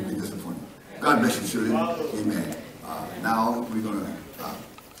won't be disappointed. God bless you, children. Amen. Now we're going to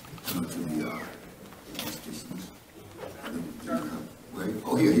come to the stations.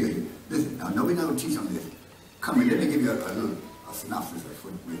 Oh, here. Listen, now, no, we're not going to teach on this. Come in, let me give you a little synopsis of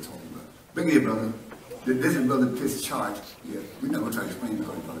what we're talking about. Bring it here, brother. This is Brother Pitt's chart here. We're not going to try to explain it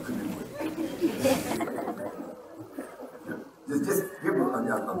because brother couldn't anyway. Just give a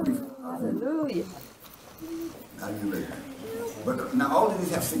brief. Hallelujah. But now all of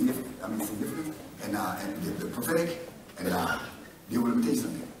these have significance, and the prophetic, and the limitation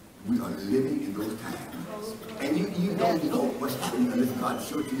of it. We are living in those times. And you don't know what's happening unless God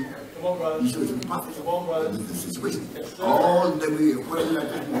shows you. He shows you the prophets. The situation. All that we are at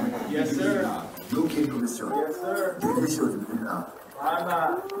this moment. Yes, sir. No kid from this church. Yes, sir. This shows you.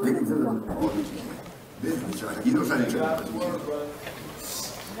 They can tell them all that you can. This is the church. You know something.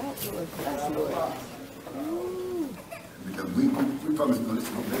 Because we promise to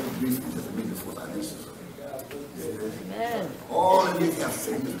listen to very briefly just to make the 4 or 5 minutes. Amen. All of these have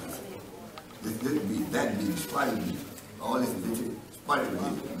significance. That means, spotted means. All this is spotted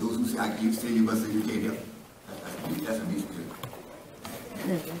means. Those who say, I keep saying you must say you can't help. That's a beast spirit.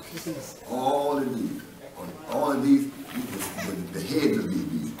 All of these, the heads of these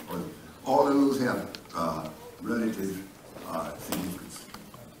beasts, all of those have relative significance.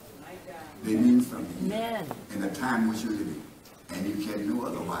 They mean something in the time which you're living. And you can't know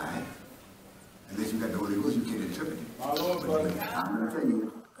otherwise. Unless you got the Holy Ghost, you can't interpret it. But I'm going to tell you,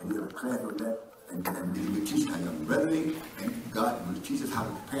 and you have a class on that, and we will teach how young brethren, and God will teach us how to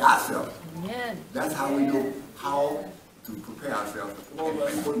prepare ourselves. Amen. That's how we know how to prepare ourselves and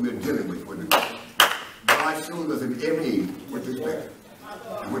what we're dealing with. God shows us in every age what to expect,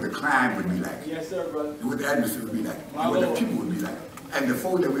 and what the climate would be like, yes, sir, brother. And what the atmosphere would be like, and what the people would be like, and the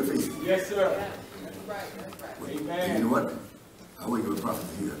foe that we're facing. Yes, sir. Amen. And you know what? I want to give a prophet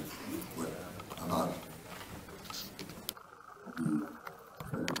here. About the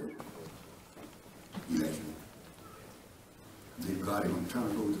election. Then God is going to turn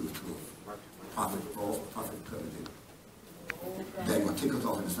it over to a false prophet president. They're going to take us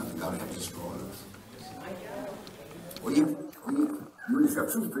off into something God will have to destroy us. Well, you accept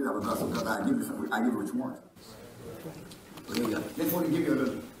truth, praise our gospel, because I give you something, I give you what you want. Well, just want to give you a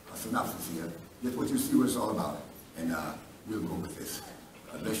little synopsis here. Just what you see what it's all about. And we'll go with this.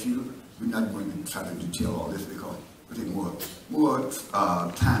 Unless you. We're not going to try to detail all this because we take more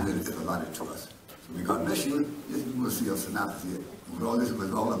time than is allotted to us. So may God bless you. We'll see a synopsis here. What all this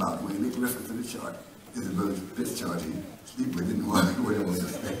was all about. When you make reference to the chart, this is Brother Pitt's chart. He sleep with it and what it was to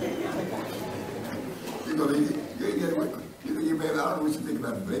say. You know, you may, I don't know what you think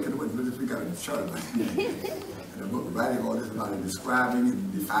about breaking what we got a chart about. And the book writing all this about it, describing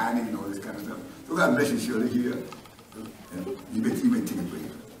and defining and all this kind of stuff. So God bless you, Shirley, here. You may take a break.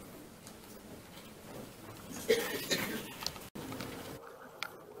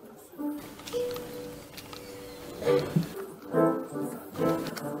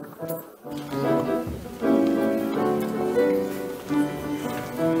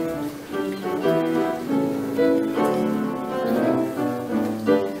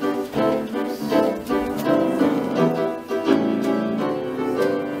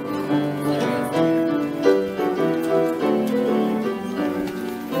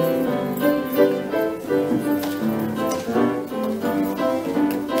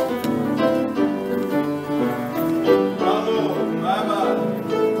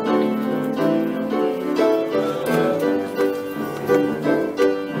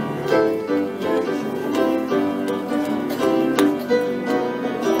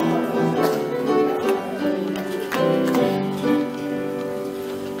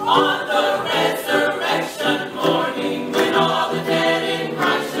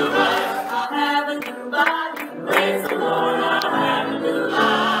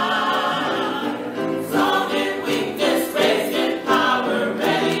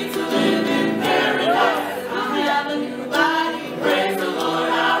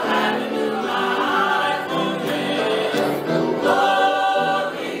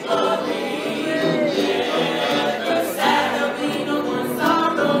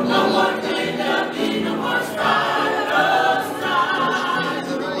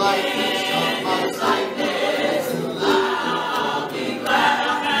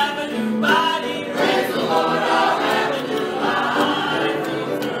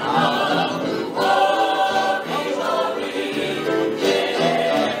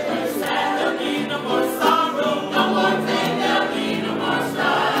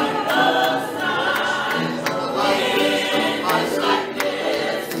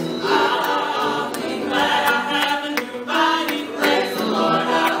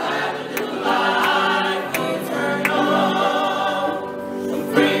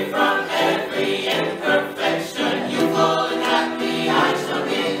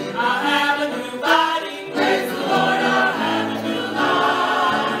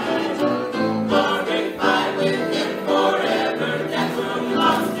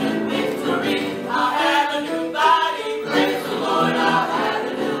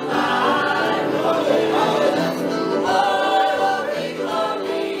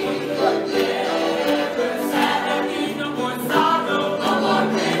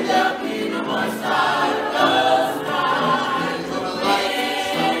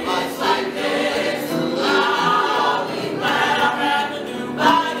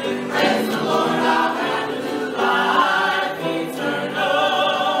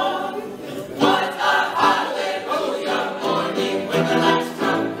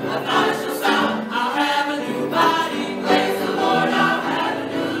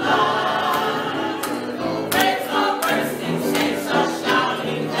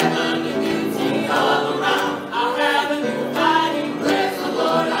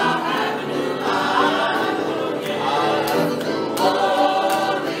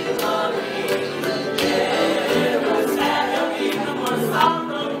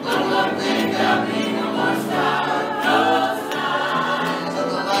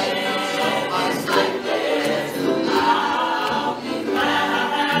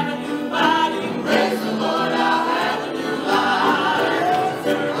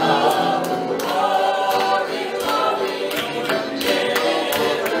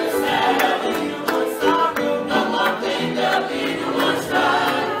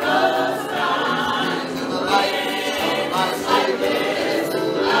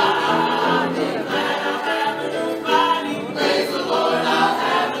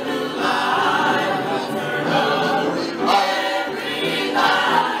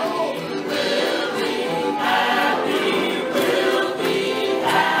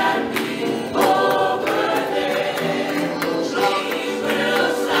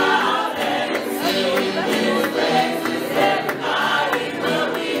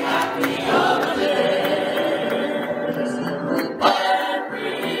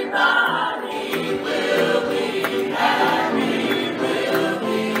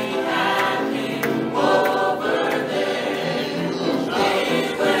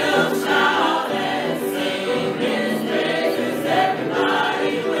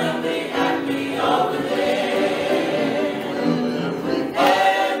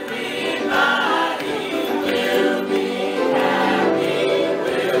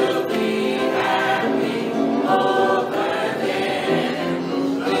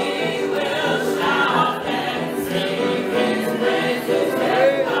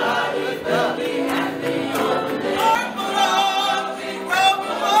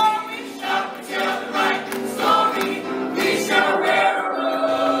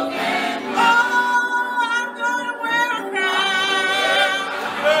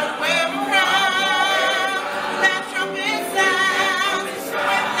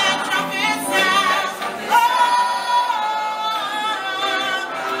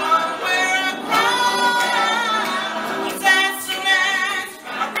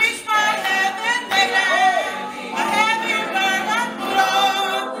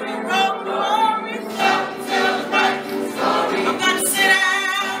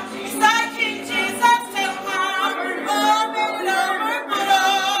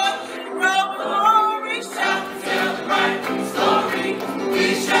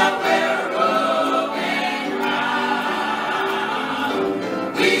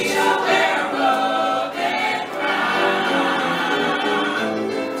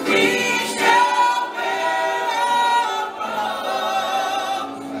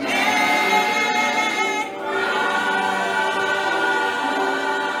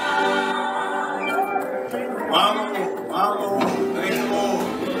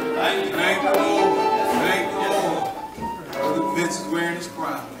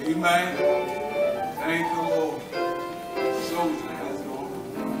 Amen. Thank the Lord. Soldier has gone.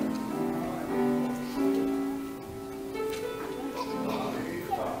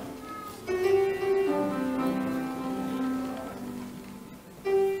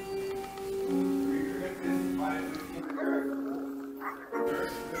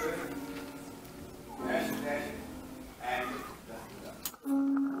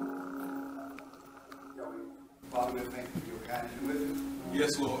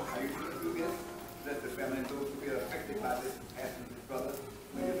 Yes, Lord. Are you going to do this? Let the family and those who get affected by this asking his brother,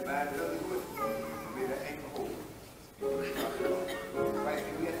 may the divine brother do it, and may the anchor hold. Christ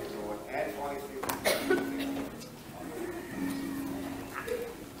in yes, Lord. Add all his people.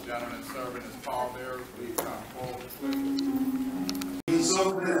 Gentlemen serving as pallbearers, please come forward. These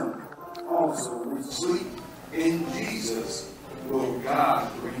of them also which sleep in Jesus will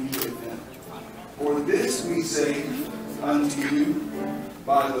God bring with them. For this we say unto you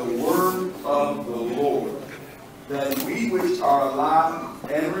by the word of the Lord, that we which are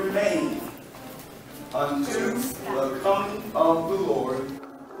alive and remain unto the coming of the Lord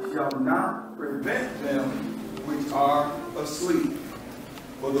shall not prevent them which are asleep.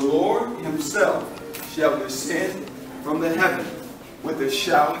 For the Lord himself shall descend from the heaven with a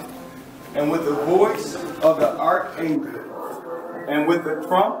shout, and with the voice of the archangel, and with the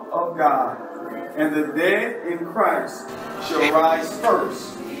trump of God, and the dead in Christ shall rise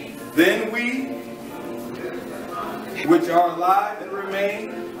first. Then we, which are alive and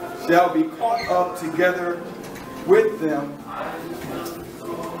remain, shall be caught up together with them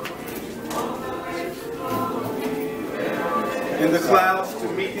in the clouds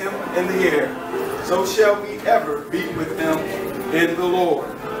to meet him in the air. So shall we ever be with him in the Lord.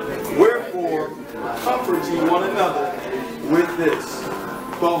 Wherefore, comfort ye one another with this.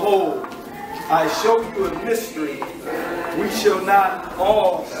 Behold, I show you a mystery. We shall not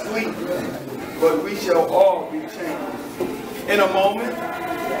all sleep, but we shall all be changed. In a moment,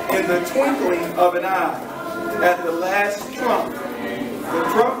 in the twinkling of an eye, at the last trump, the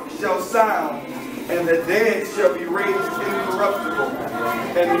trump shall sound, and the dead shall be raised incorruptible,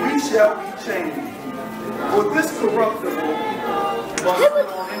 and we shall be changed. For this corruptible must put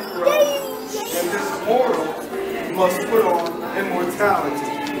on incorruption, and this mortal must put on immortality.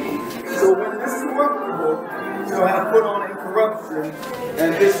 So when this corruptible shall have put on incorruption,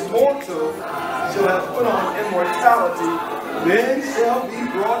 and this mortal shall have put on immortality, then shall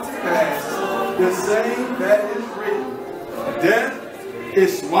be brought to pass the same that is written. Death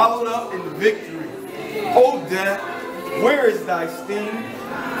is swallowed up in victory. O death, where is thy sting?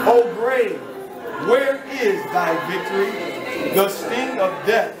 O grave, where is thy victory? The sting of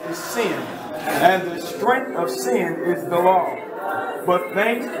death is sin, and the strength of sin is the law. But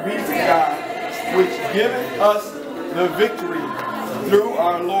thanks be to God, which giveth us the victory through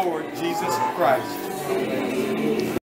our Lord Jesus Christ.